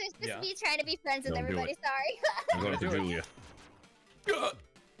 This is just Yeah. me trying to be friends with Don't do everybody. it. Sorry. I'm going to Do it. Julia.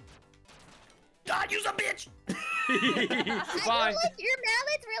 God, you's a bitch! I feel Fine. like your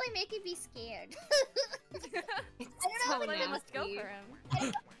mallet's really making me scared. I don't know so if Somebody it's must go for him.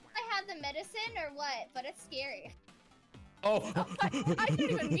 I have the medicine or what, but it's scary. Oh, I didn't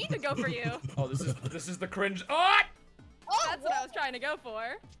even mean to go for you. Oh, this is the cringe. Oh! Oh, That's what I was trying to go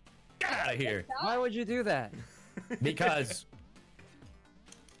for. get out of here. Why would you do that? Because.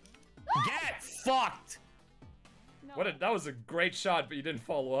 Get fucked! No. That was a great shot, but you didn't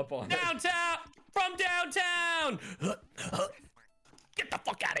follow up on it. Downtown! From downtown! Get the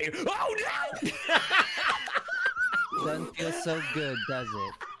fuck out of here! Oh no! Doesn't feel so good, does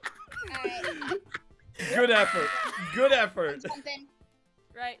it? Alright, Good effort. Good effort. jumping.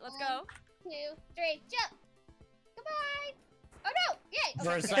 Right, let's go. 2, 3, jump. Goodbye. Oh no! Yay!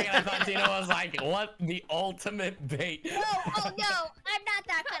 For a second, I thought Tino was like, what the ultimate bait? No, oh no, I'm not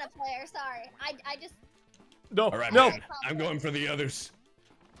that kind of player. Sorry, I just. No, Alright, no. man, I'm going for the others.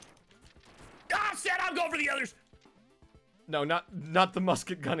 Ah, shit, I'm going for the others! No, not the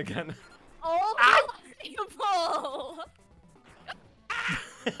musket gun again. Oh, beautiful!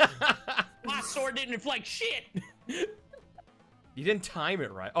 My sword didn't reflect shit! You didn't time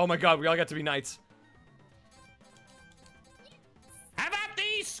it right. Oh my god, we all got to be knights. Have at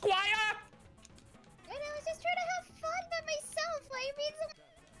thee, squire! And I was just trying to have fun by myself. Why you being so?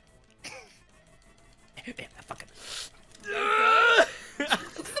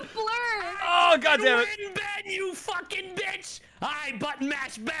 It's a blur. Oh god damn it. Win, Ben, you fucking bitch! I button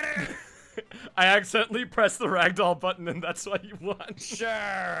mash better! I accidentally pressed the ragdoll button and that's why you won.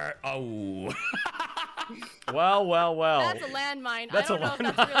 Sure. Oh. Well. That's a landmine. That's I a don't know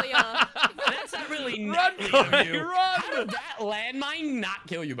if that's really a. That's not really Run, knightly Chloe, of you. run! How did that landmine not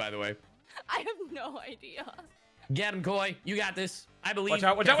kill you, by the way? I have no idea. Get him, Koi. You got this. I believe. Watch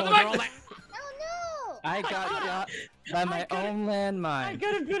out with the Careful mic! your own la- Oh no! I got shot by my own landmine.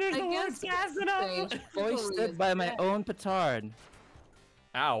 couldn't finish I guess fast Hoisted by my own petard.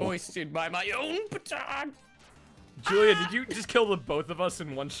 Ow. Hoisted by my own petard. Julia, did you just kill the both of us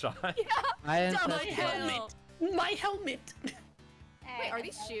in one shot? I am Double My kill. helmet. My helmet. Wait, are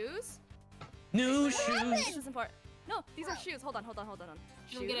these shoes? New This shoes. is important. No, these are shoes. Hold on. Come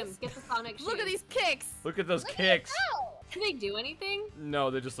get him. Get the Sonic shoes. Look at these kicks. Look at those Look at kicks. Oh! Do they do anything? No,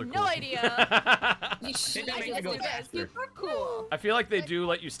 they just look No cool. idea. You should. They make I you go guess they're faster. super cool. I feel like they do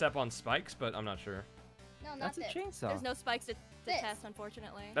let you step on spikes, but I'm not sure. No, not That's a this. chainsaw. There's no spikes to This. test,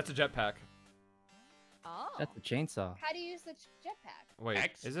 unfortunately. That's a jetpack. Oh. That's a chainsaw. How do you use the jetpack? Wait,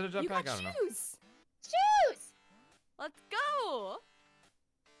 X? is it a You jetpack? got I don't know. shoes. Shoes Let's go.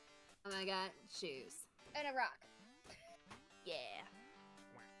 And I got shoes. and a rock. Yeah.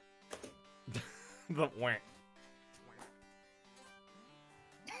 The wah.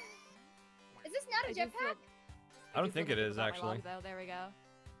 Is this not a I do feel- jetpack? I don't do think feel it good is, about my actually. log, though. There we go.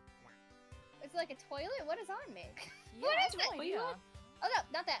 It's like a toilet. What is on me? Yeah, What I is have no it? idea. Oh no,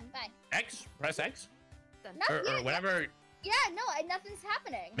 not that. Fine. X. Press X. Then- Not Or yet. whatever. Yeah, no, nothing's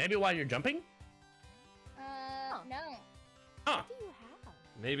happening. Maybe while you're jumping. No. What do you have?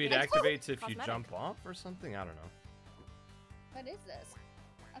 Maybe it It's cool. activates if you Cosmetic. jump off or something? I don't know. What is this?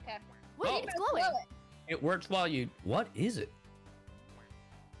 Okay. Wait, Oh. it's Blow glowing. it. It works while you. What is it?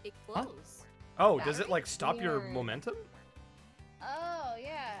 It glows. Oh, does it Battery? like stop your Weird. momentum? Oh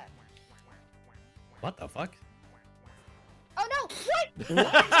yeah. What the fuck? Oh no! What?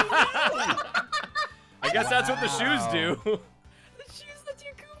 I guess that's what the shoes do. The shoes that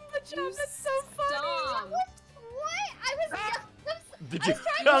you Goomba jump. That's so funny. Stop. What? I was. Did I you, was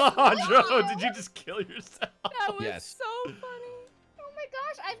trying to Alejandro? slow. Did you just kill yourself? That was Yes. so funny. Oh my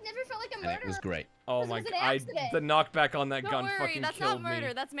gosh! I've never felt like a And murderer. it was great. Oh This my was an god! accident. The knockback on that Don't gun worry, fucking that's killed not murder.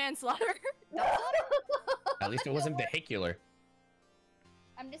 me. That's manslaughter. At least it wasn't vehicular.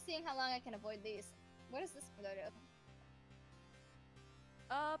 I'm just seeing how long I can avoid these. What does this go to?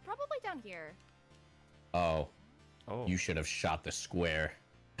 Probably down here. Oh, Oh. you should have shot the square,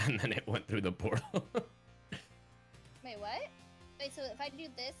 and then it went through the portal. Wait, what? Wait, so if I do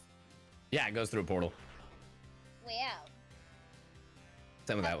this, Yeah, it goes through a portal. way out.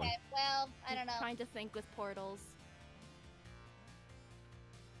 Some of that Okay, well, I don't know. Trying to think with portals.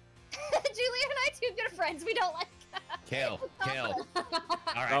 Julia and I too good friends. We don't like. Kill, kill. All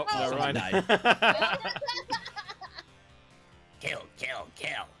right, Oh, never someone mind. died. Kill, kill,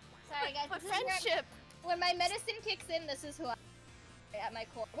 kill. Sorry guys. But this is where- friendship. When my medicine kicks in, this is who I am at my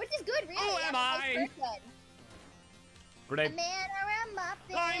core, which is good, really. Who am I'm a nice I? person. A Grenade. man or a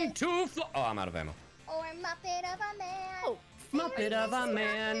muppet, I'm too fl- Oh, I'm out of ammo. or a muppet of a man. Oh, Muppet of a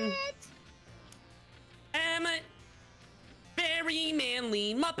man. Muppet. Am a very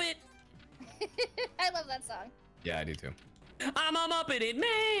manly Muppet. I love that song. Yeah, I do too. I'm a Muppeted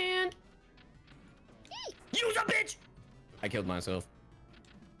man. You a bitch! I killed myself.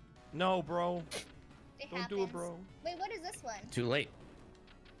 No, bro. It Don't happens. do it, bro. Wait, what is this one? Too late.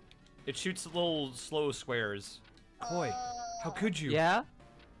 It shoots little slow squares. Koi, how Oh. could you? Yeah?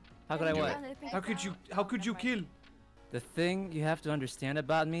 How could I Do what? it. How could you kill? The thing you have to understand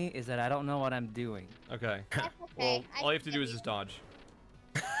about me is that I don't know what I'm doing. Okay. That's Well, okay. I all you have to do can is just dodge.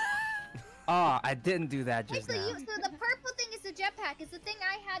 Oh, I didn't do that Wait, just so, now. so the purple thing is the jetpack. Is the thing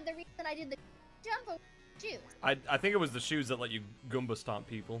I had the reason I did the jump or shoes? I think it was the shoes that let you Goomba stomp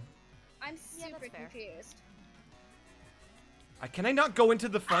people. I'm Yeah, super that's fair. confused. Can I not go into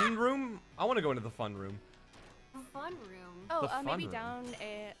the fun room? I want to go into the fun room. Fun room. Oh, The maybe fun room.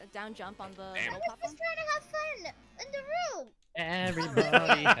 down jump on the I little was platform. just trying to have fun in the room.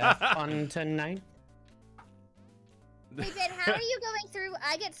 Everybody have fun tonight. Hey Ben, how are you going through?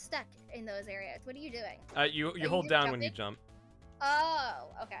 I get stuck in those areas. What are you doing? You you hold just down when you jumping? jump. Oh,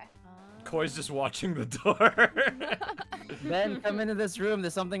 okay. Koi's just watching the door. Ben, come into this room.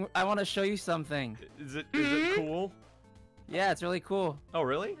 There's something. I want to show you something. Is it cool? Yeah, it's really cool. Oh,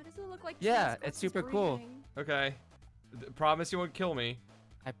 really? Why does it look like Yeah, cheese it's cause super cool. breathing? Okay. Promise you won't kill me.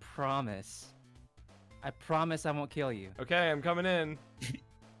 I promise. I promise I won't kill you. Okay, I'm coming in.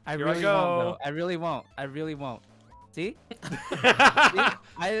 I Here I really go. won't, though. I really won't. I really won't. See? See?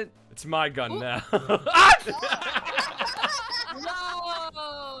 I It's my gun now.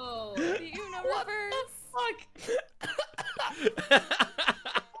 No! The Uno reverse. That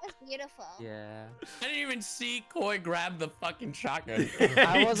was beautiful. yeah. I didn't even see Koi grab the fucking shotgun.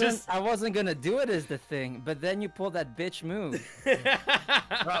 I wasn't gonna do it as the thing, but then you pulled that bitch move.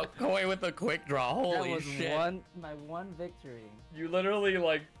 Bro, Koi with a quick draw. That Holy was shit. my one victory. You literally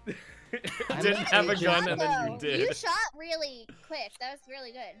like I'm didn't have a agent. gun and then you Though, did. You shot really quick. That was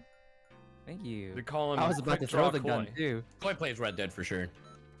really good. Thank you. They call him I was about Quick to throw Draw the gun Koi. too. Koi plays Red Dead for sure.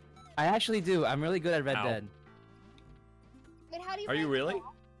 I actually do. I'm really good at Red Ow. Dead. Wait, how do you? Are you break the really?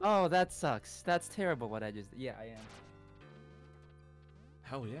 wall? Oh, that sucks. That's terrible what I just. Yeah, I am.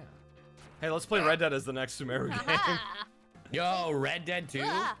 Hell yeah. Hey, let's play Red Dead as the next Sumeru game. Haha. Yo, Red Dead 2?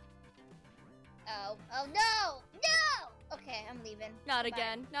 Ah, Oh no! No! Okay, I'm leaving. not Bye.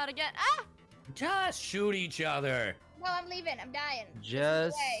 again. Not again. Ah! Just shoot each other. No, I'm leaving. I'm dying.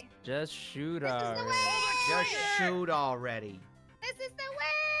 Just, way. just shoot This is the her. way. Just shoot already. This is the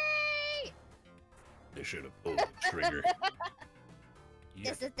way. They should have pulled the trigger. You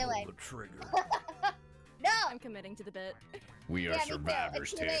This have is to the way. pull the trigger. No. I'm committing to the bit. We are Yeah, me too.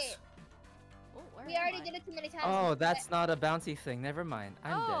 survivors, It's too Tiff. late. Oh, where We am already I? did it too many times. Oh, that's not a bouncy thing. Never mind.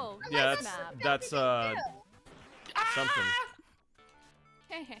 I'm Oh, Yeah, nice that's map. something.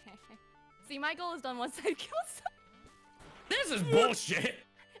 See, my goal is done once I kill someone. This is bullshit.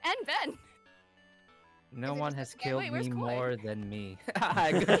 And Ben. dead. No Is it one just has like, killed wait, where's me Koi? more than me.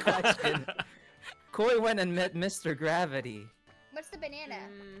 Good question. Koi went and met Mr. Gravity. What's the banana?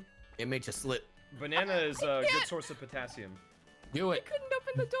 Mm. It made you slip. Banana is a good source of potassium. Do it. Couldn't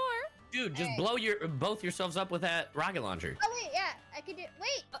open the door. Dude, just Alright. blow both yourselves up with that rocket launcher. Oh wait, yeah, I could do.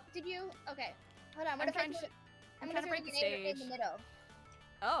 Wait, did you? Okay, hold on. What I'm if I trying do to- it? I'm gonna trying to throw break a the grenade in stage. the middle.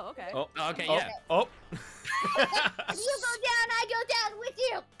 Oh, okay. Oh, Okay, oh, yeah. oh. You go down, I go down with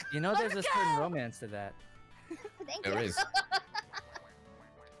you. You know, there's a certain romance to that. Thank There you. is.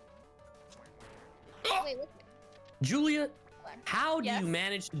 Wait, what's Julia, one? how do Yes? you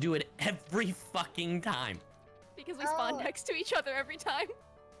manage to do it every fucking time? Because we spawn Oh. next to each other every time.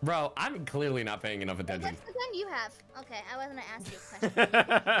 Bro, I'm clearly not paying enough Wait, attention. what's the gun you have? Okay, I wasn't gonna ask you a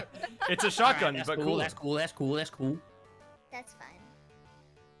question. It's a shotgun, Alright, but that's cool. That's cool. That's cool. That's cool. That's fine.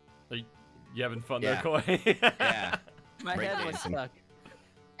 You having fun Yeah. there, Koi? Yeah. My Break head was dancing. stuck.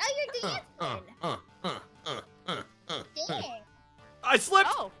 Oh, you're dancing. Dang. I slipped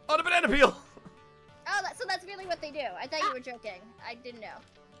Oh. on a banana peel. Oh, so that's really what they do. I thought you were joking. I didn't know.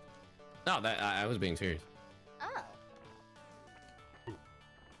 No, that I was being serious. Oh.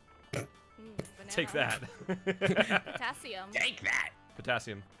 Take banana. that. Potassium. Take that.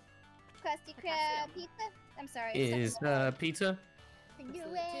 Potassium. Krusty Krab pizza? I'm sorry. Is pizza? You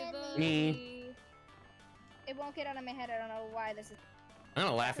and Me. It won't get out of my head. I don't know why this is. I'm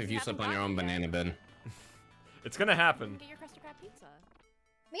gonna laugh if you slip on your own banana bin. It's gonna happen. Get your Krusty Krab pizza.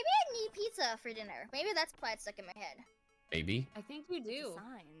 Maybe I need pizza for dinner. Maybe that's why it's stuck in my head. Maybe. I think you It's a do.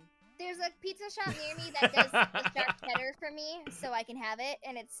 sign. There's a pizza shop near me that does the sharp cheddar for me, so I can have it,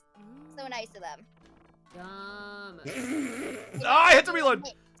 and it's so nice of them. Yum. Ah, I hit the reload.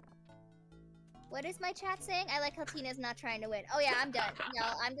 Wait. What is my chat saying? I like how Tina's not trying to win. Oh yeah, I'm done. No,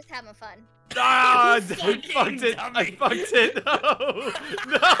 I'm just having fun. Ah, I fucking fucked it. I dummy. fucked it. No.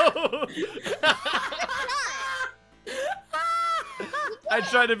 No. I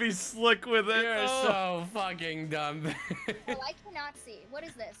tried trying to be slick with it. You're so fucking dumb. Oh, I cannot see. What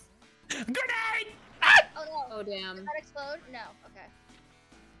is this? Grenade! Oh no. Oh damn. Did that explode? No. Okay.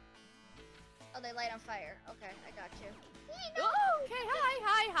 Oh, they light on fire. Okay, I got you. Oh, okay,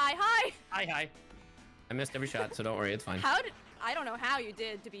 hi. Hi. I missed every shot, so don't worry, it's fine. I don't know how you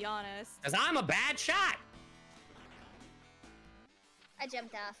did, to be honest. Cause I'm a bad shot. I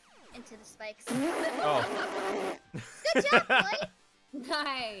jumped off into the spikes. Oh. Good job, boy.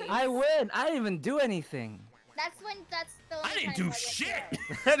 Nice. I win. I didn't even do anything. That's the only I didn't time do I get shit.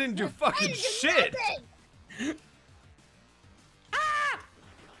 there. I didn't do fucking I didn't do shit. nothing.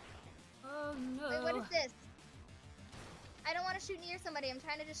 Oh no. Wait, what is this? I don't want to shoot near somebody. I'm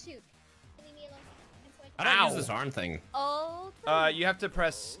trying to just shoot. Leave me alone. I don't Ow. use this arm thing. Oh. You have to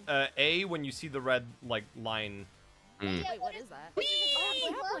press A when you see the red like line. Mm. Yeah, Wait, what is that? Whee!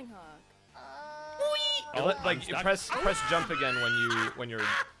 Oh, grappling hook. You Oh, let- I'm like stuck. press jump again when you're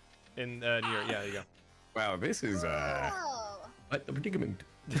in near. Yeah, there you go. Wow, this is Oh. what the predicament.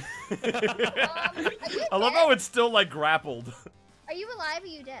 Are you I love dead? how it's still like grappled. Are you alive or are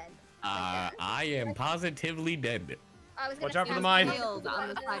you dead? I am positively dead. I was gonna Watch out for say- the mine. Killed on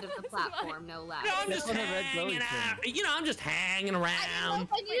the side of the platform, no less. No, I'm just on the red hanging glowing out. You know, I'm just hanging I around. didn't know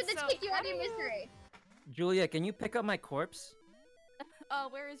if I needed Wait, to so take you out of how your do you- misery. Julia, can you pick up my corpse?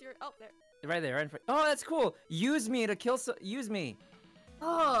 Where is your? Oh, there. Right there, right in front. Oh, that's cool. Use me to kill. Use me.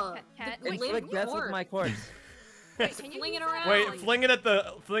 Oh, Can't- the wait, living Inflict death with corpse. my corpse. Wait, can you Fling use it that? around. Wait, fling it at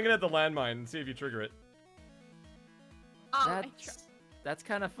the landmine and see if you trigger it. Oh, That's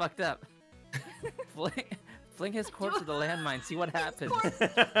kind of fucked up. Fling his corpse to the landmine. See what happens. Bounce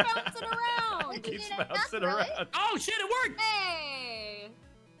it around. It Keeps didn't bouncing knock, around. Oh shit, it worked! Hey.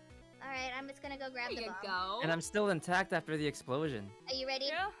 Alright, I'm just gonna go grab There the you bomb. go. And I'm still intact after the explosion. Are you ready?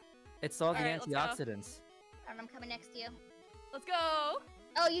 Yeah. It's all the Alright, let's go. antioxidants. Alright, I'm coming next to you. Let's go.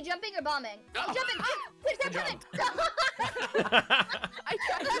 Oh, you jumping or bombing? Oh, Oh. jumping! Quick, start jumped. jumping! I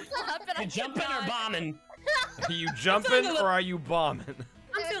tried to flop and I You jumping or cannot. bombing? Are you jumping or are you bombing?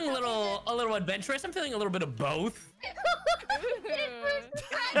 I'm feeling a little adventurous. I'm feeling a little bit of both.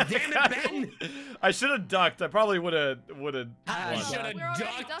 Damn it, Ben! I should have ducked. I probably would have. I Why should not? have We're already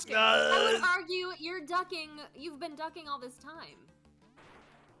ducked. ducking. I would argue you're ducking. You've been ducking all this time.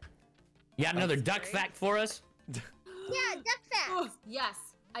 You got another duck fact for us? Yeah, duck facts! Yes,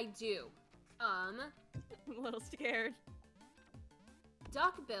 I do. I'm a little scared.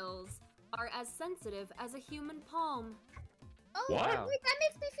 Duck bills are as sensitive as a human palm. Oh, What? wait, that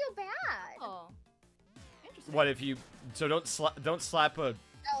makes me feel bad. Oh. Interesting. What if you? So don't slap a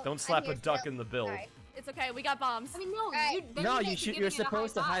Oh, don't I'm slap here a duck still. in the bill. Sorry. It's okay. We got bombs. I mean, no, Alright. you. then No, you you should should. give You're it a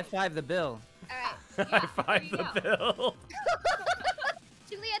supposed to high five the bill. Alright. Yeah, High five there the you go. bill.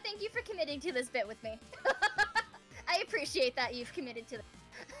 Julia, thank you for committing to this bit with me. I appreciate that you've committed to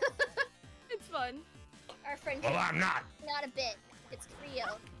It's fun. our friendship. Well, I'm not. Not a bit. It's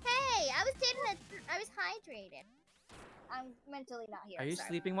real. Hey, I was hydrated. I'm mentally not here. Are you sorry.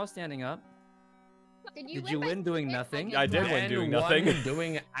 sleeping while standing up? Did Did you by win doing sleeping? nothing? Okay. I did win Ben doing won nothing.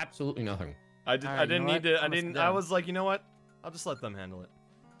 doing absolutely nothing. I Alright, didn't you know need what? to. I Almost didn't. I done. was like, you know what? I'll just let them handle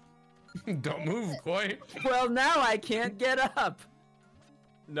it. Don't move, Koi. Well, now I can't get up.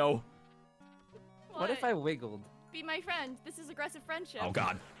 No. What if I wiggled? Be my friend. This is aggressive friendship. Oh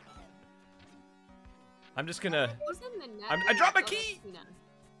God. I'm just gonna. Who's in the net? I dropped my Oh, key! that's Tina.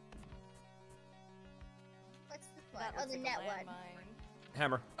 What's this one? That Oh, looks the like a net one. landmine.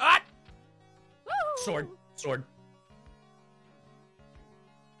 Hammer. Ah! Woo! Sword.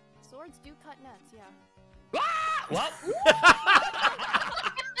 Swords do cut nets, yeah. Ah! Well,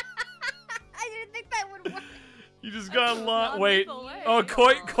 I didn't think that would work. You just I got chose lot. Wait. non-lethal way. Oh,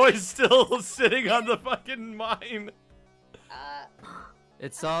 Koi's still sitting on the fucking mine.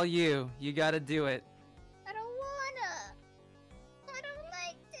 It's all you. You gotta do it. I don't wanna. I don't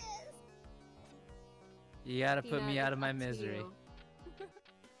like this. You gotta put Tina, me out of it's my up to misery. you.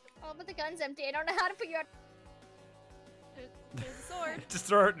 Oh, but the gun's empty. I don't know how to put you out. Here's the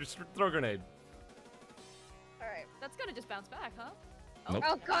sword. Just throw a grenade. Alright. That's gonna just bounce back, huh? Nope.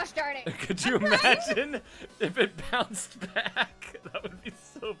 Oh gosh darn it. Could you imagine if it bounced back? That would be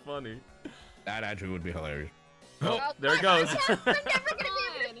so funny. that actually would be hilarious. Oh, Oh, there it God, goes.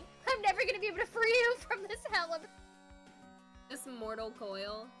 I'm never gonna be able to free you from this hell of. This mortal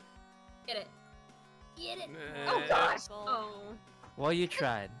coil. Get it. Get it. Oh gosh. Oh. Well, you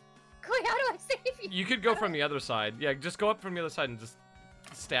tried. Koi, how do I save you? You could go from the other side. Yeah, just go up from the other side and just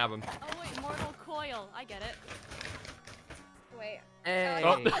stab him. Oh wait, mortal coil. I get it. Wait. Hey.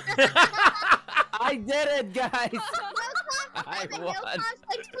 Oh. I did it, guys. No conflict. I I'm a no won.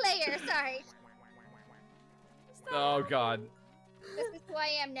 conflict player. Sorry. Oh God. This is who I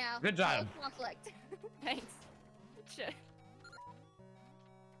am now. Good job. No conflict. Thanks. Shit.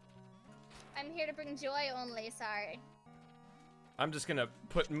 I'm here to bring joy only, sorry. I'm just gonna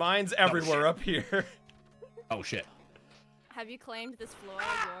put mines everywhere up here. Oh shit. Have you claimed this floor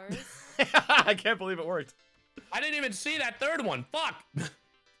as yours? I can't believe it worked. I didn't even see that third one. Fuck.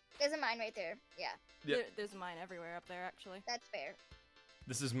 There's a mine right there. Yeah, Yeah. There's mine everywhere up there, actually. that's fair.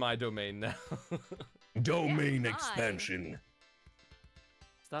 This is my domain now. Domain Yeah, expansion.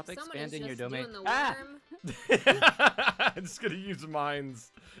 Stop Someone is expanding your just domain. doing the Ah! worm. I'm just gonna use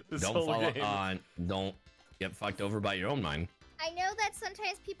mines this Don't whole follow game. on. Don't get fucked over by your own mind. I know that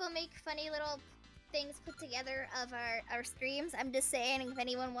sometimes people make funny little things put together of our streams. I'm just saying, if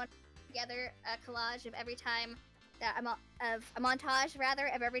anyone wants together a collage of every time that of a montage rather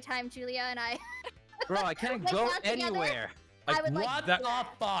of every time Julia and I. Bro, I can't Like go that together? anywhere. I would like What that- the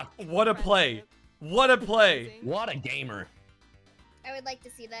fuck? What a play! What a play! What a gamer. I would like to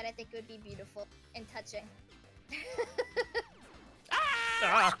see that. I think it would be beautiful and touching.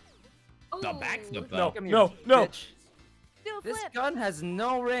 Ah! The Oh. backflip No, though. Come here, no, no! bitch. Do a This flip. gun has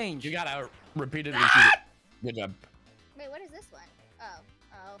no range. You gotta repeatedly shoot it. Good job. Wait, what is this one?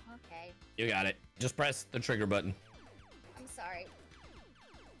 Oh, okay. You got it. Just press the trigger button. I'm sorry.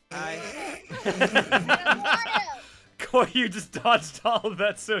 I... I don't want to. Koi, you just dodged all of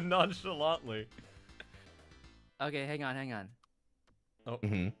that so nonchalantly. Okay, hang on.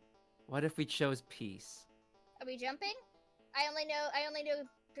 Mm-hmm. What if we chose peace? Are we jumping? I only know.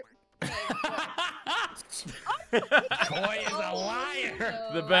 Koi is a liar.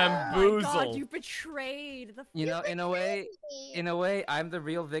 The Oh my bamboozle. god, you betrayed the. You know, in a way, I'm the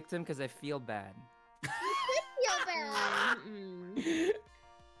real victim because I feel bad. feel bad. Mm-mm. I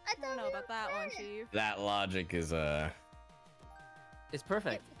I don't know about that one, Chief. That logic is It's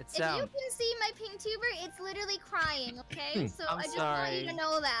perfect. It's If you sound. can see my pink tuber, it's literally crying. Okay, so I'm I just want you sorry. to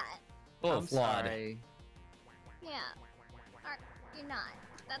know that. full I'm flawed. sorry. Yeah. You're not.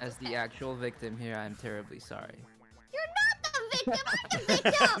 That's As okay. the actual victim here, I'm terribly sorry. You're not the victim. I'm the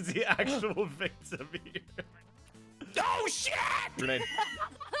victim. the actual victim here. Oh shit! Grenade.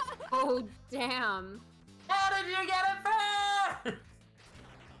 Oh, damn. How did you get it first?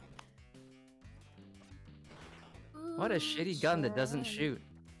 What a shitty gun that doesn't shoot.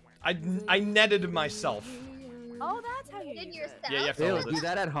 I netted myself. Oh, that's how you Did use yourself. it. Yeah, you have to Ew, hold do it.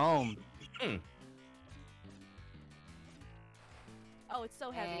 that at home. Oh, it's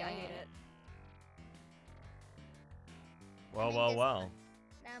so heavy. I hate it. Well, well, well.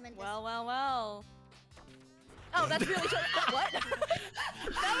 Now I'm in Well. Oh, that's really short. What? That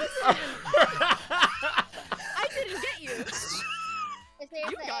was. I didn't get you.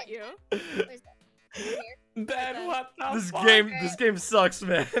 You got you. Ben, what the This fuck? this game sucks,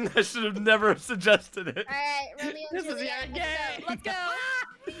 man. I should have never suggested it. Alright, Romeo and This is Juliet. your game. Let's go.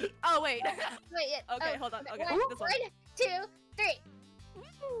 Oh wait. Wait, yeah. Okay, oh, hold on. Okay, One, this one. 2, 3.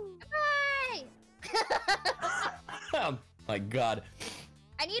 Bye! Oh my god.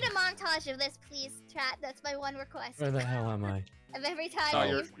 I need a montage of this, please, chat. That's my one request. Where the hell am I? Of every time Oh,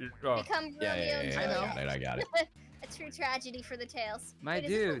 you oh. become Romeo Yeah, and I Juliet. got it. I got it. A true tragedy for the tales. My Wait, is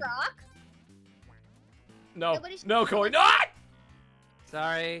this dude. a rock? No, Nobody should- no, Koi, no!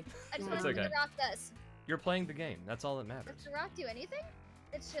 Sorry. I just It's want to see what okay. the rock does. You're playing the game. That's all that Does matters. the rock do anything?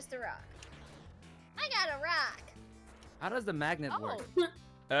 It's just a rock. I got a rock. How does the magnet Oh, work?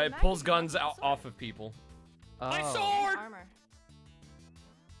 It pulls Magnet guns sword. off of people. My Oh. sword! armor.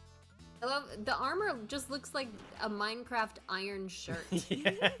 I love the armor. Just looks like a Minecraft iron shirt. Yeah.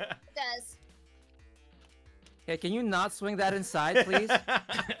 It does. Hey, can you not swing that inside, please?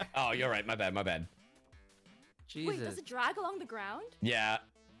 Oh, you're right. My bad. Jesus. Wait, does it drag along the ground? Yeah.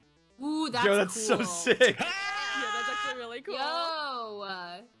 Ooh, that's Yo, that's cool. so sick. Yeah, that's actually really cool. Yo.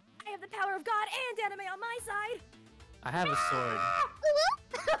 I have the power of God and anime on my side. I have a sword.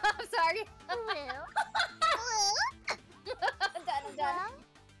 I'm sorry. I'm done.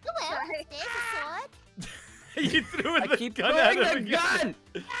 Sorry. You threw I the keep gun throwing at the him. gun!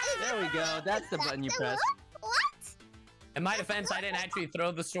 There we go. That's the button you press. What? In my defense, I didn't actually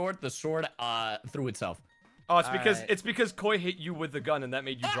throw the sword. The sword threw itself. Oh, Alright. it's because Koi hit you with the gun and that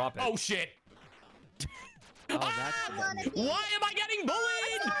made you drop it. Oh shit! Oh, that's the button. Why am I getting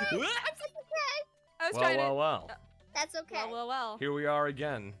bullied? I was Well, trying well, to. well. That's okay. Well. Here we are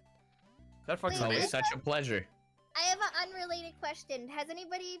again. That fucking It's Wait, always amazing. such a pleasure. I have an unrelated question. Has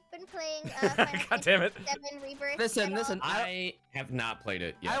anybody been playing Final God damn it. Fantasy VII Rebirth? Listen, at all? listen. I have not played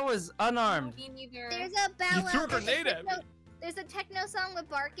it I yet. was unarmed. Me neither. There's a bow You threw a wow- grenade at me. There's a techno song with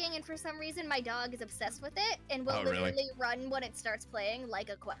barking, and for some reason my dog is obsessed with it and will Oh, really? literally run when it starts playing like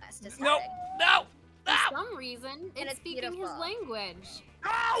a quest. Is No, happening. no, no. some reason, it's it's speaking his beautiful. language.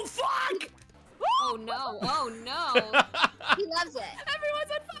 Oh fuck! Oh no! Oh no! He loves it.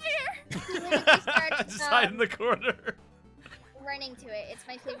 Everyone's on fire! He literally starts Just hide in the corner. running to it. It's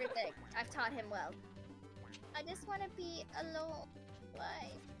my favorite thing. I've taught him well. I just want to be alone. Why?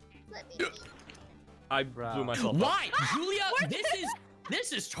 Let me be. I Bro. blew myself up. Why, Julia?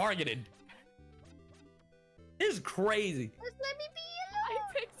 This is targeted. This is crazy. Just let me be I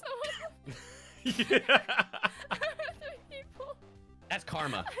alone. picked someone. Yeah. People. That's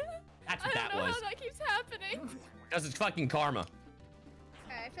karma. That's I what don't that know was. how that keeps happening. Because it's fucking karma.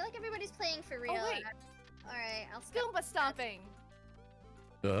 Alright, I feel like everybody's playing for real. wait. Alright, I'll stop. Goomba stomping.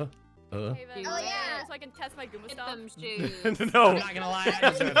 Haven, Oh, yeah. So I can test my Goomba Get stomp. them shoes. No. I'm not gonna lie, I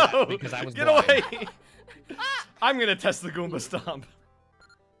deserve No. that because I was Get blind. away. I'm gonna test the Goomba stomp.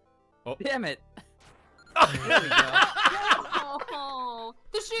 Damn it. Oh,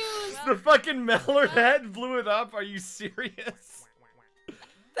 the shoes. The fucking Meller head blew it up. Are you serious?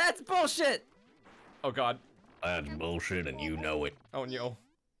 That's bullshit. Oh god. That's bullshit and you know it. Oh no.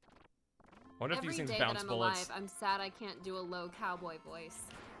 I wonder if Every these things day bounce that I'm bullets. alive, I'm sad I can't do a low cowboy voice.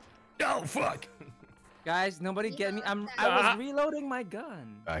 Oh fuck! Guys, nobody You get me. know I that. was reloading my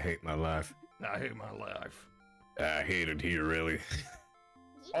gun. I hate my life. I hate my life. I hate it here, really.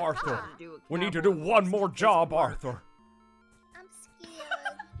 Arthur, Do a we need to do cowboy one voice more because job, we're- Arthur. I'm scared.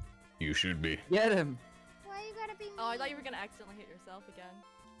 You should be. Get him. Why you gotta be mean? Oh, I thought you were gonna accidentally hit yourself again.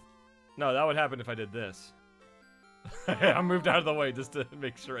 No, that would happen if I did this. I moved out of the way just to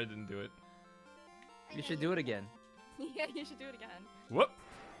make sure I didn't do it. You should do it again. Yeah, you should do it again. Whoop.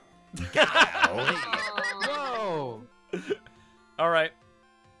 Oh. Whoa. All right.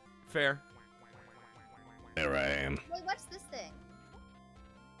 Fair. There I am. Wait, what's this thing?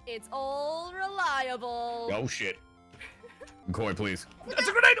 It's all reliable. Oh shit. Koi, please. That's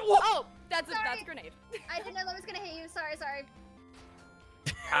a grenade! Whoa! Oh, that's a Sorry. grenade. I didn't know that was gonna hit you. Sorry, sorry.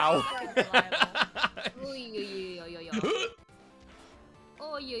 Ow. Oh, yo.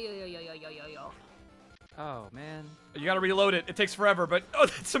 Oh, yo. Oh man. You gotta reload it. It takes forever, but oh,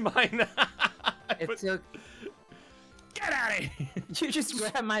 that's mine. It took. Get out of here! You just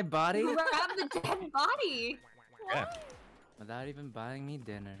grabbed my body Grab the dead body. Yeah. without even buying me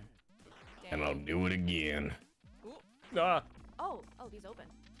dinner. And I'll do it again. Ah. Oh, these open.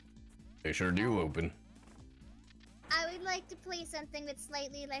 They sure do open. I would like to play something with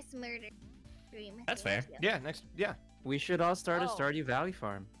slightly less murder. That's fair. Yeah. Next. Yeah. We should all start a Oh. Stardew Valley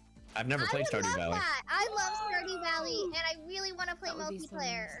farm. I've never I played would Stardew love Valley. that. I love Stardew Valley, and I really want to play That would be so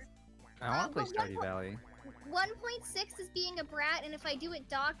multiplayer. I want to play but what- Stardew Valley. 1.6 is being a brat, and if I do it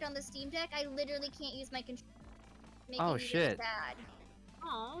docked on the Steam Deck, I literally can't use my controller. Making Oh, me really shit. Bad,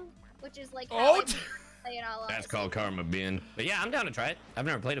 Oh. which is like how Oh. I play it all. That's honestly. called karma, Ben. But yeah, I'm down to try it. I've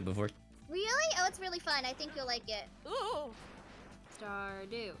never played it before. Really? Oh, it's really fun. I think you'll like it. Ooh.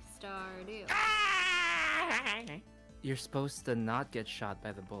 Stardew. You're supposed to not get shot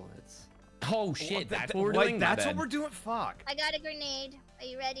by the bullets. Oh shit, that's Wait, what we're doing. My that's what bad. we're doing. Fuck. I got a grenade. Are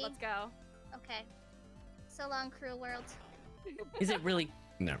you ready? Let's go. Okay. So long, cruel world. Is it really?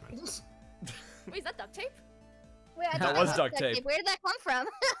 Never mind. Wait, is that duct tape? Wait, I That thought was duct tape. Where did that come from?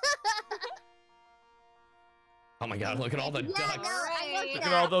 Oh my god, look at all the Yeah, ducks. no, I looked Look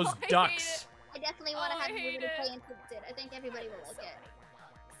that. at all those Oh, I hate ducks. it. I definitely want to Oh, have I you hate really it. play Encrypted. I think everybody will like it.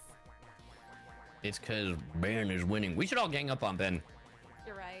 It's cause Ben is winning. We should all gang up on Ben.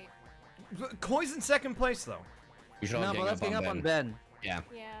 You're right. Koi's in second place though. We should all No, gang but let's up gang on up on Ben. Ben. Yeah.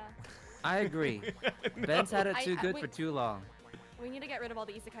 Yeah. I agree. Ben's had it I- too good wait. for too long. We need to get rid of all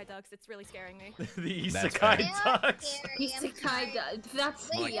the isekai ducks. It's really scaring me. The That's isekai They are ducks. scary, I'm Isekai. sorry. That's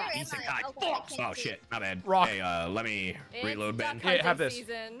Wait, Like, where am I? isekai. Okay, I Fuck. can't Oh see. shit, my bad. Rock. Hey, let me It's reload Ben. duck Hey, have hunting this.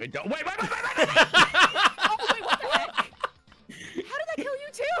 Season. Wait, don't, wait. Oh wait, what the heck? How did that kill you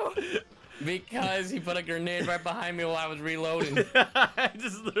too? Because he put a grenade right behind me while I was reloading. I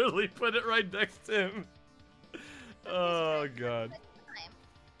just literally put it right next to him. Oh god.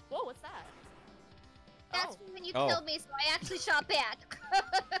 Whoa, what's that? That's Oh. when you Oh. killed me, so I actually shot back.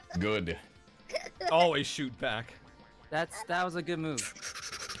 Good. Always shoot back. That was a good move.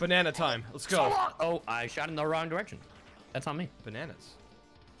 Banana time. Let's go. Oh, I shot in the wrong direction. That's on me. Bananas.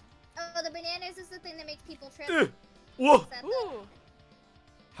 Oh, the bananas is the thing that makes people trip. Ugh. Whoa. Is that the- Ooh.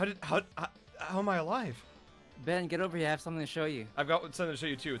 How am I alive? Ben, get over here. I have something to show you. I've got something to show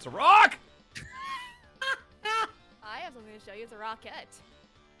you too. It's a rock. I have something to show you. It's a rocket.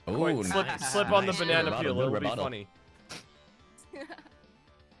 Wait, Oh, slip, nice. slip on the Nice. banana Rebuttal, peel. good It'll be rebuttal. funny.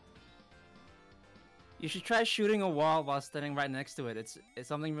 You should try shooting a wall while standing right next to it. It's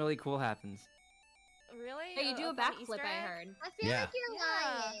something really cool happens. Really? Hey, you do a fun backflip, Easter I egg? heard. I feel Yeah. like you're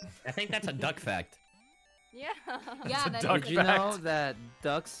Yeah. lying. I think that's a duck fact. Yeah. Yeah, a that duck is Did you a- fact. know that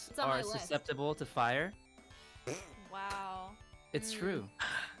ducks It's on my are list. susceptible to fire? Wow. It's Mm. true.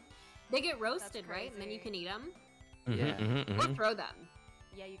 They get roasted, right? And then you crazy. can eat them Yeah. or throw them.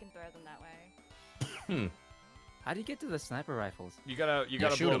 Yeah, you can throw them that way. How do you get to the sniper rifles? You gotta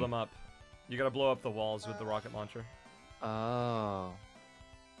shoot blow 'em. them up. You gotta blow up the walls with the rocket launcher. Oh.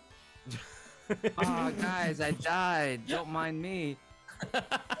 Oh, guys, I died. Don't mind me.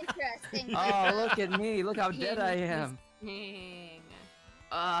 Interesting. Oh, look at me. Look how dead I am. Dang.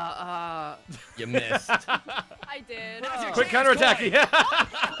 You missed. I did. Oh. Quick counterattack! Yeah.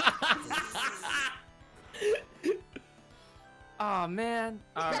 Oh, man.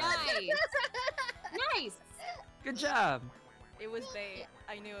 All right. Nice. Nice. Good job. It was bait.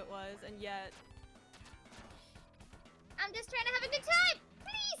 I knew it was, and yet. I'm just trying to have a good time.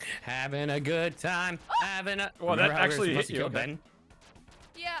 Please. Having a good time. Having a. Well, that Remember how we were actually supposed hit to you, kill okay. Ben?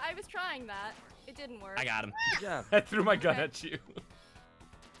 Yeah, I was trying that. It didn't work. I got him. Good job. I threw my gun Okay. at you.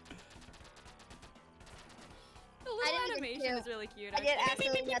 The I little didn't even animation do- is really cute. I did actually.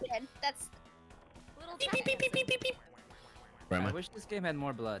 absolutely nothing. That's Little Where am I I? wish this game had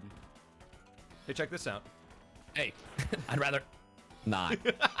more blood. Hey, check this out. Hey, I'd rather not.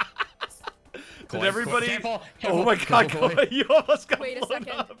 Did everybody? Careful, Oh careful. my God, Koi. Koi, you almost got Wait a blown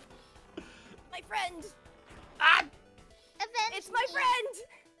second. up. My friend! avenge It's my me. friend!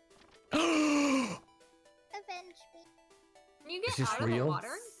 Avenge me. Can you get Is this out of real? the water?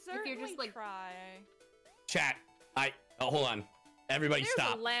 Certainly If you're just like, try. Chat. Hold on. Everybody There's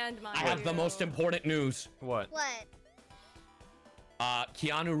stop. a landmine. I have the most too. important news. What? What?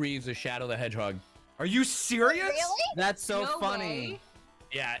 Keanu Reeves is Shadow the Hedgehog. Are you serious? Really? That's so no funny. way.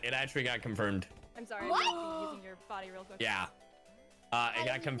 Yeah, it actually got confirmed. I'm sorry, What? I'm gonna be using your body real quick. Yeah. It I got didn't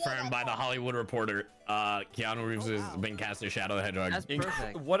know confirmed that. by the Hollywood Reporter. Keanu Reeves Oh, has wow. been cast as Shadow the Hedgehog. That's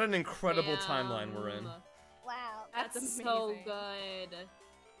perfect. What an incredible timeline we're in. Damn. Wow. That's, That's so amazing. good.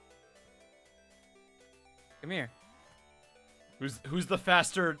 Come here. Who's the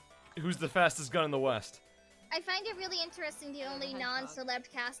fastest gun in the West? I find it really interesting the only Hedgehog. non-celeb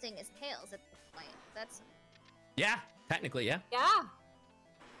casting is Tails at this point. That's. Yeah, technically, yeah. Yeah.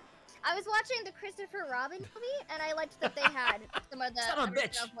 I was watching the Christopher Robin movie, and I liked that they had some of the Son of a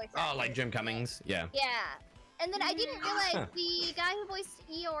original bitch. voice Oh, like actors Jim in it. Cummings. Yeah. Yeah. And then I didn't realize Huh. the guy who voiced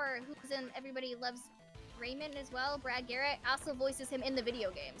Eeyore, who's in Everybody Loves Raymond as well, Brad Garrett, also voices him in the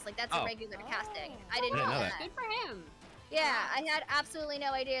video games. Like, that's Oh. a regular casting. Oh. I didn't I know didn't know that. Good for him. Yeah, I had absolutely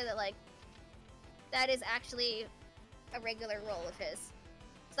no idea that, like, that is actually a regular role of his.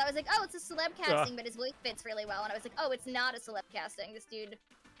 So I was like, oh, it's a celeb casting, but his voice fits really well. And I was like, oh, it's not a celeb casting. This dude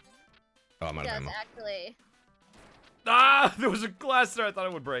Oh, I'm out of does ammo. actually. Ah, there was a glass there. I thought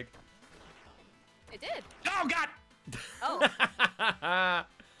it would break. It did. Oh, God! Oh,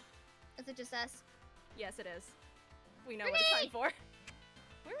 Is it just us? yes, it is. We know what it's time for.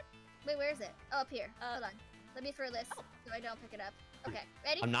 Wait, where is it? Oh, up here. Uh, Hold on. Let me throw this so I don't pick it up. Okay,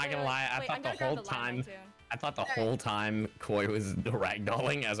 ready? I'm not gonna lie, I Wait, thought I'm the gonna grab whole the limelight time, too. I thought the Alright. whole time Koi was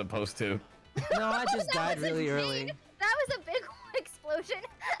ragdolling as opposed to. No, I just That died was really insane. early. That was a big explosion.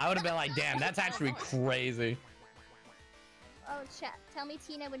 I would have been like, damn, that's actually crazy. Oh, chat. Tell me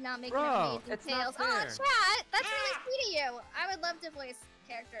Tina would not make Bro, an amazing it's not Tails. Oh, fair. chat. That's really sweet of you. I would love to voice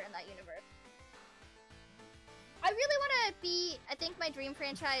character in that universe. I really want to be. I think my dream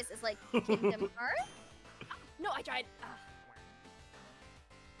franchise is like Kingdom Hearts. No, I tried.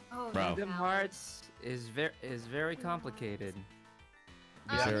 Oh, Bro. Kingdom Alex. Hearts is very complicated.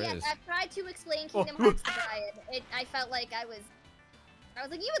 It sure Yes, is. I've tried to explain Kingdom Hearts to Brian. I felt like I was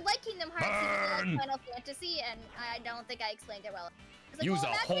like, you would like Kingdom Hearts, you would Burn! like Final Fantasy, and I don't think I explained it well. I was like, Use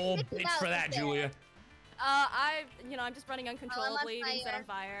well, a imagine whole Mickey bitch Mouse for is that, there. Julia. I'm just running uncontrollably, being set on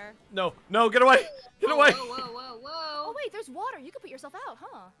fire. No, no, get away! Get Whoa, away! Whoa, whoa, whoa, whoa. Oh wait, there's water. You could put yourself out,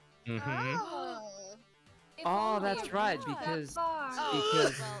 huh? Mm-hmm. Oh. If Oh, only that's it right, went that because- far.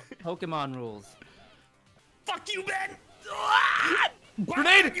 Because well, Pokemon rules. Fuck you, Ben!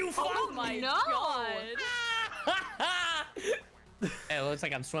 Grenade! You oh fuck! my no. god. Hey, it looks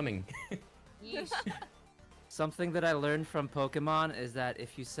like I'm swimming. Yeesh. Something that I learned from Pokemon is that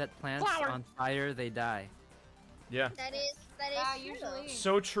if you set plants Flower. on fire, they die. Yeah. That is Yeah, true. usually.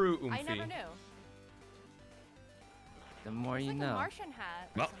 So true, I never Oomphy. knew. The more It's you like know. a Martian hat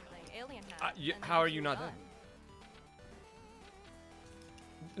or Well. something, alien hat. Y- and then how you are you shoot a not gun.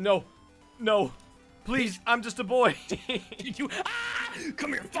 dead? No. No. Please, I'm just a boy. You,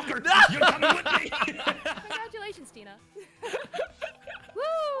 come here, fucker! Ah! You're coming with me! Congratulations, Tina.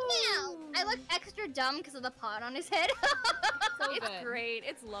 Meow. I look extra dumb because of the pot on his head. So It's good. great.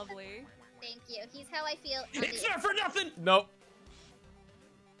 It's lovely. Thank you. He's how I feel. On It's the there for nothing! Nope.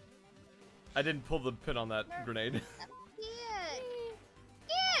 I didn't pull the pin on that grenade.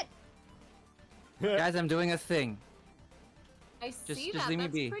 Guys, I'm doing a thing. I Just see leave that. me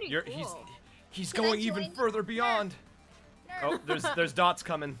That's be. pretty You're, cool. he's Can I going even join? further beyond. Oh, there's dots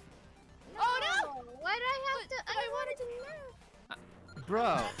coming. Oh no! Why did I have to? I wanted to know.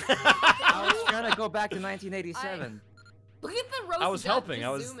 Bro, I was trying to go back to 1987. Look at the roast I was duck helping.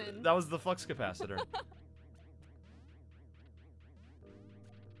 just zoom in. That was the flux capacitor.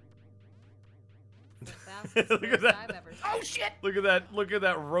 The fastest Look at roast that. I've ever seen. Oh shit! Look at that! Look at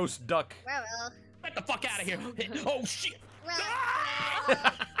that roast duck. Well, Get the fuck out of here! Oh shit! well.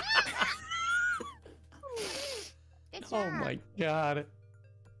 Good job. Oh my god!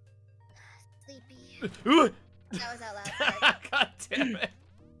 Sleepy. Ooh. That was out loud. Sorry. God damn it!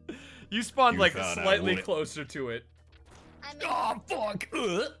 You spawned You like thought I slightly would. closer to it. I mean, Oh fuck!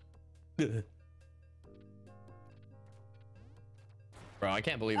 Bro, I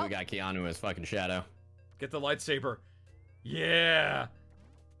can't believe we got Keanu as fucking Shadow. Get the lightsaber. Yeah.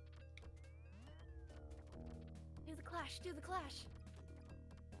 Do the clash. Do the clash.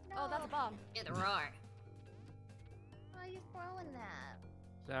 no. Oh, that's a bomb. In the roar. Why are you throwing that?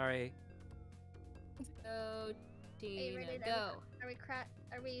 Sorry. Go, Are you Tina, ready to- go.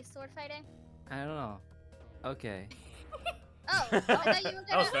 Are we sword fighting? I don't know. Okay. Oh, I thought you were That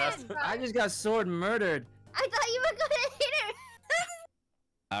gonna was fast. win. I just got sword murdered. I thought you were gonna hit her.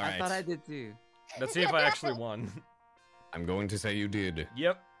 All right. I thought I did too. Let's see if I actually won. I'm going to say you did.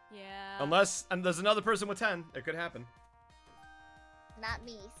 Yep. Yeah. And there's another person with 10. It could happen. Not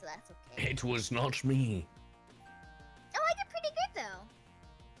me, so that's okay. It was not me. Oh, I did pretty good though.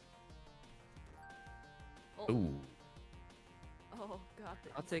 Oh, Ooh. oh god.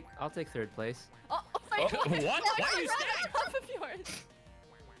 I'll take third place. Oh, my Oh, god. what? No, Why I are you ran staying? on top of yours.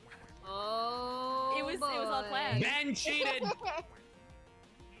 Oh, It was all boy. planned. Ben cheated.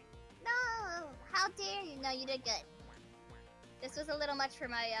 No, how dare you? No, you did good. This was a little much for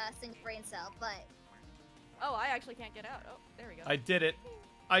my single brain cell, but Oh, I actually can't get out. Oh, there we go. I did it.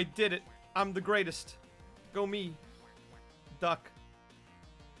 I did it. I'm the greatest. Go me. Duck.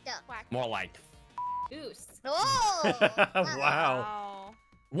 duck. Quack. More like. Goose. Oh! Wow. Wow.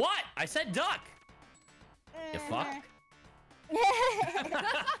 What? I said duck. You fuck.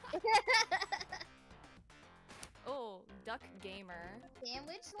 Oh, duck gamer.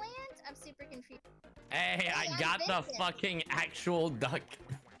 Sandwich land? I'm super confused. Hey, I I'm got the Vincent. fucking actual duck.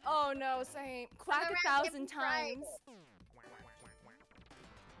 Oh no, same. Quack around 1,000 different tribes. times.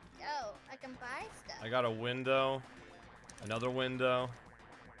 Yo, I can buy stuff. I got a window. Another window.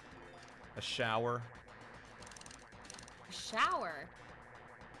 A shower. Shower.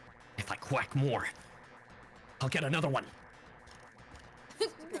 If I quack more, I'll get another one. Go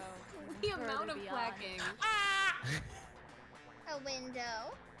The further amount of beyond. quacking. A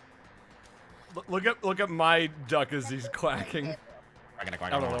window. Look at my duck as he's quacking. Oh my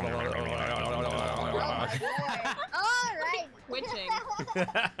lord. All right. Twitching.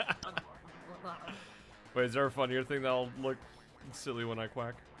 Wait, is there a funnier thing that'll look silly when I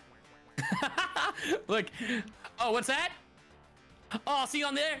quack? Look. Oh, what's that? Oh, I'll see you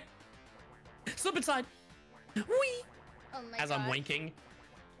on there. Slip inside. Whee! Oh my As god. I'm winking.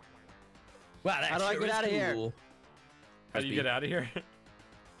 Wow, that How do I sure get is out of here? cool. How do you get out of here?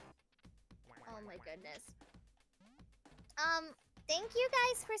 Oh my goodness. Thank you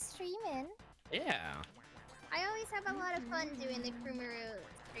guys for streaming. Yeah. I always have a lot of fun doing the Crewmeru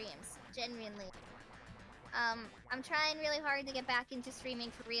streams, genuinely. I'm trying really hard to get back into streaming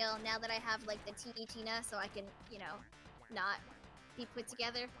for real now that I have like the TD Tina, so I can, you know, not be put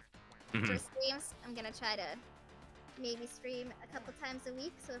together for streams. I'm gonna try to maybe stream a couple times a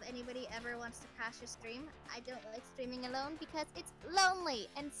week, so if anybody ever wants to crash a stream, I don't like streaming alone because it's lonely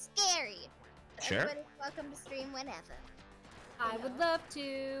and scary. But Sure. everybody's welcome to stream whenever. I would love to.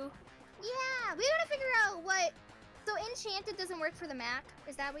 Yeah, we gotta figure out what. So Enchanted doesn't work for the Mac.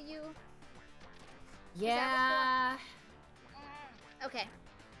 Is that what you? Yeah. Okay.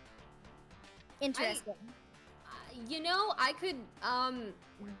 Interesting. You know, I could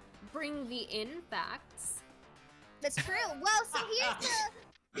bring the in facts. That's true. Well, so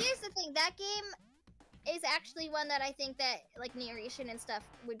here's the thing. That game is actually one that I think that like narration and stuff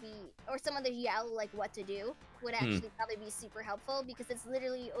would be, or someone to yell like what to do would actually probably be super helpful because it's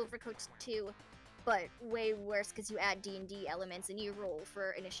literally Overcooked 2, but way worse because you add D&D elements and you roll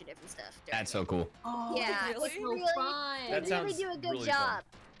for initiative and stuff. during That's it. so cool. Oh, Yeah, really? it's so really, fun. they That really sounds do a good really job.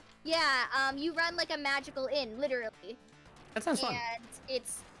 Yeah, you run like a magical inn, literally. That sounds fun. And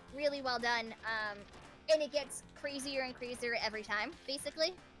it's really well done. And it gets crazier and crazier every time,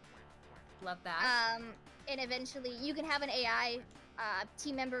 basically. Love that. And eventually you can have an AI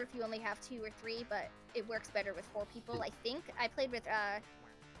team member if you only have 2 or 3, but it works better with 4 people, I think. I played with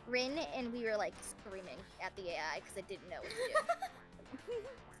Rin, and we were like screaming at the AI because it didn't know what to do.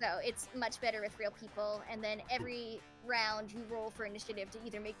 So it's much better with real people, and then every round you roll for initiative to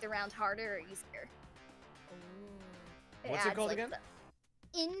either make the round harder or easier. What's it called again?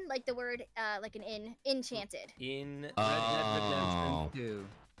 In, like the word, like an enchanted. In Red Dead Redemption 2.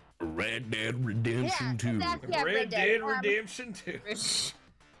 Red Dead Redemption 2. Yeah, Red Dead Redemption 2.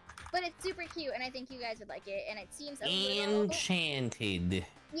 But it's super cute, and I think you guys would like it, and it seems a little... Enchanted.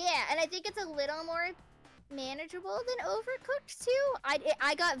 Yeah, and I think it's a little more manageable than Overcooked too.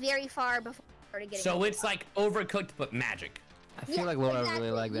 I got very far before I started getting. So it's like Overcooked but magic. I feel like Laura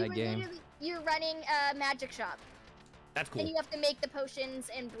really like that game. You're running a magic shop. That's cool. And you have to make the potions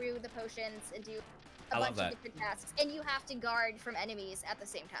and brew the potions and do a bunch of different tasks, and you have to guard from enemies at the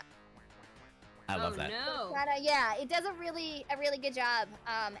same time. I love that. No. Yeah, it does a really good job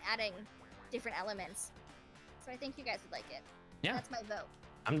adding different elements. So I think you guys would like it. Yeah. That's my vote.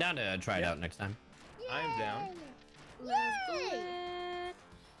 I'm down to try it out next time. I'm down. Yay!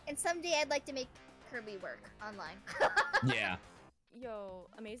 And someday I'd like to make Kirby work online. Yeah. Yo,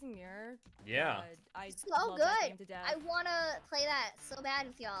 Amazing Mirror. Yeah. I So love that good. game to death. I want to play that so bad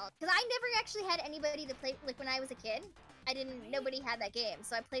with y'all. Because I never actually had anybody to play, like when I was a kid. Nobody had that game,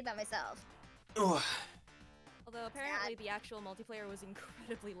 so I played by myself. Although apparently the actual multiplayer was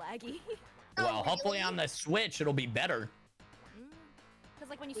incredibly laggy. Well, hopefully on the Switch it'll be better. Because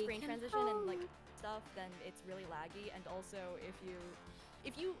like when you screen transition and like stuff, then it's really laggy. And also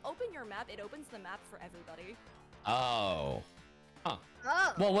if you open your map, it opens the map for everybody. Oh. Huh.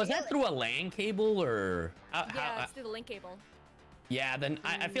 Oh. Well, was that through a LAN cable or? Yeah, it's through the link cable. Yeah, then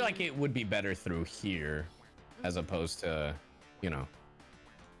I feel like it would be better through here, as opposed to, you know,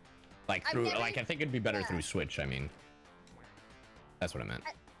 like through like I think it'd be better through Switch. I mean, that's what I meant.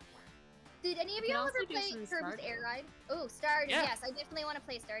 Did any of You can y'all also ever do play some Kirby's Stardew. Air Ride? Oh, Stardew. Yeah. Yes, I definitely want to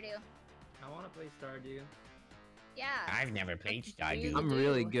play Stardew. I want to play Stardew. Yeah. I've never played Stardew. I'm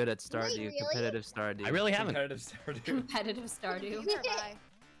really good at Stardew, really? competitive Stardew. I really haven't. Competitive Stardew. Competitive Stardew.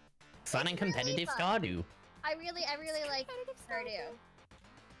 Fun and It's really competitive fun. Stardew. I really like Stardew.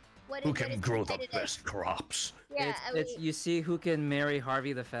 What Who what can is grow the competitive? best crops? Yeah. It's you see who can marry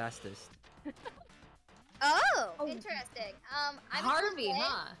Harvey the fastest. Oh, interesting. I'm a Harvey, cliche.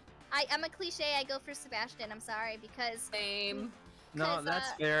 huh? I'm a cliche. I go for Sebastian. I'm sorry because Same. No, 'Cause,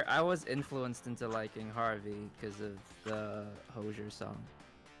 that's fair. I was influenced into liking Harvey because of the Hosier song.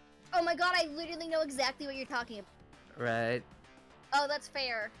 oh my god, I literally know exactly what you're talking about. Right? Oh, that's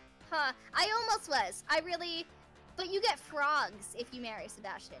fair. Huh. I almost was. But you get frogs if you marry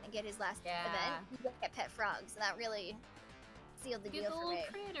Sebastian and get his last Yeah. event. You get pet frogs, and that really sealed the Get deal the for little me.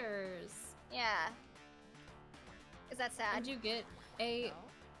 critters. Yeah. Is that sad? And you get a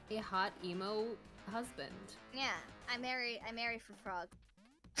hot emo husband. Yeah. I marry for frog.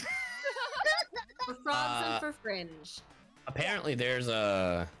 For frogs and for fringe. Apparently, there's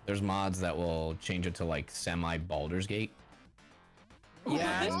mods that will change it to like semi Baldur's Gate.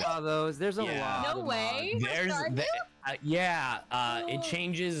 Yeah, I saw those. There's a Yeah. lot. No of way. mods. There's Stardew? it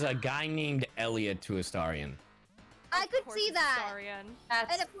changes a guy named Elliot to Astarion. I could Of see course, that. Astarion.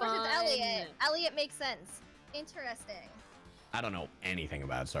 That's And of course fun. it's Elliot. Elliot makes sense. Interesting. I don't know anything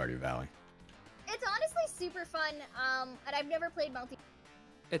about Stardew Valley. It's honestly super fun. And I've never played multi.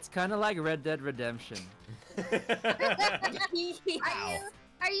 It's kind of like Red Dead Redemption.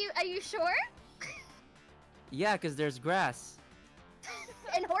 Are you sure? Yeah, because there's grass.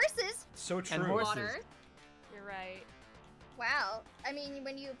 And horses. So true. And horses. Water. You're right. Wow. I mean,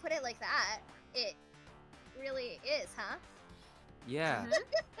 when you put it like that, it really is, huh? Yeah.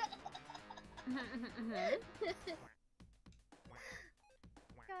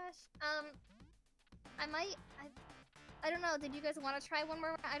 Gosh. I don't know. Did you guys want to try one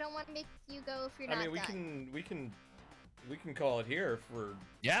more? I don't want to make you go if you're not I mean, done. we can call it here for.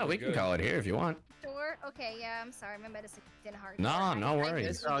 Yeah, we can call it here if you want. Sure. Okay. Yeah. I'm sorry. My medicine didn't hard. No, no worries.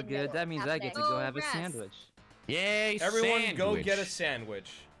 It's all good. That means I get to go have a rest. sandwich. Yay, Everyone, sandwich. go get a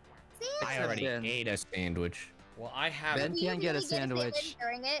sandwich. I Except already Ben. ate a sandwich. Well, I haven't. Ben can't get a sandwich.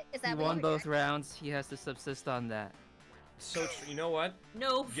 During it. Is that He what won you both were rounds. He has to subsist on that. So you know what?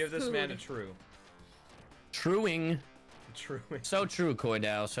 No Give this food. man a true. Truing. True. So true,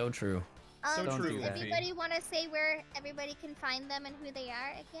 Koidao. So true. So Don't true, do Does that. Luffy. everybody want to say where everybody can find them and who they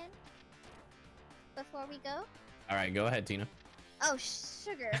are again? Before we go? All right, go ahead, Tina. Oh,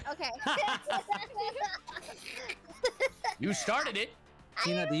 sugar. Okay. You started it.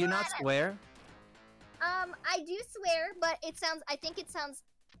 Tina, do you not swear? I do swear, but I think it sounds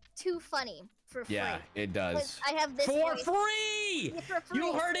too funny for free. Yeah, it does. I have this For voice. free! Yeah, for free.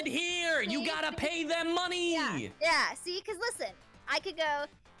 You heard it here. You gotta pay them money. Yeah. See, because listen, I could go,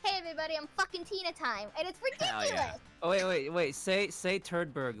 hey everybody, I'm fucking Tina time, and it's Hell ridiculous. yeah. Oh wait. Say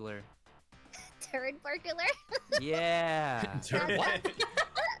turd burglar. Turd burglar. Yeah. Turd what?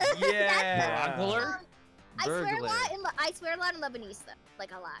 Yeah. Burglar? I swear a Burglar. lot. I swear a lot in Lebanese though,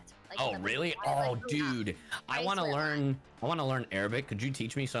 like a lot. Like Oh Lebanese. really? I, like, Oh a lot. dude, I want to swear a lot. learn. I want to learn Arabic. Could you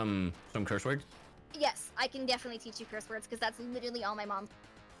teach me some curse words? Yes, I can definitely teach you curse words because that's literally all my mom.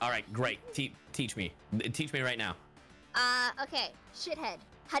 All right, great. Teach me. Teach me right now. Okay. Shithead.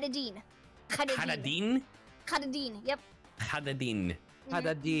 Hadadeen. Hadadeen. Hadadin? Hadadeen. Yep. Hadadin.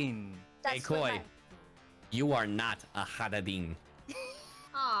 Hadadin. That's Hey what Koi, my- you are not a Hadadin.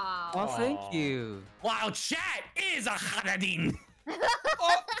 Aw. Oh, thank you. Wow, chat is a Hadadin.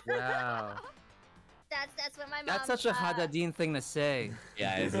 Wow. That's what my mom. That's such a Hadadin thing to say.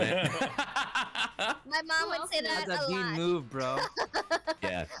 Yeah, isn't it? My mom Who would else say knows that a Hadadin lot. move, bro.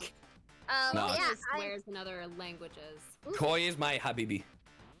 Yeah. No. Yeah. Who swears in other languages. Koi is my habibi.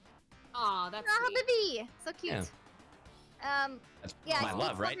 Aw, that's Oh, sweet. baby, so cute. That's Yeah, I my speak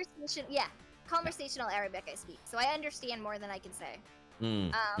love, right? Conversational Arabic I speak, so I understand more than I can say.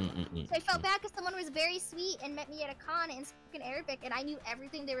 Mm, So I felt bad because someone was very sweet and met me at a con and spoke in Arabic, and I knew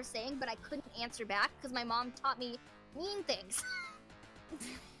everything they were saying, but I couldn't answer back because my mom taught me mean things.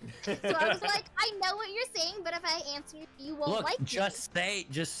 So I was like, I know what you're saying, but if I answer, you won't Look, like me. just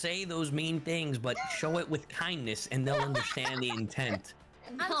say those mean things, but show it with kindness, and they'll understand the intent.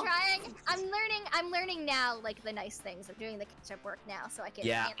 I'm trying. I'm learning now, like the nice things. I'm doing the catch-up work now, so I can.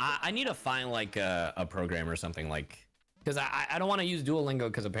 Yeah, answer. I need to find like a program or something like, because I don't want to use Duolingo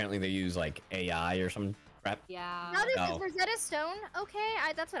because apparently they use like AI or some crap. Yeah. How does No. is Rosetta Stone? Okay,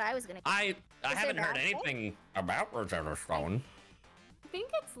 that's what I was gonna. I there haven't heard bad thing? anything about Rosetta Stone. I think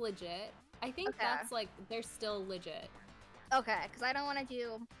it's legit. I think Okay. that's like, they're still legit. Okay, because I don't want to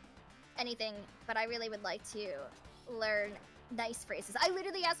do anything, but I really would like to learn nice phrases. I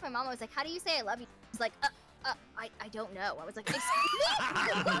literally asked my mom. I was like, "How do you say I love you?" She's like, I don't know." I was like, "Excuse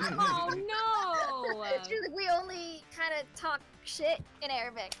me." Oh no! She's like, "We only kind of talk shit in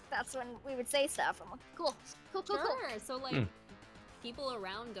Arabic. That's when we would say stuff." I'm like, "Cool, cool, cool, cool." Sure. So like, Hmm. people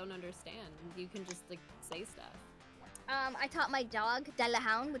around don't understand. You can just like say stuff. I taught my dog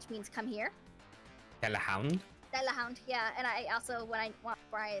Delahound, which means "come here." Telehound? Delahound, yeah. And I also, when I want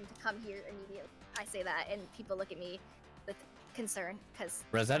Brian to come here immediately, I say that, and people look at me with concern because.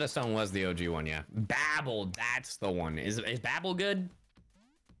 Rosetta Stone was the OG one, yeah. Babel, that's the one. Is Babel good?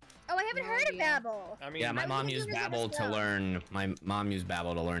 Oh, I haven't No heard idea. of Babel. I mean, Yeah, my I mom really used do Rosetta Babel to Stone. learn. My mom used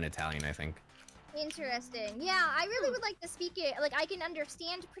Babel to learn Italian, I think. Interesting. Yeah, I really would like to speak it. Like, I can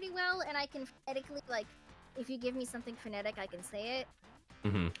understand pretty well, and I can phonetically, like, if you give me something phonetic, I can say it.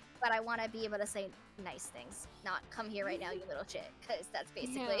 Mm-hmm. But I want to be able to say nice things, not "come here right now, you little shit," because that's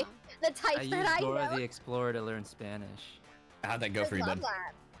basically Yeah. the type I that used I Dora know. the Explorer to learn Spanish. How'd that go I for you, love bud?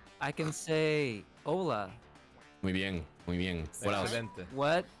 that. I can say hola. Muy bien, muy bien. What else? Excelente.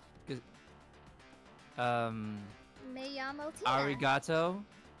 What? 'Cause- Me llamo Tina. Arigato.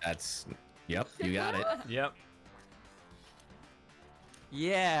 That's, yep, you got it. Yep.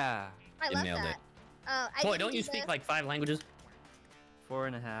 Yeah. I You love nailed that. it. I Boy, didn't don't do you the- speak like 5 languages?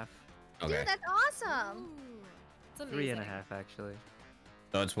 4.5. Okay. Dude, that's awesome. Ooh, it's amazing. 3.5 actually.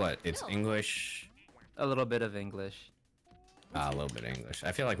 So it's what? It's No. English. A little bit of English. A little bit of English.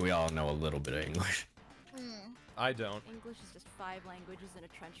 I feel like we all know a little bit of English. Hmm. I don't. English is just 5 languages in a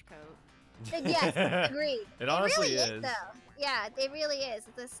trench coat. Yes, agreed. It honestly really is. though. Yeah, it really is.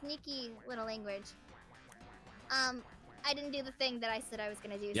 It's a sneaky little language. I didn't do the thing that I said I was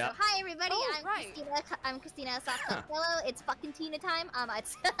gonna do. Yep. So hi everybody, Oh, I'm right. Christina. I'm Christina Softfellow. It's fucking Tina time.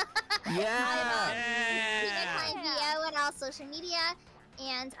 It's Yeah. Tina time VO and all social media,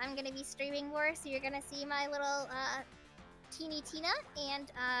 and I'm gonna be streaming more. So you're gonna see my little teeny Tina,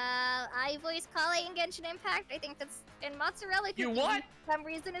 and I voice Kale in Genshin Impact. I think that's in mozzarella cookie. You what? For some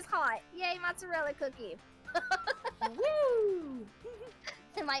reason is hot. Yay, mozzarella cookie. Woo!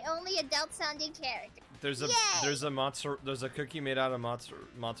 My only adult sounding character. There's a Yay! there's a cookie made out of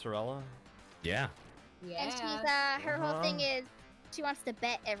mozzarella. Yeah. Yeah. And she's her whole thing is she wants to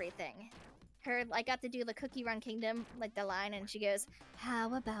bet everything. I got to do the Cookie Run Kingdom, like the line, and she goes,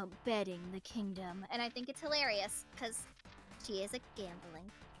 "How about betting the kingdom?" And I think it's hilarious because she is a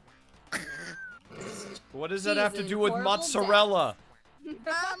gambling. What does that She's have to in do with horrible mozzarella?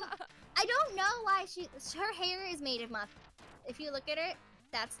 I don't know why her hair is made of mozzarella. If you look at it,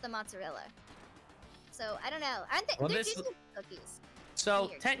 that's the mozzarella. So I don't know. Well, They're this- just cookies. So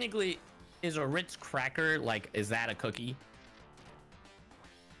Weird. technically, is a Ritz cracker like? Is that a cookie?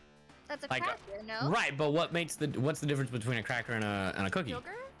 That's a Like, cracker, no? Right, but what's the difference between a cracker and a cookie?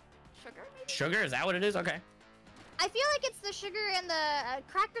 Sugar? Sugar, maybe? Sugar? Is that what it is? Okay. I feel like it's the sugar and the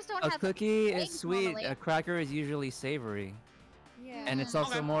crackers don't A have cookie is eggs sweet. normally. A cracker is usually savory. Yeah. And it's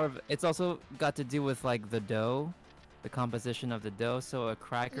also it's also got to do with like the dough, the composition of the dough. So a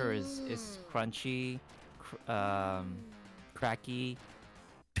cracker is crunchy, cracky.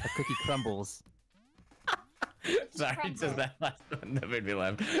 A cookie crumbles. Sorry, just that last one that made me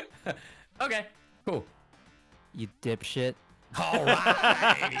laugh. Okay, cool. You dipshit. All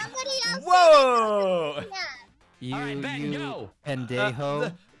right. Somebody else. Whoa! Yeah. You, All right, Ben, you go.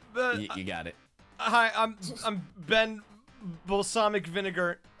 pendejo. You got it. Hi, I'm Ben Balsamic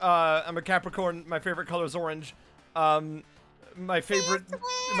Vinegar. I'm a Capricorn. My favorite color is orange. My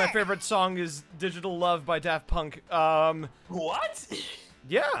favorite song is "Digital Love" by Daft Punk. What?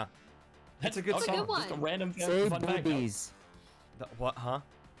 Yeah, that's a good That's a song. good one. Just a random Say fun fact. boobies. What? Huh?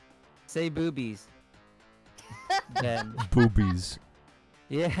 Say boobies. Ben. Boobies.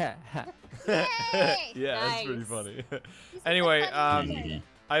 Yeah. Yay! Yeah, that's pretty Nice. funny. He's Anyway, a funny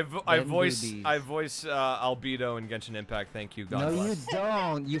I Ben voice boobies. Albedo in Genshin Impact. Thank you, God No, you bless.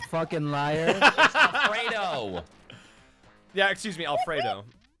 don't. You fucking liar. Alfredo. Yeah, excuse me, Alfredo.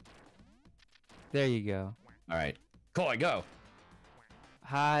 There you go. All right. Koi, go.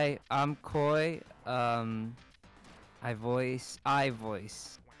 Hi, I'm Koi. I voice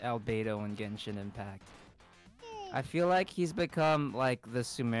Albedo in Genshin Impact. I feel like he's become like the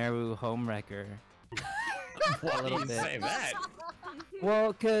Sumeru homewrecker. Why little do you bit. say that?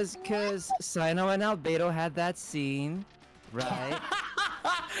 Well, cause Sino and Albedo had that scene, right?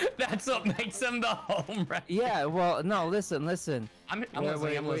 That's what makes him the home right? Yeah. Well, no. Listen. I'm Where-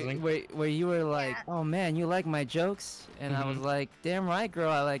 listening. I'm listening. where you were like, Yeah. oh man, you like my jokes, and I was like, damn right,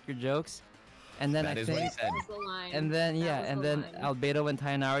 girl, I like your jokes. And then That I is what he think, said. That was the line. and then That yeah, was and the then line. Albedo and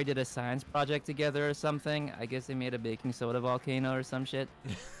Tainari did a science project together or something. I guess they made a baking soda volcano or some shit.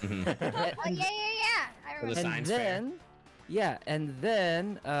 Mhm. Oh yeah. I For the remember. And science fair. then, yeah, and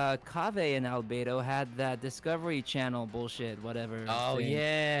then Kave and Albedo had that Discovery Channel bullshit, whatever. Oh thing.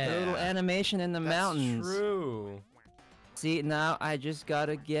 yeah. The little animation in the mountains. That's true. See, now I just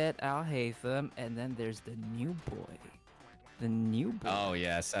gotta get Al Hatham, and then there's the new boy. The new boy. Oh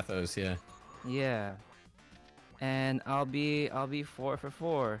yeah, Sethos. Yeah. Yeah. And I'll be 4 for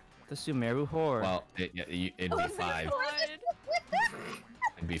 4. The Sumeru whore. Well, it'd be 5.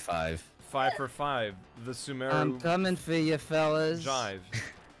 It'd be 5. 5 for 5. The Sumeru I'm coming for you, fellas. jive.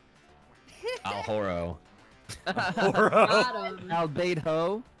 Al Horo. Got him.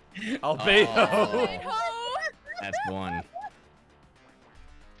 Albedo. Albedo. Oh. That's one.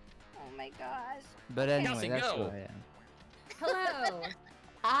 Oh my gosh. But anyway, Kelsey, that's go. who I am. Hello.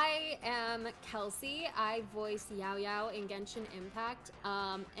 I am Kelsey. I voice Yao Yao in Genshin Impact.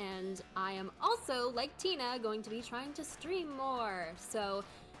 And I am also, like Tina, going to be trying to stream more. So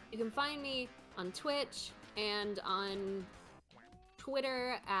you can find me on Twitch and on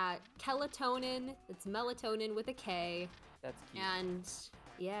Twitter at Kelatonin. It's melatonin with a K. That's cute. And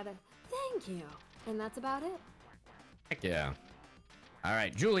yeah, thank you. And that's about it. Heck yeah. All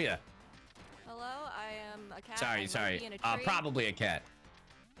right, Julia. Hello, I am a cat. Sorry. I might be in a tree. Probably a cat.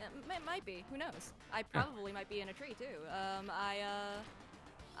 Might be. Who knows? I probably might be in a tree too.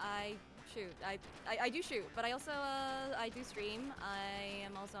 I shoot. I do shoot, but I also I do stream. I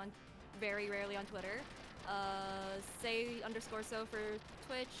am also on very rarely on Twitter. Say_so for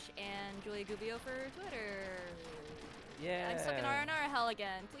Twitch and Julia Gubbio for Twitter. Yeah. I'm stuck in R&R hell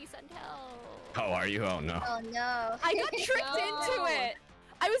again. Please send help. Oh, are you? Oh no. Oh no. I got tricked into No. it.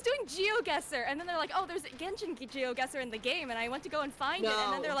 I was doing GeoGuessr, and then they're like, "Oh, there's a Genshin GeoGuessr in the game," and I went to go and find it,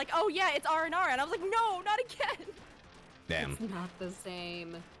 and then they're No. like, "Oh yeah, it's R&R," and I was like, "No, not again." Damn. It's not the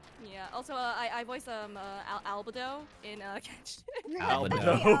same. Yeah. Also, I voice Albedo in Genshin.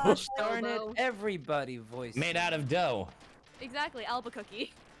 Albedo. Gosh darn it, Elbow. everybody voice. Made out of dough. Exactly,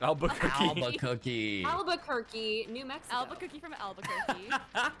 Albuquerque. Albuquerque. Alba cookie. Albuquerque, New Mexico. Albuquerque from Albuquerque.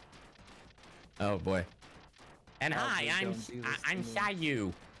 Oh boy. And hi, Probably I'm don't do this to I'm me.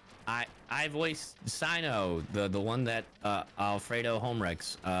 Sayu. I voice Sino, the one that Alfredo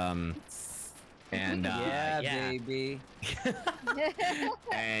homewrecks. And Yeah, baby.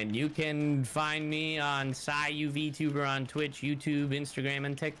 And you can find me on Sayu VTuber on Twitch, YouTube, Instagram,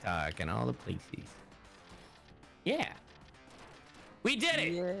 and TikTok, and all the places. Yeah. We did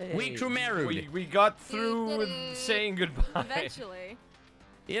it. We Yay. Crewmeru. We got through did with it. saying goodbye. Eventually.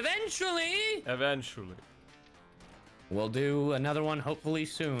 Eventually. Eventually. We'll do another one hopefully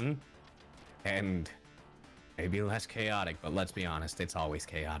soon. And maybe less chaotic, but let's be honest, it's always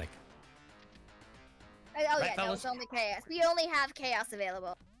chaotic. Oh Right, yeah, no, fellas? it's only chaos. We only have chaos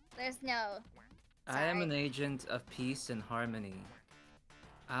available. There's no. I am Sorry. an agent of peace and harmony.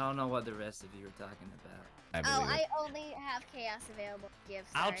 I don't know what the rest of you are talking about. I Oh, believe it. I only have chaos available to give.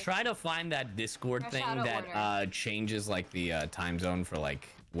 I'll Sorry. try to find that Discord Fresh thing out of that order. changes like the time zone for like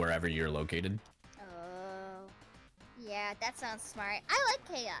wherever you're located. Oh. Yeah, that sounds smart. I like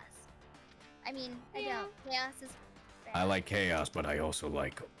chaos. I mean, I don't. Chaos is. Bad. I like chaos, but I also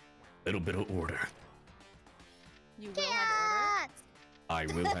like a little bit of order. You will have Chaos. I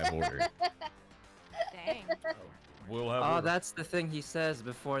will have order. order. Dang. We'll have. Oh, order. that's the thing he says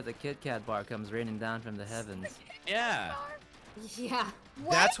before the Kit Kat bar comes raining down from the heavens. Yeah. Yeah.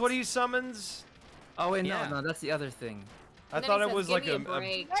 That's what he summons. Oh wait, Yeah. no, that's the other thing. I And then thought he it says, was "Give like me a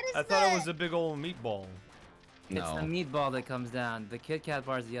break." What is I that? thought it was a big old meatball. It's the No. meatball that comes down. The Kit Kat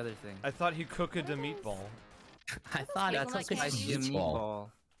bar is the other thing. I thought he cooked a meatball. I thought That's a like candy. spicy meatball.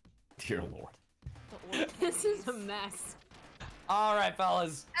 Dear Lord. The order. This is a mess. All right,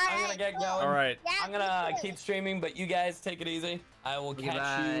 fellas. I'm gonna Alright, get cool. going. All right. Yeah, I'm gonna me too. keep streaming, but you guys take it easy. I will catch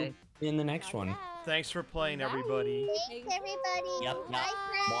Goodbye. you in the next one. Thanks for playing, Bye. everybody. Thanks, everybody. Yep, yep. Bye,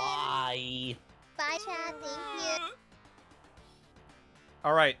 friends. Bye. Bye, chat. Thank you.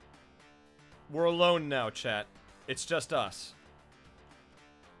 All right. We're alone now, chat. It's just us.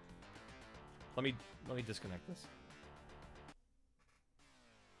 Let me disconnect this.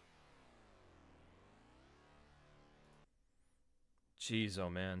 Jeez, oh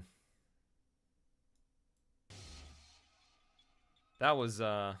man. That was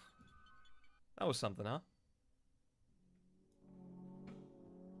something, huh?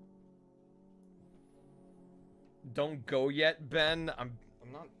 Don't go yet, Ben. I'm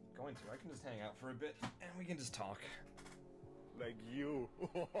not going to. I can just hang out for a bit and we can just talk. Like you.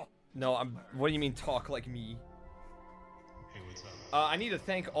 No, what do you mean talk like me? Hey, what's up? I need to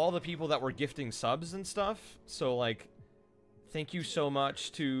thank all the people that were gifting subs and stuff. So, like, thank you so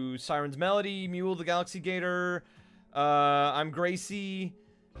much to Siren's Melody, Mule the Galaxy Gator, I'm Gracie,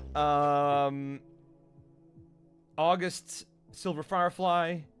 August, Silver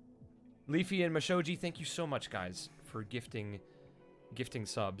Firefly, Leafy and Mashoji. Thank you so much, guys, for gifting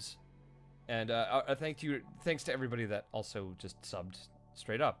subs. And thanks to everybody that also just subbed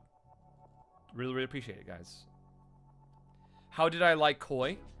straight up. Really, really appreciate it, guys. How did I like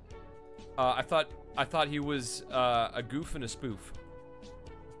Koi? I thought he was a goof and a spoof.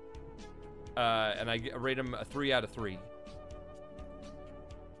 And I rate him a 3 out of 3.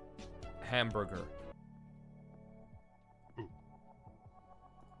 Hamburger.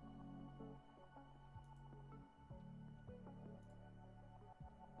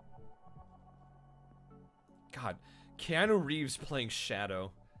 God, Keanu Reeves playing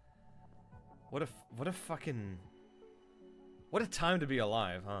Shadow. What a fucking... What a time to be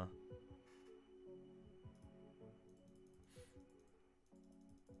alive, huh?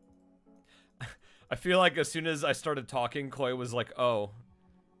 I feel like as soon as I started talking, Koi was like, "Oh,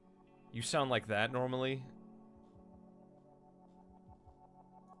 you sound like that normally."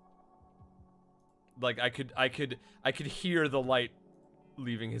 Like I could hear the light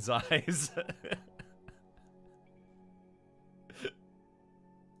leaving his eyes.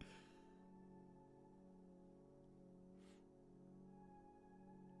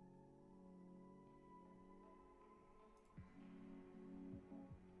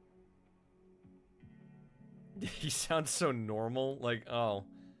 He sounds so normal. Like, oh.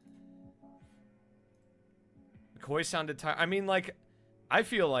 Koi sounded tired. I mean, like, I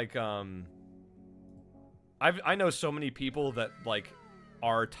feel like, I know so many people that, like,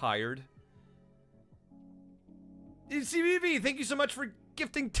 are tired. CBB, thank you so much for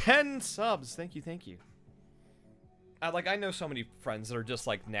gifting 10 subs. Thank you, thank you. I know so many friends that are just,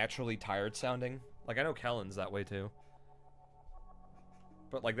 like, naturally tired sounding. Like, I know Kellen's that way, too.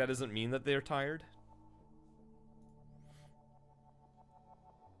 But, like, that doesn't mean that they're tired.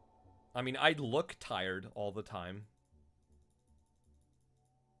 I mean, I look tired all the time.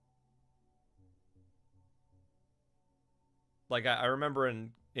 Like, I remember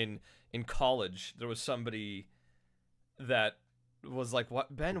in college, there was somebody that was like,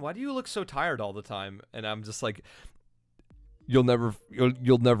 "What, Ben, why do you look so tired all the time?" And I'm just like, you'll never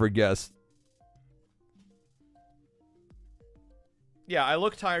guess. Yeah, I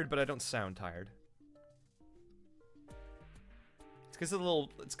look tired, but I don't sound tired. It's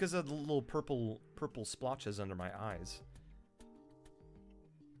because of the little purple splotches under my eyes.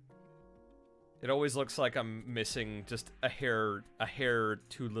 It always looks like I'm missing just a hair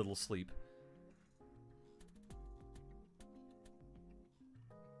too little sleep.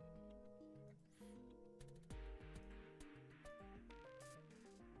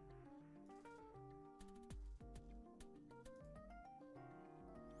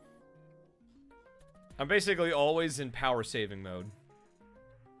 I'm basically always in power saving mode.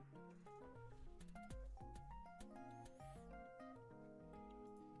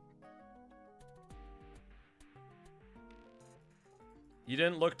 You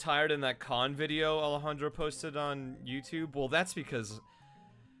didn't look tired in that con video Alejandro posted on YouTube? Well, that's because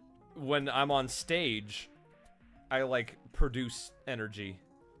when I'm on stage, I, like, produce energy.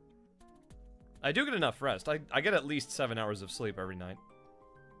 I do get enough rest. I get at least 7 hours of sleep every night.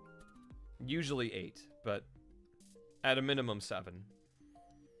 Usually 8, but at a minimum 7.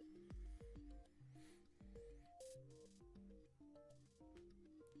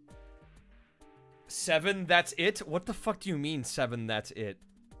 Seven, that's it? What the fuck do you mean 7, that's it?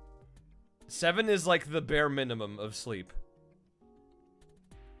 7 is like the bare minimum of sleep.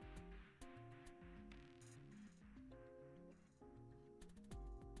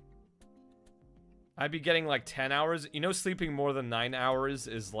 I'd be getting like 10 hours. You know, sleeping more than 9 hours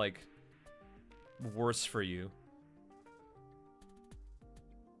is like worse for you.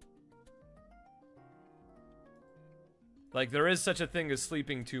 Like, there is such a thing as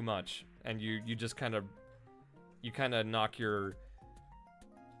sleeping too much, and you just kind of knock your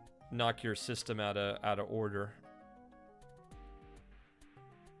system out of order.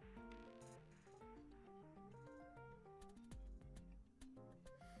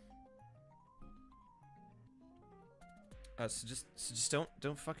 So just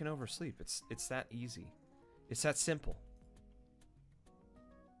don't fucking oversleep. It's that easy. It's that simple.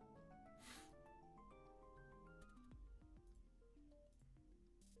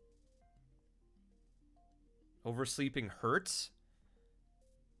 Oversleeping hurts?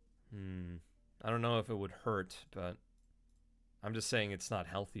 I don't know if it would hurt, but I'm just saying it's not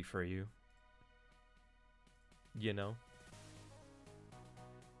healthy for you. You know?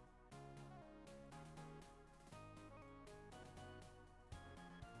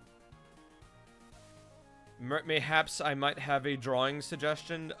 Mayhaps I might have a drawing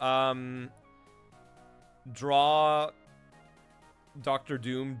suggestion. Draw Dr.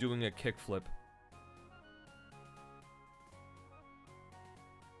 Doom doing a kickflip.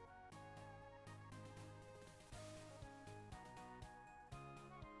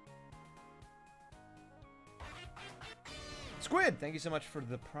 Squid, thank you so much for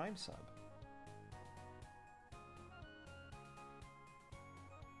the Prime sub.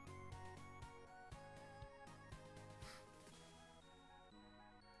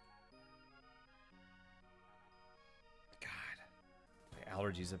 God, my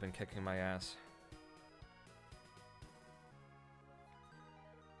allergies have been kicking my ass.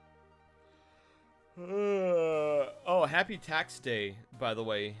 Oh, happy tax day, by the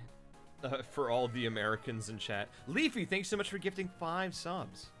way. For all the Americans in chat. Leafy, thanks so much for gifting 5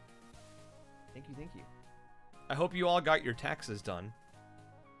 subs. Thank you, thank you. I hope you all got your taxes done.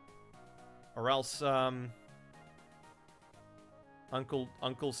 Or else, Uncle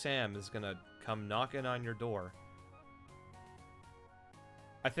Sam is gonna come knocking on your door.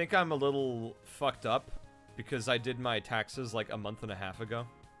 I think I'm a little fucked up because I did my taxes like a month and a half ago.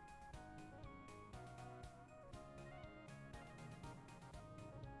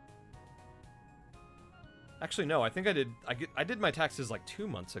 Actually, no. I think I did my taxes like 2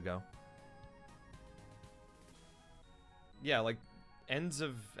 months ago. Yeah, like ends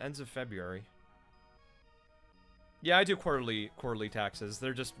of February. Yeah, I do quarterly taxes.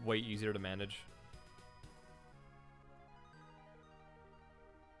 They're just way easier to manage.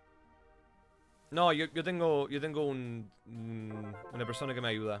 No, yo tengo una persona que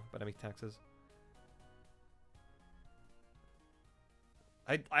me ayuda para mis taxes.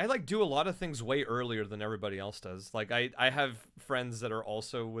 I like do a lot of things way earlier than everybody else does. Like I have friends that are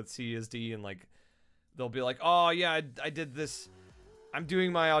also with CSD and like they'll be like, "Oh yeah, I did this. I'm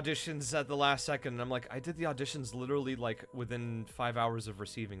doing my auditions at the last second." And I'm like, "I did the auditions literally like within 5 hours of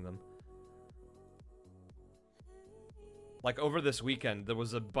receiving them." Like over this weekend, there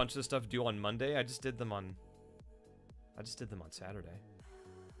was a bunch of stuff due on Monday. I just did them on Saturday.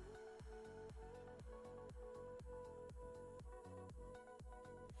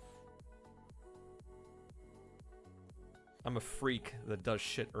 I'm a freak that does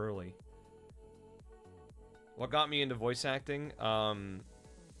shit early. What got me into voice acting?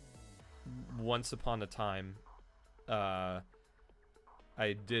 Once upon a time, I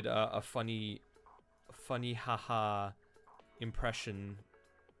did a funny haha impression.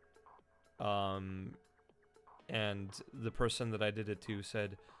 And the person that I did it to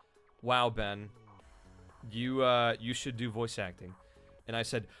said, "Wow, Ben, you should do voice acting." And I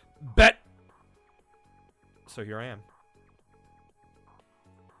said, "Bet." So here I am.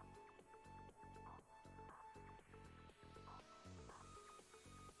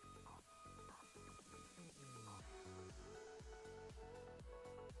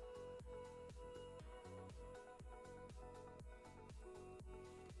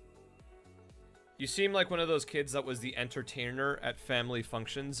 You seem like one of those kids that was the entertainer at family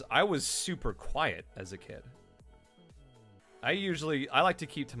functions. I was super quiet as a kid. I like to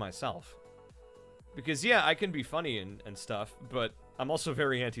keep to myself. Because, yeah, I can be funny and stuff, but I'm also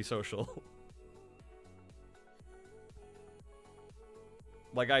very antisocial.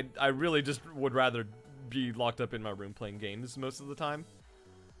 Like, I really just would rather be locked up in my room playing games most of the time.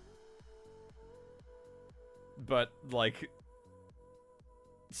 But, like,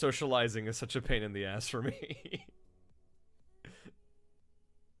 socializing is such a pain in the ass for me.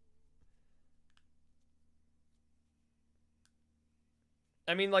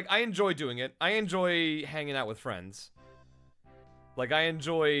 I mean, like, I enjoy doing it. I enjoy hanging out with friends. Like, I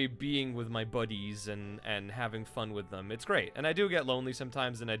enjoy being with my buddies and having fun with them. It's great. And I do get lonely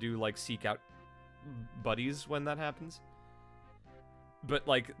sometimes, and I do, like, seek out buddies when that happens. But,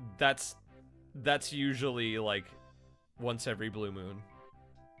 like, that's usually, like, once every blue moon.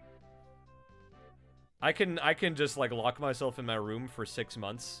 I can just, like, lock myself in my room for 6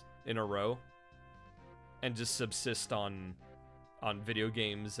 months in a row and just subsist on video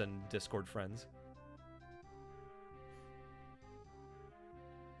games and Discord friends.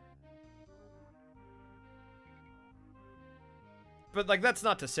 But, like, that's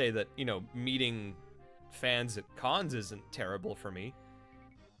not to say that, you know, meeting fans at cons isn't terrible for me.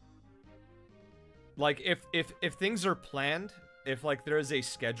 Like, if things are planned, if, like, there is a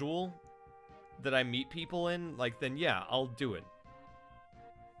schedule that I meet people in, like, then yeah, I'll do it.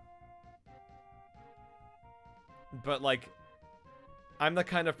 But, like, I'm the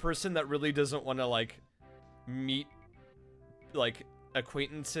kind of person that really doesn't want to, like, meet, like,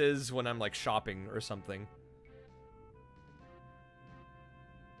 acquaintances when I'm, like, shopping or something.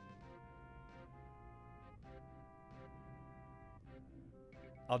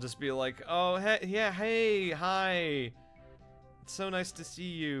 I'll just be like, oh, hey, yeah, hey, hi. It's so nice to see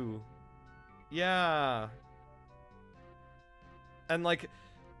you. Yeah. And, like,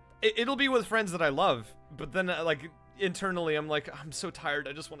 it'll be with friends that I love, but then, like, internally, I'm like, I'm so tired,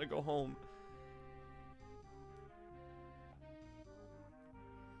 I just want to go home.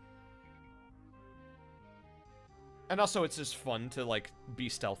 And also, it's just fun to, like, be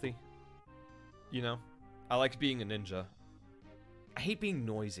stealthy. You know? I like being a ninja. I hate being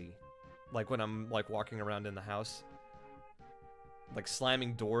noisy. Like, when I'm, like, walking around in the house. Like,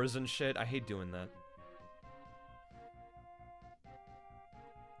 slamming doors and shit. I hate doing that.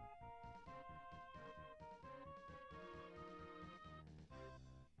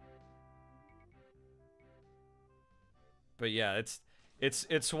 But yeah,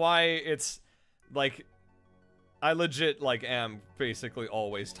 it's why it's, like, I legit, like, am basically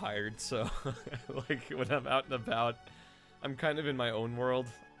always tired, so, like, when I'm out and about, I'm kind of in my own world.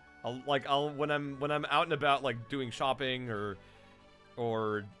 When I'm out and about, like, doing shopping or,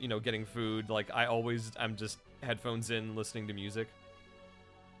 you know, getting food, like, I'm just headphones in, listening to music.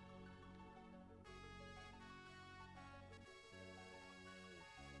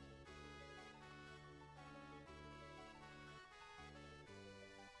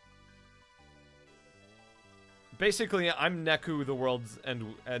 Basically, I'm Neku, the world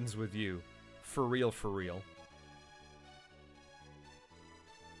ends with you. For real, for real.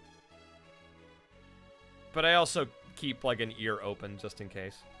 But I also keep, like, an ear open, just in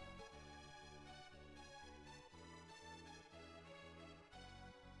case.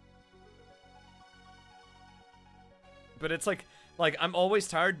 But it's like, I'm always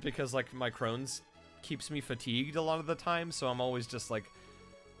tired because, like, my Crohn's keeps me fatigued a lot of the time, so I'm always just, like...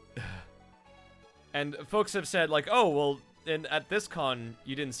 And folks have said, like, oh, well, at this con,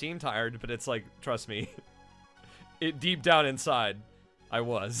 you didn't seem tired, but it's like, trust me. Deep down inside, I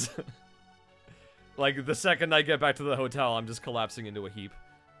was. Like, the second I get back to the hotel, I'm just collapsing into a heap.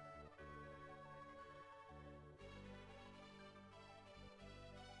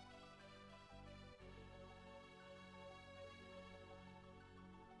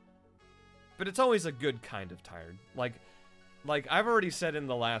 But it's always a good kind of tired. Like I've already said in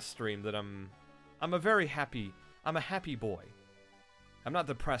the last stream that I'm a happy boy. I'm not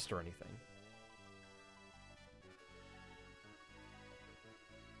depressed or anything.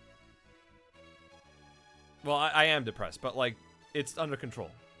 Well, I am depressed, but, like, it's under control.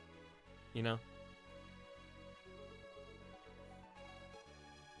 You know?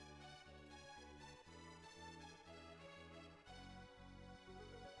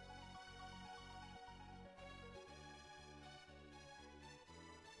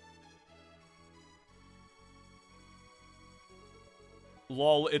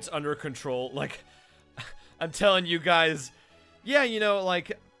 Lol, it's under control. Like, I'm telling you guys, yeah, you know,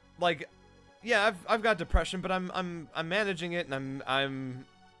 like, yeah, I've got depression, but I'm managing it, and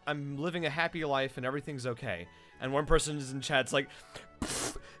I'm living a happy life and everything's okay. And one person is in chat's like,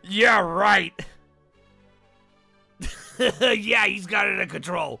 yeah, right. Yeah, he's got it under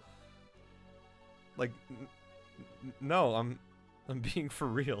control. Like, no, I'm being for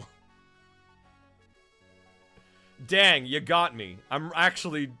real. Dang, you got me. I'm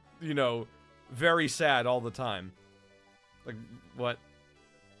actually, you know, very sad all the time. Like, what?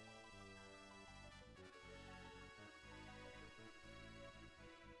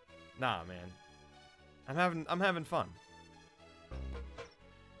 Nah, man. I'm having fun.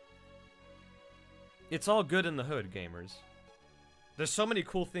 It's all good in the hood, gamers. There's so many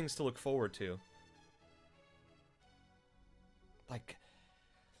cool things to look forward to.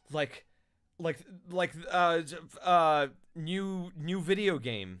 New video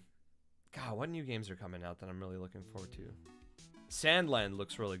game. God, what new games are coming out that I'm really looking forward to? Sandland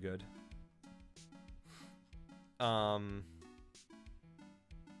looks really good. Elden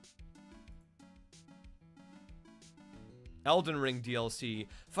Ring DLC.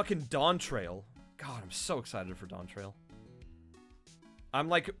 Fucking Dawn Trail. God, I'm so excited for Dawn Trail. I'm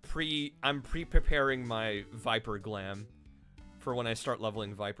pre-preparing my Viper glam for when I start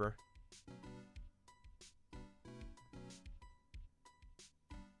leveling Viper.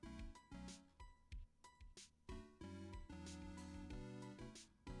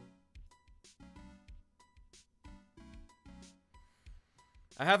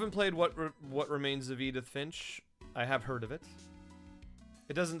 I haven't played What Remains of Edith Finch. I have heard of it.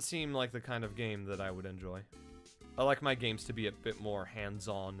 It doesn't seem like the kind of game that I would enjoy. I like my games to be a bit more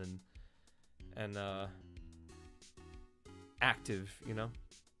hands-on and active, you know?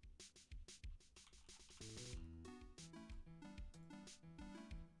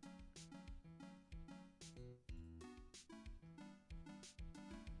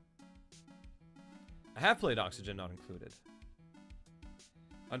 I have played Oxygen Not Included.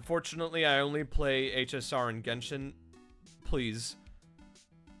 Unfortunately, I only play HSR and Genshin. Please.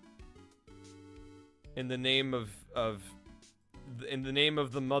 In the name of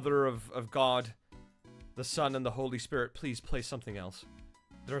the Mother of God, the Son, and the Holy Spirit, please play something else.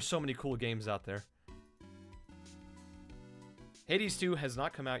 There are so many cool games out there. Hades 2 has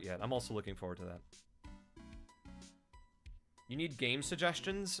not come out yet. I'm also looking forward to that. You need game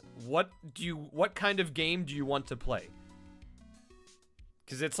suggestions? What kind of game do you want to play?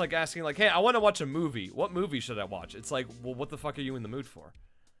 Because it's like asking, like, hey, I want to watch a movie. What movie should I watch? It's like, well, what the fuck are you in the mood for?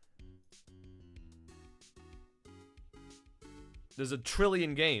 There's a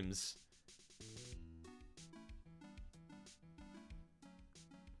trillion games.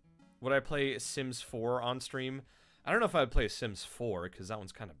 Would I play Sims 4 on stream? I don't know if I'd play Sims 4, because that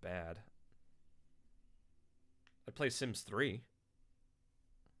one's kind of bad. I'd play Sims 3.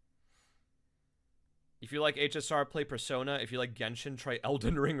 If you like HSR, play Persona. If you like Genshin, try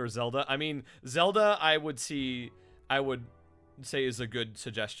Elden Ring or Zelda. I mean, Zelda, I would say is a good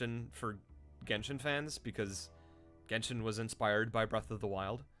suggestion for Genshin fans, because Genshin was inspired by Breath of the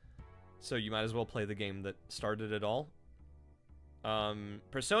Wild. So you might as well play the game that started it all.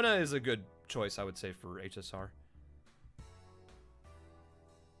 Persona is a good choice, I would say, for HSR.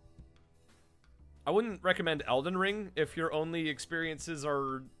 I wouldn't recommend Elden Ring if your only experiences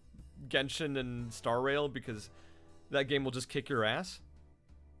are Genshin and Star Rail, because that game will just kick your ass.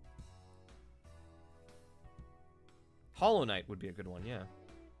 Hollow Knight would be a good one, yeah.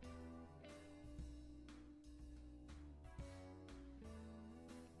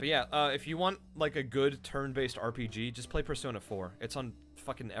 But yeah, if you want like a good turn-based RPG, just play Persona 4. It's on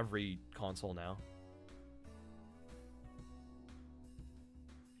fucking every console now.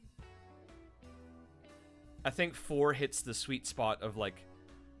 I think 4 hits the sweet spot of like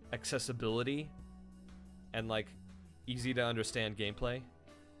accessibility and like easy to understand gameplay,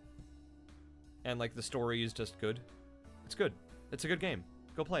 and like the story is just good. It's good. It's a good game.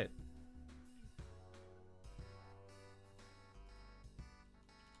 Go play it.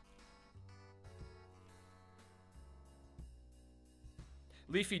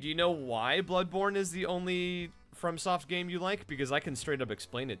 Leafy, do you know why Bloodborne is the only FromSoft game you like? Because I can straight up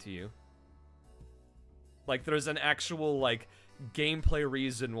explain it to you. Like, there's an actual, like, gameplay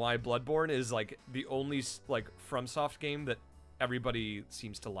reason why Bloodborne is, like, the only, like, FromSoft game that everybody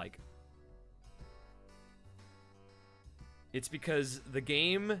seems to like. It's because the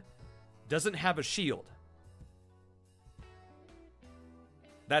game doesn't have a shield.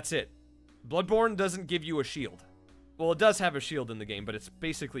 That's it. Bloodborne doesn't give you a shield. Well, it does have a shield in the game, but it's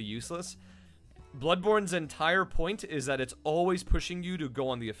basically useless. Bloodborne's entire point is that it's always pushing you to go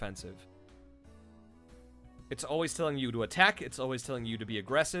on the offensive. It's always telling you to attack, it's always telling you to be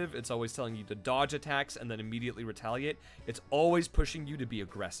aggressive, it's always telling you to dodge attacks and then immediately retaliate. It's always pushing you to be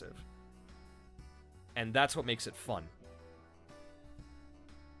aggressive. And that's what makes it fun.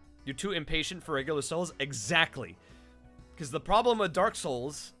 You're too impatient for regular Souls? Exactly. Because the problem with Dark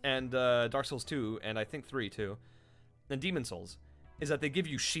Souls, and Dark Souls 2, and I think 3 too, and Demon Souls, is that they give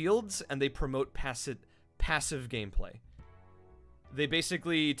you shields and they promote passive gameplay. They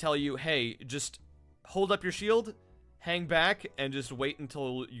basically tell you, hey, just hold up your shield, hang back, and just wait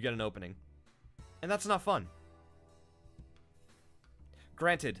until you get an opening. And that's not fun.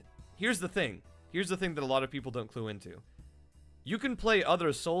 Granted, here's the thing. Here's the thing that a lot of people don't clue into. You can play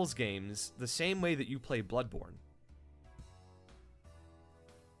other Souls games the same way that you play Bloodborne.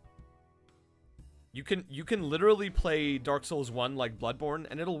 You can literally play Dark Souls 1 like Bloodborne,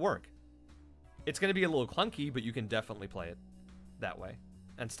 and it'll work. It's going to be a little clunky, but you can definitely play it that way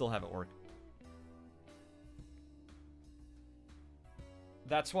and still have it work.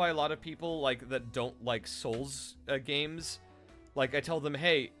 That's why a lot of people like that don't like Souls games, like I tell them,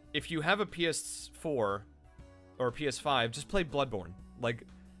 hey, if you have a PS4 or a PS5, just play Bloodborne. Like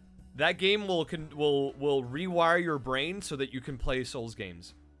that game will rewire your brain so that you can play Souls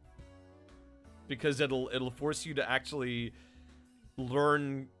games. Because it'll force you to actually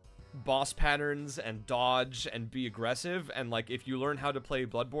learn boss patterns and dodge and be aggressive, and like if you learn how to play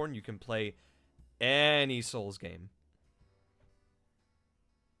Bloodborne, you can play any Souls game.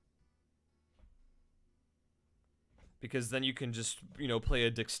 Because then you can just, you know, play a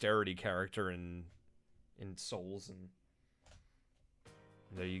dexterity character in Souls, and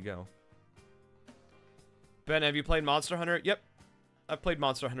there you go. Ben, have you played Monster Hunter? Yep. I've played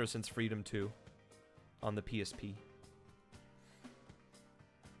Monster Hunter since Freedom 2 on the PSP.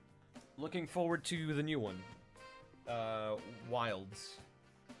 Looking forward to the new one. Wilds.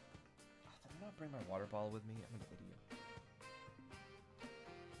 Oh, did I not bring my water bottle with me? I'm an idiot.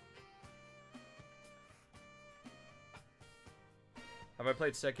 Have I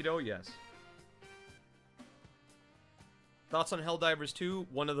played Sekiro? Yes. Thoughts on Helldivers 2?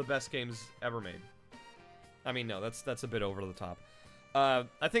 One of the best games ever made. I mean, no, that's a bit over the top. I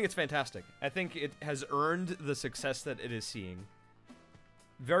think it's fantastic. I think it has earned the success that it is seeing.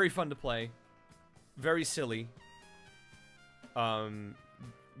 Very fun to play. Very silly.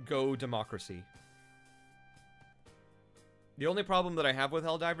 Go democracy. The only problem that I have with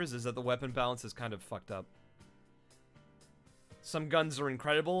Helldivers is that the weapon balance is kind of fucked up. Some guns are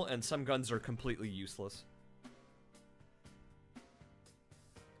incredible, and some guns are completely useless.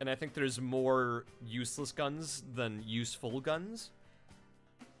 And I think there's more useless guns than useful guns.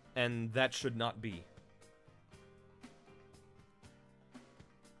 And that should not be.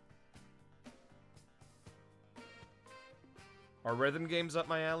 Are rhythm games up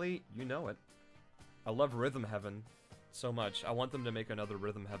my alley? You know it. I love Rhythm Heaven so much. I want them to make another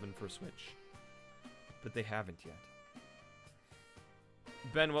Rhythm Heaven for Switch. But they haven't yet.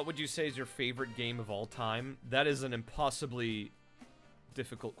 Ben, what would you say is your favorite game of all time? That is an impossibly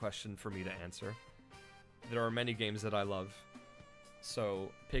difficult question for me to answer. There are many games that I love. So,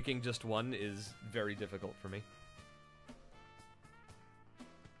 picking just one is very difficult for me.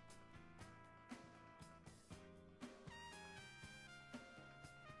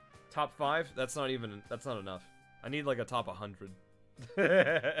 Top 5? That's not enough. I need like a top 100.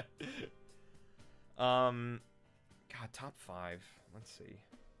 God, top 5. Let's see.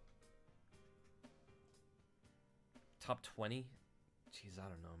 Top 20? Jeez, I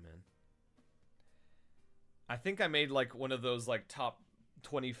don't know, man. I think I made like one of those like top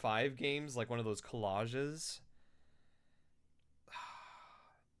 25 games, like one of those collages.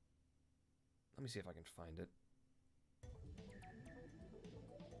 Let me see if I can find it.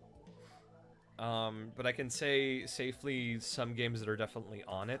 But I can say safely some games that are definitely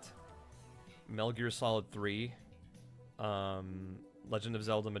on it. Metal Gear Solid 3. Legend of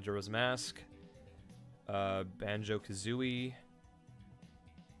Zelda Majora's Mask. Banjo-Kazooie.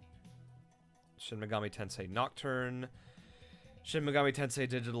 Shin Megami Tensei Nocturne. Shin Megami Tensei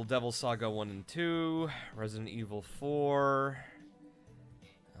Digital Devil Saga 1 and 2. Resident Evil 4.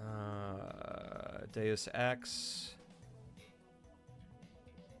 Deus Ex.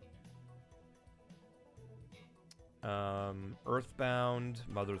 Earthbound,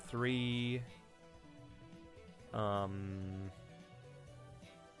 Mother 3,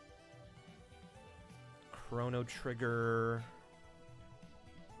 Chrono Trigger,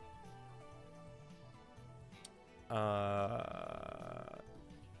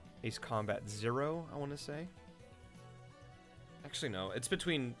 Ace Combat 0, I want to say. Actually, no, it's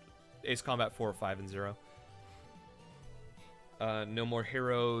between Ace Combat 4, 5, and 0. No More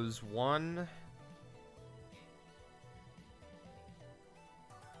Heroes 1.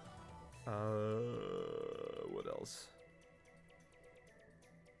 What else?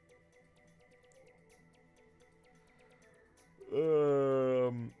 I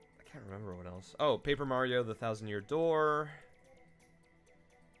can't remember what else. Oh, Paper Mario: The Thousand-Year Door.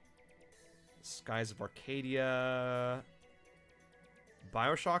 Skies of Arcadia.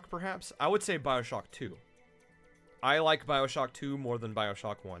 BioShock, perhaps? I would say BioShock 2. I like BioShock 2 more than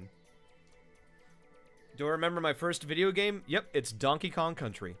BioShock 1. Do I remember my first video game? Yep, it's Donkey Kong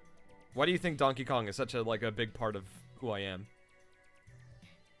Country. Why do you think Donkey Kong is such a big part of who I am?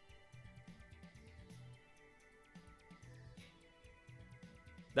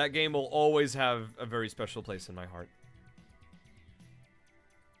 That game will always have a very special place in my heart.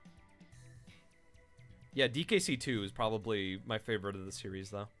 Yeah, DKC 2 is probably my favorite of the series,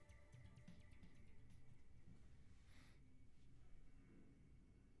 though.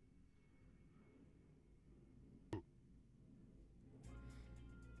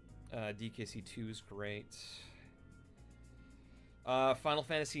 DKC 2 is great. Final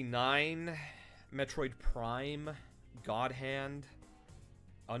Fantasy 9, Metroid Prime, God Hand,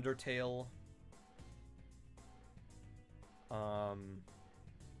 Undertale.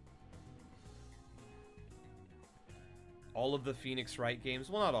 All of the Phoenix Wright games.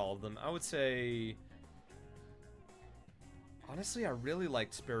 Well, not all of them. I would say... Honestly, I really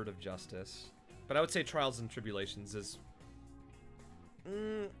liked Spirit of Justice. But I would say Trials and Tribulations is...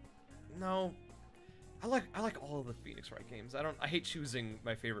 no. I like all of the Phoenix Wright games. I hate choosing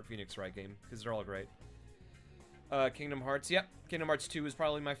my favorite Phoenix Wright game, because they're all great. Kingdom Hearts. Yep. Kingdom Hearts 2 is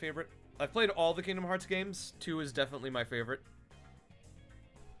probably my favorite. I've played all the Kingdom Hearts games. 2 is definitely my favorite.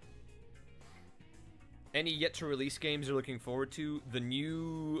 Any yet-to-release games you're looking forward to? The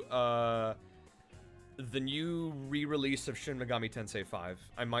new re-release of Shin Megami Tensei 5.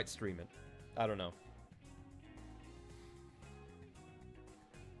 I might stream it. I don't know.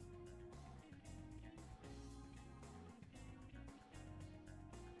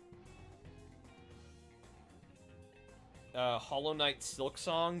 Hollow Knight Silk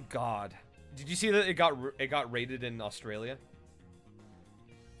Song? God. Did you see that it got rated in Australia?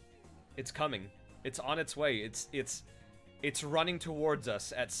 It's coming. It's on its way. It's running towards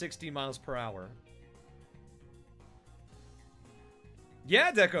us at 60 miles per hour.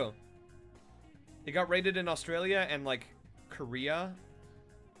 Yeah, Deco. It got rated in Australia and like Korea.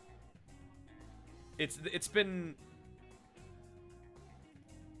 It's been...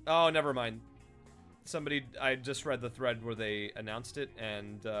 Oh, never mind. I just read the thread where they announced it,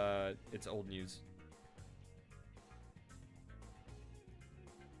 and it's old news.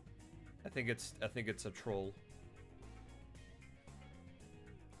 I think it's a troll.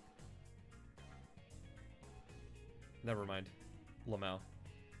 Never mind. Lamau.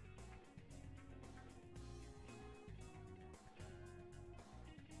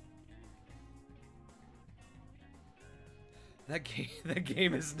 That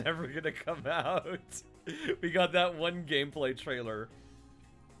game is never gonna come out. We got that one gameplay trailer,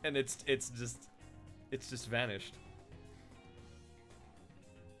 and it's just vanished.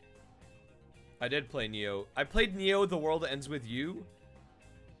 I did play Neo. I played Neo: The World Ends With You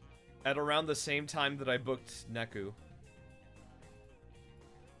at around the same time that I booked Neku.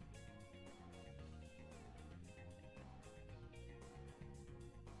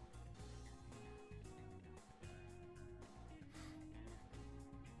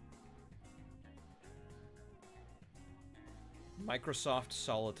 Microsoft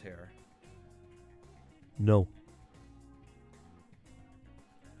Solitaire. No.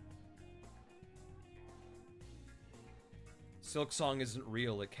 Silk Song isn't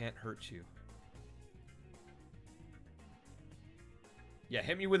real, it can't hurt you. Yeah,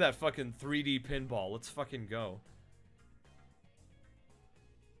 hit me with that fucking 3D pinball. Let's fucking go.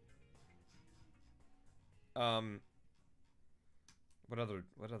 What other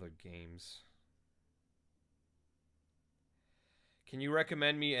games? Can you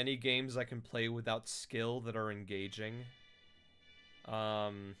recommend me any games I can play without skill that are engaging?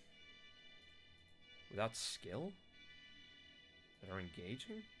 Without skill? That are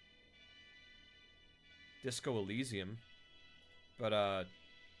engaging? Disco Elysium. But,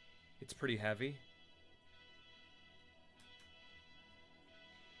 it's pretty heavy.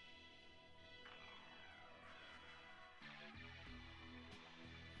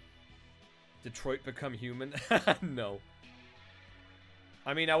 Detroit Become Human? No.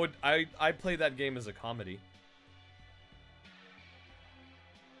 I mean, I'd play that game as a comedy.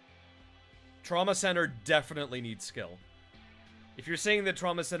 Trauma Center definitely needs skill. If you're saying that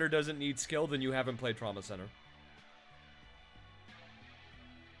Trauma Center doesn't need skill, then you haven't played Trauma Center.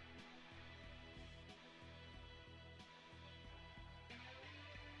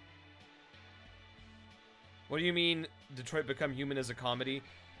 What do you mean, Detroit Become Human as a comedy?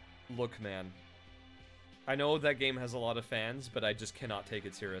 Look, man. I know that game has a lot of fans, but I just cannot take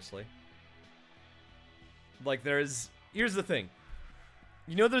it seriously. Like, here's the thing.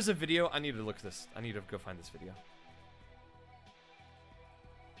 You know there's a video, I need to look at this. I need to go find this video.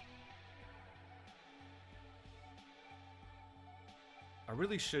 I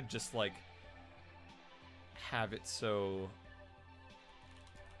really should just, like, have it so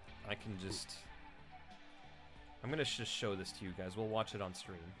I can just... I'm gonna just show this to you guys. We'll watch it on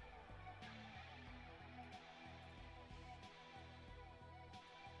stream.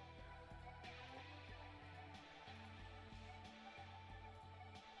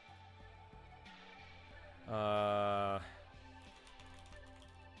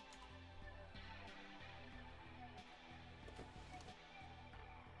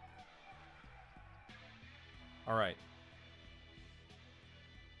 All right.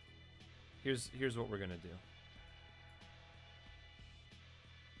 Here's what we're gonna do.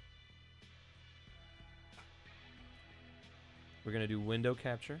 We're gonna do window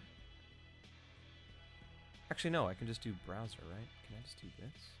capture. Actually, no, I can just do browser, right? Can I just do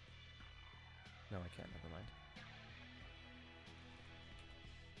this? No, I can't, never mind.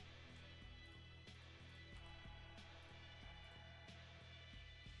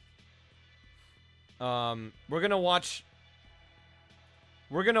 We're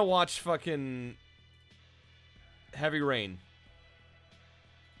gonna watch fucking Heavy Rain.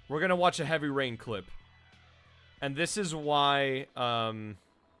 We're gonna watch a Heavy Rain clip. And this is why I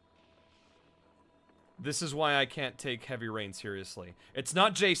can't take Heavy Rain seriously. It's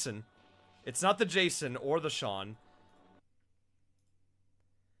not Jason. It's not the Jason or the Sean.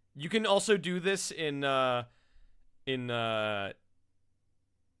 You can also do this in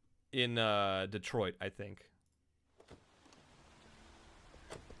Detroit, I think.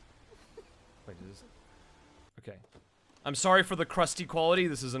 Wait, is this... Okay. I'm sorry for the crusty quality.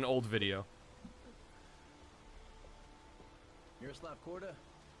 This is an old video. Miroslav Korda?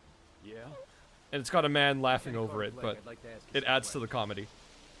 Yeah. And it's got a man laughing over it, but it adds to the comedy.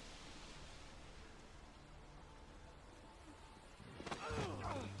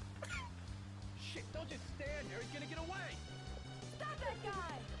 Shit, don't just stand there. He's gonna get away. Stop that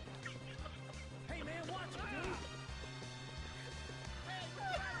guy! Hey, man, watch it, dude.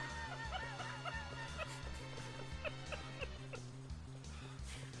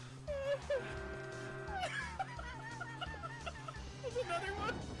 There's another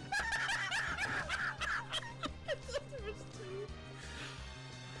one.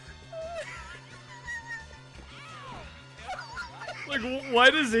 Like, why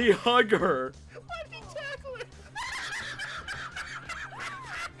does he hug her? Why did he tackle her?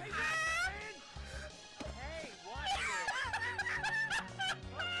 Hey, watch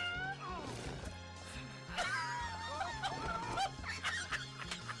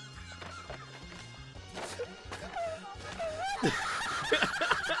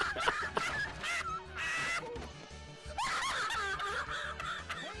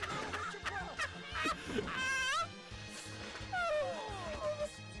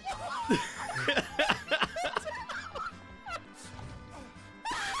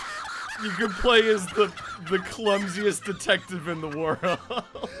You can play as the clumsiest detective in the world.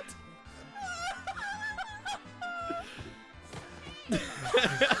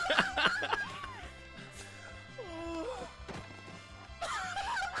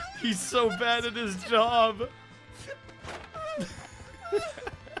 He's so bad at his job.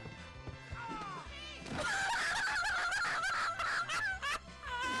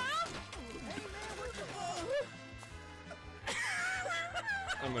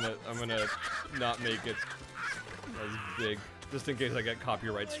 I'm gonna not make it as big, just in case I get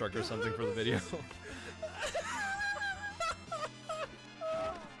copyright struck or something for the video.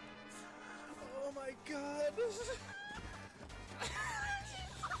 Oh my god.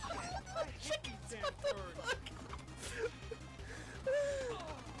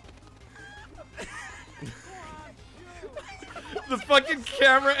 The fucking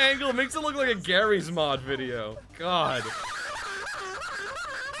camera angle makes it look like a Gary's Mod video. God.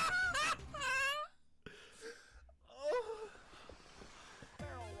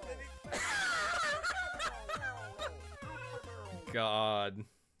 God.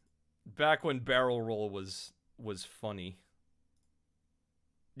 Back when barrel roll was funny.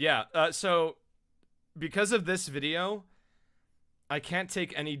 Yeah, so because of this video, I can't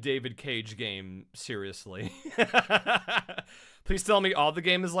take any David Cage game seriously. Please tell me all the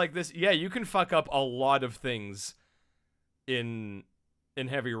game is like this. Yeah, you can fuck up a lot of things in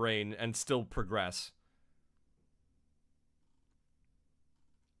Heavy Rain and still progress.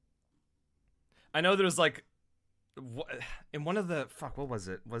 I know there's like in one of the what was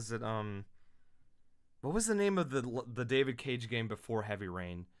it? Was it what was the name of the David Cage game before Heavy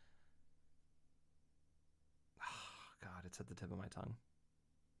Rain? Oh, God, it's at the tip of my tongue.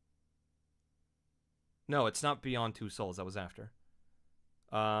 No, it's not Beyond Two Souls. That was after.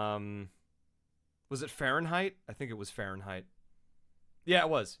 Was it Fahrenheit? I think it was Fahrenheit. Yeah, it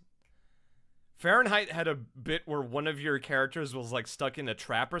was. Fahrenheit had a bit where one of your characters was like stuck in a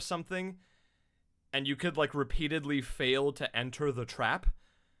trap or something, and you could like repeatedly fail to enter the trap,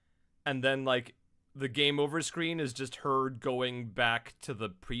 and then like the game over screen is just her going back to the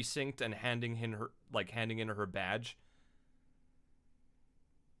precinct and handing in her badge.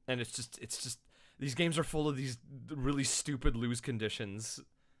 And it's just these games are full of these really stupid lose conditions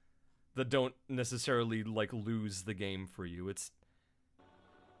that don't necessarily like lose the game for you. It's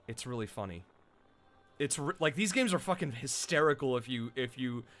really funny. It's like these games are fucking hysterical if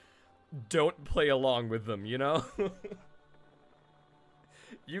you don't play along with them, you know?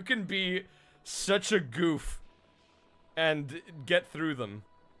 You can be such a goof and get through them.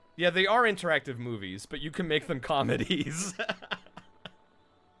 Yeah, they are interactive movies, but you can make them comedies.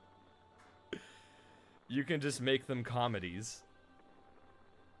 You can just make them comedies.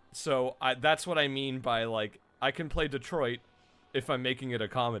 So that's what I mean by like, I can play Detroit if I'm making it a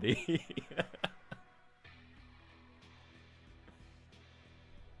comedy.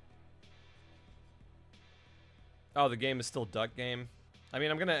 Oh, the game is still Duck Game. I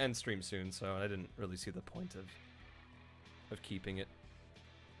mean, I'm gonna end stream soon, so I didn't really see the point of keeping it,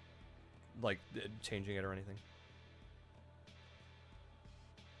 like changing it or anything.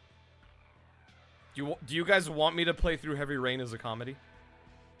 Do you guys want me to play through Heavy Rain as a comedy?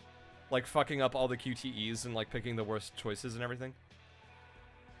 Like fucking up all the QTEs and like picking the worst choices and everything?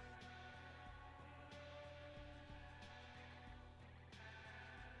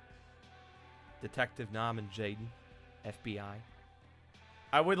 Detective Nam and Jaden, FBI.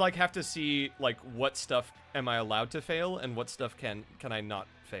 I would like have to see like what stuff am I allowed to fail and what stuff can I not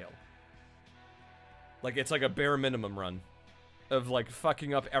fail. Like it's like a bare minimum run of like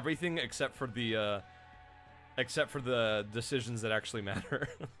fucking up everything except for the decisions that actually matter.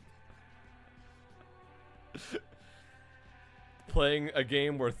 Playing a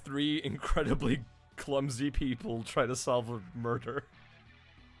game where 3 incredibly clumsy people try to solve a murder.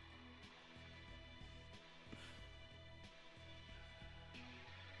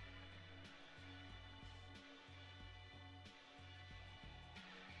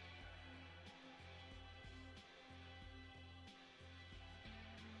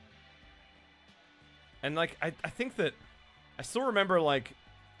 And, like, I think that... I still remember, like...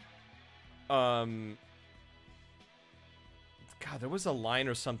 God, there was a line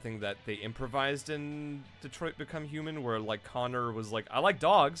or something that they improvised in Detroit Become Human where, like, Connor was like, I like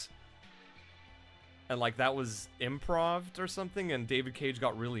dogs. And, like, that was improv'd or something, and David Cage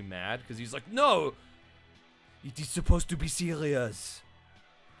got really mad because he's like, no! It is supposed to be serious.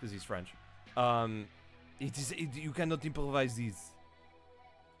 Because he's French. You cannot improvise these.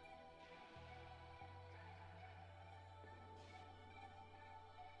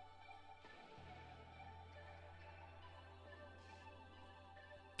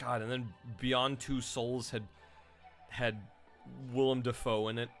 God, and then Beyond Two Souls had Willem Dafoe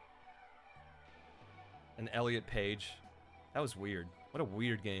in it. And Elliot Page. That was weird. What a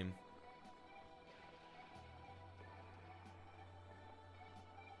weird game.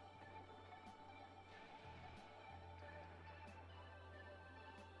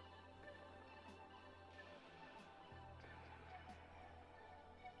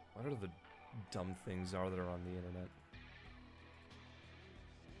 What are the dumb things that are on the internet?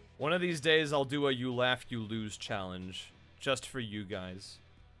 One of these days, I'll do a You Laugh, You Lose challenge. Just for you guys.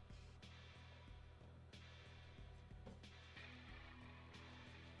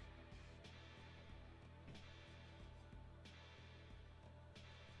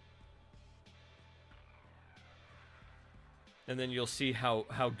 And then you'll see how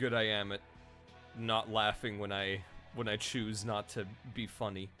good I am at not laughing when I choose not to be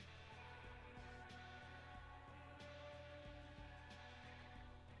funny.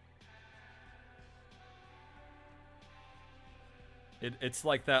 It's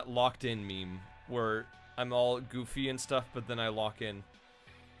like that locked in meme where I'm all goofy and stuff, but then I lock in.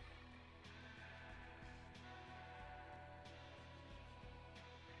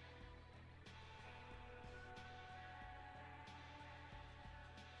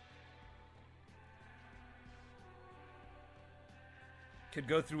 Could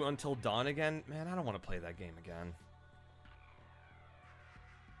go through Until Dawn again? Man, I don't want to play that game again.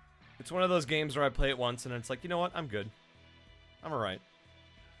 It's one of those games where I play it once and it's like, you know what? I'm good. I'm alright.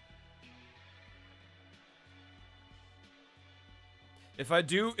 If I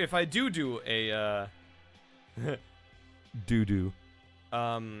do a doo-doo.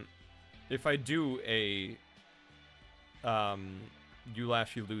 If I do a you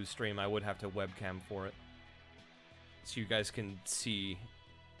laugh you lose stream, I would have to webcam for it. So you guys can see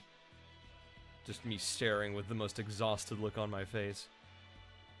just me staring with the most exhausted look on my face.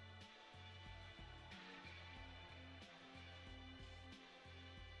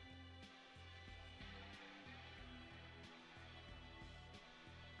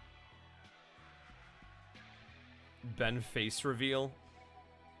 Ben face reveal.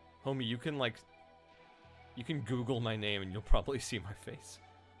 Homie, you can like you can Google my name and you'll probably see my face.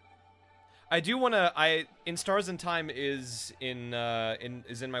 I do wanna In Stars in Time is in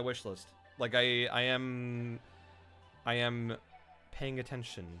my wish list. Like I am paying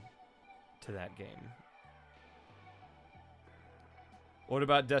attention to that game. What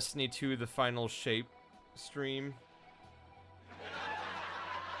about Destiny 2 the final shape stream?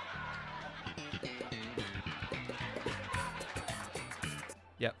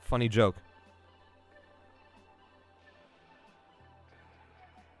 Yeah, funny joke.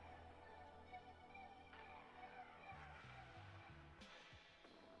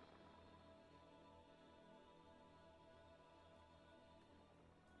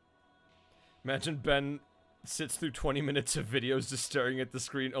 Imagine Ben sits through 20 minutes of videos just staring at the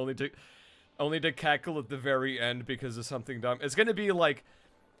screen only to cackle at the very end because of something dumb. It's gonna be like,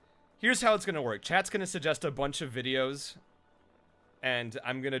 here's how it's gonna work. Chat's gonna suggest a bunch of videos, and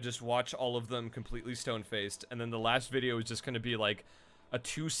I'm gonna just watch all of them completely stone-faced, and then the last video is just gonna be like a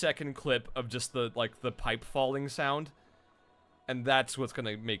 2-second clip of just the pipe falling sound, and that's what's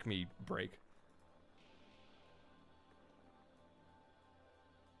gonna make me break.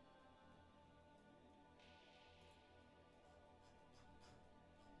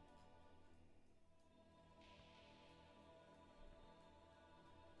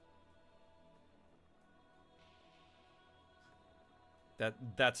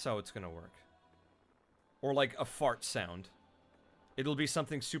 That's how it's gonna work. Or like a fart sound. It'll be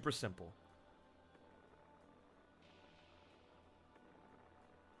something super simple.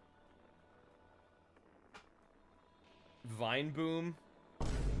 Vine boom.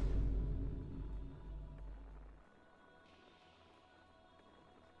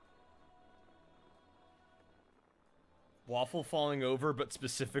 Waffle falling over, but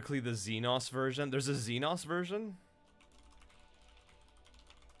specifically the Xenos version. There's a Xenos version?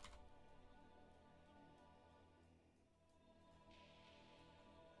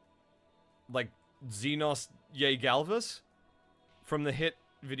 Like Xenos Yay Galvus from the hit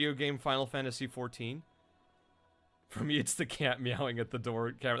video game Final Fantasy XIV. For me, it's the cat meowing at the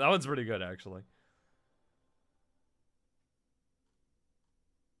door camera. That one's pretty good, actually.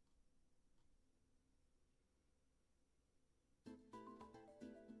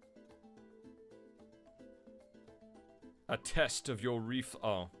 A test of your reef.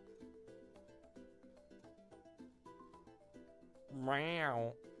 Oh.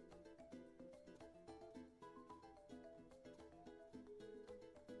 Meow.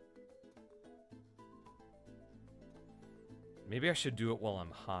 Maybe I should do it while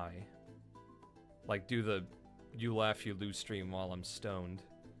I'm high. Like, do the you laugh, you lose stream while I'm stoned.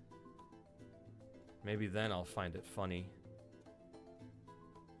 Maybe then I'll find it funny.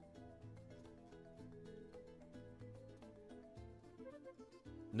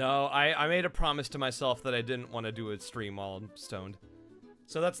 No, I made a promise to myself that I didn't want to do a stream while I'm stoned.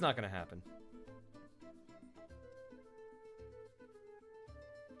 So that's not gonna happen.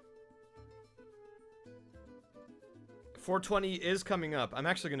 .420 is coming up. I'm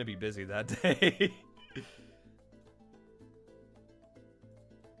actually going to be busy that day.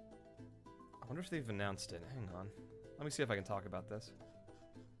 I wonder if they've announced it. Hang on. Let me see if I can talk about this.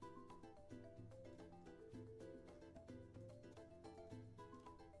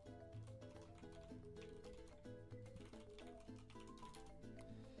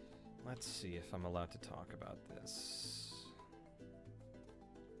 Let's see if I'm allowed to talk about this.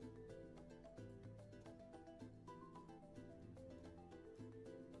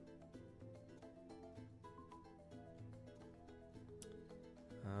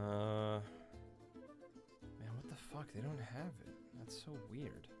 Man, what the fuck? They don't have it. That's so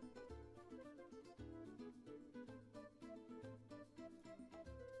weird.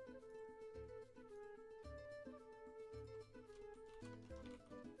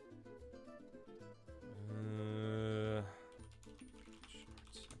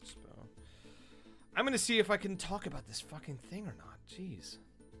 Shorts Expo. I'm gonna see if I can talk about this fucking thing or not. Jeez.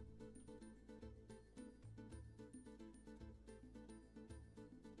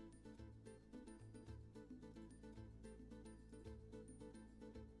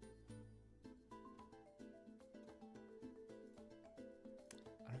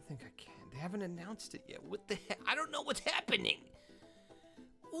 haven't announced it yet. What the heck? I don't know what's happening.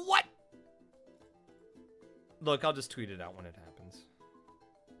 What? Look, I'll just tweet it out when it happens.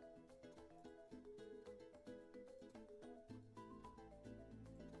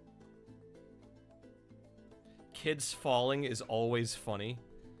 Kids falling is always funny.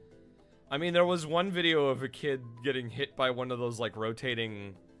 I mean, there was one video of a kid getting hit by one of those, like,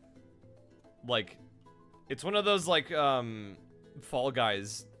 rotating... Like... It's one of those, like, Fall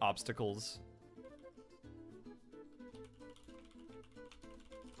Guys obstacles.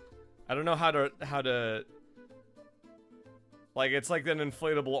 I don't know how to... Like, it's like an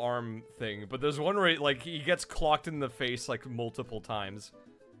inflatable arm thing, but there's one where, like, he gets clocked in the face, like, multiple times.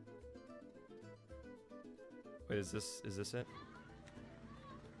 Wait, is this it?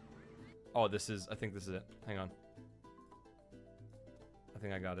 Oh, I think this is it. Hang on. I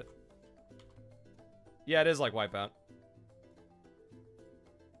think I got it. Yeah, it is like Wipeout.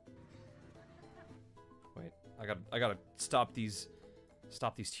 Wait, I gotta stop these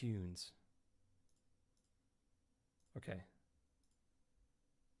tunes. Okay.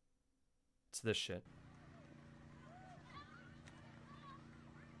 It's this shit.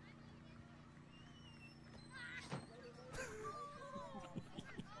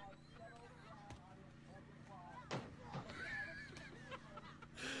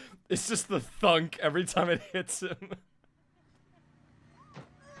 It's just the thunk every time it hits him.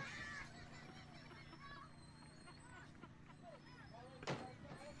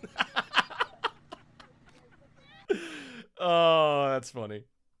 Oh, that's funny.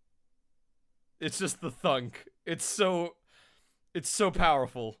 It's just the thunk. It's so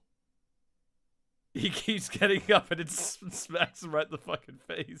powerful. He keeps getting up and it smacks him right in the fucking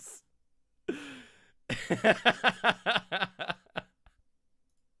face.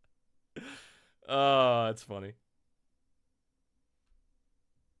 Oh, that's funny.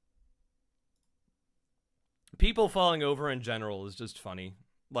 People falling over in general is just funny.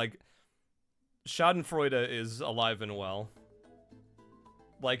 Like, Schadenfreude is alive and well.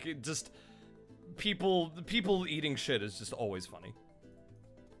 Like, it just... People eating shit is just always funny.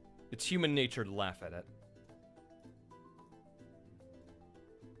 It's human nature to laugh at it.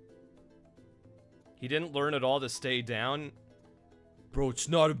 He didn't learn at all to stay down. Bro, it's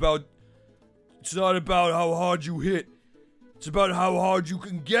not about how hard you hit. It's about how hard you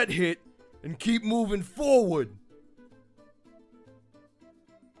can get hit and keep moving forward.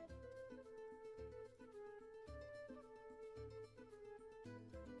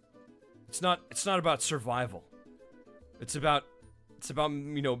 It's not about survival. It's about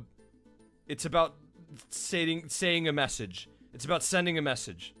you know, it's about saying a message. It's about sending a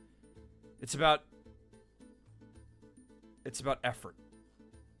message. It's about effort.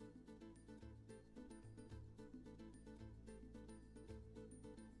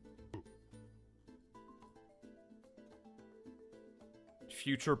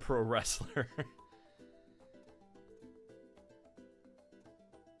 Future pro wrestler.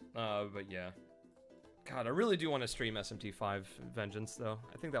 But yeah. God, I really do want to stream SMT5 Vengeance, though.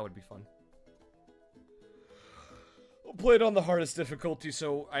 I think that would be fun. I'll play it on the hardest difficulty,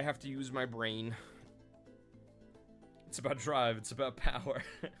 so I have to use my brain. It's about drive, it's about power.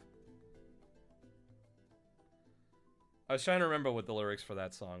 I was trying to remember what the lyrics for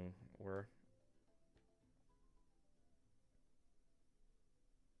that song were.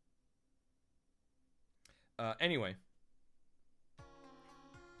 Anyway.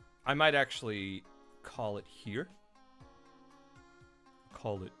 I might actually call it here.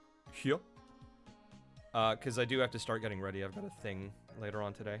 Because I do have to start getting ready. I've got a thing later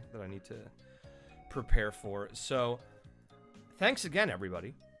on today that I need to prepare for. So, thanks again,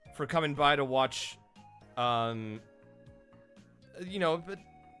 everybody, for coming by to watch, you know, but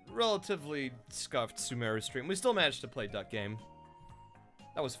relatively scuffed Crewmeru stream. We still managed to play Duck Game.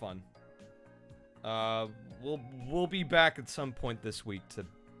 That was fun. We'll be back at some point this week to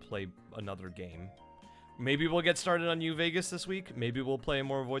play another game. Maybe we'll get started on New Vegas this week. Maybe we'll play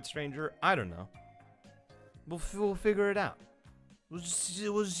more Void Stranger. I don't know. We'll figure it out. We're just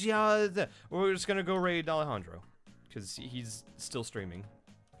gonna go raid Alejandro because he's still streaming.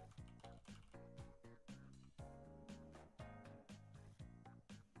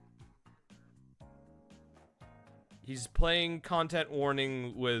 He's playing Content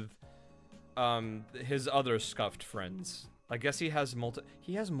Warning with his other scuffed friends. I guess he has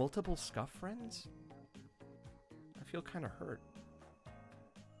multiple scuff friends? I feel kind of hurt.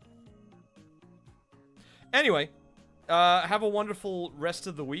 Anyway, have a wonderful rest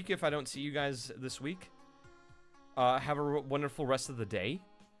of the week if I don't see you guys this week. Have a wonderful rest of the day.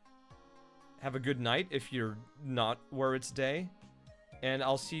 Have a good night if you're not where it's day. And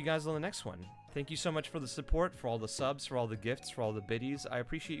I'll see you guys on the next one. Thank you so much for the support, for all the subs, for all the gifts, for all the biddies. I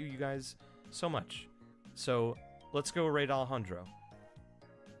appreciate you guys so much. So, let's go raid Alejandro.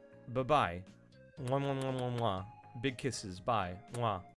 Bye-bye. Mwah, mwah, mwah, mwah, mwah. Big kisses. Bye. Mwah.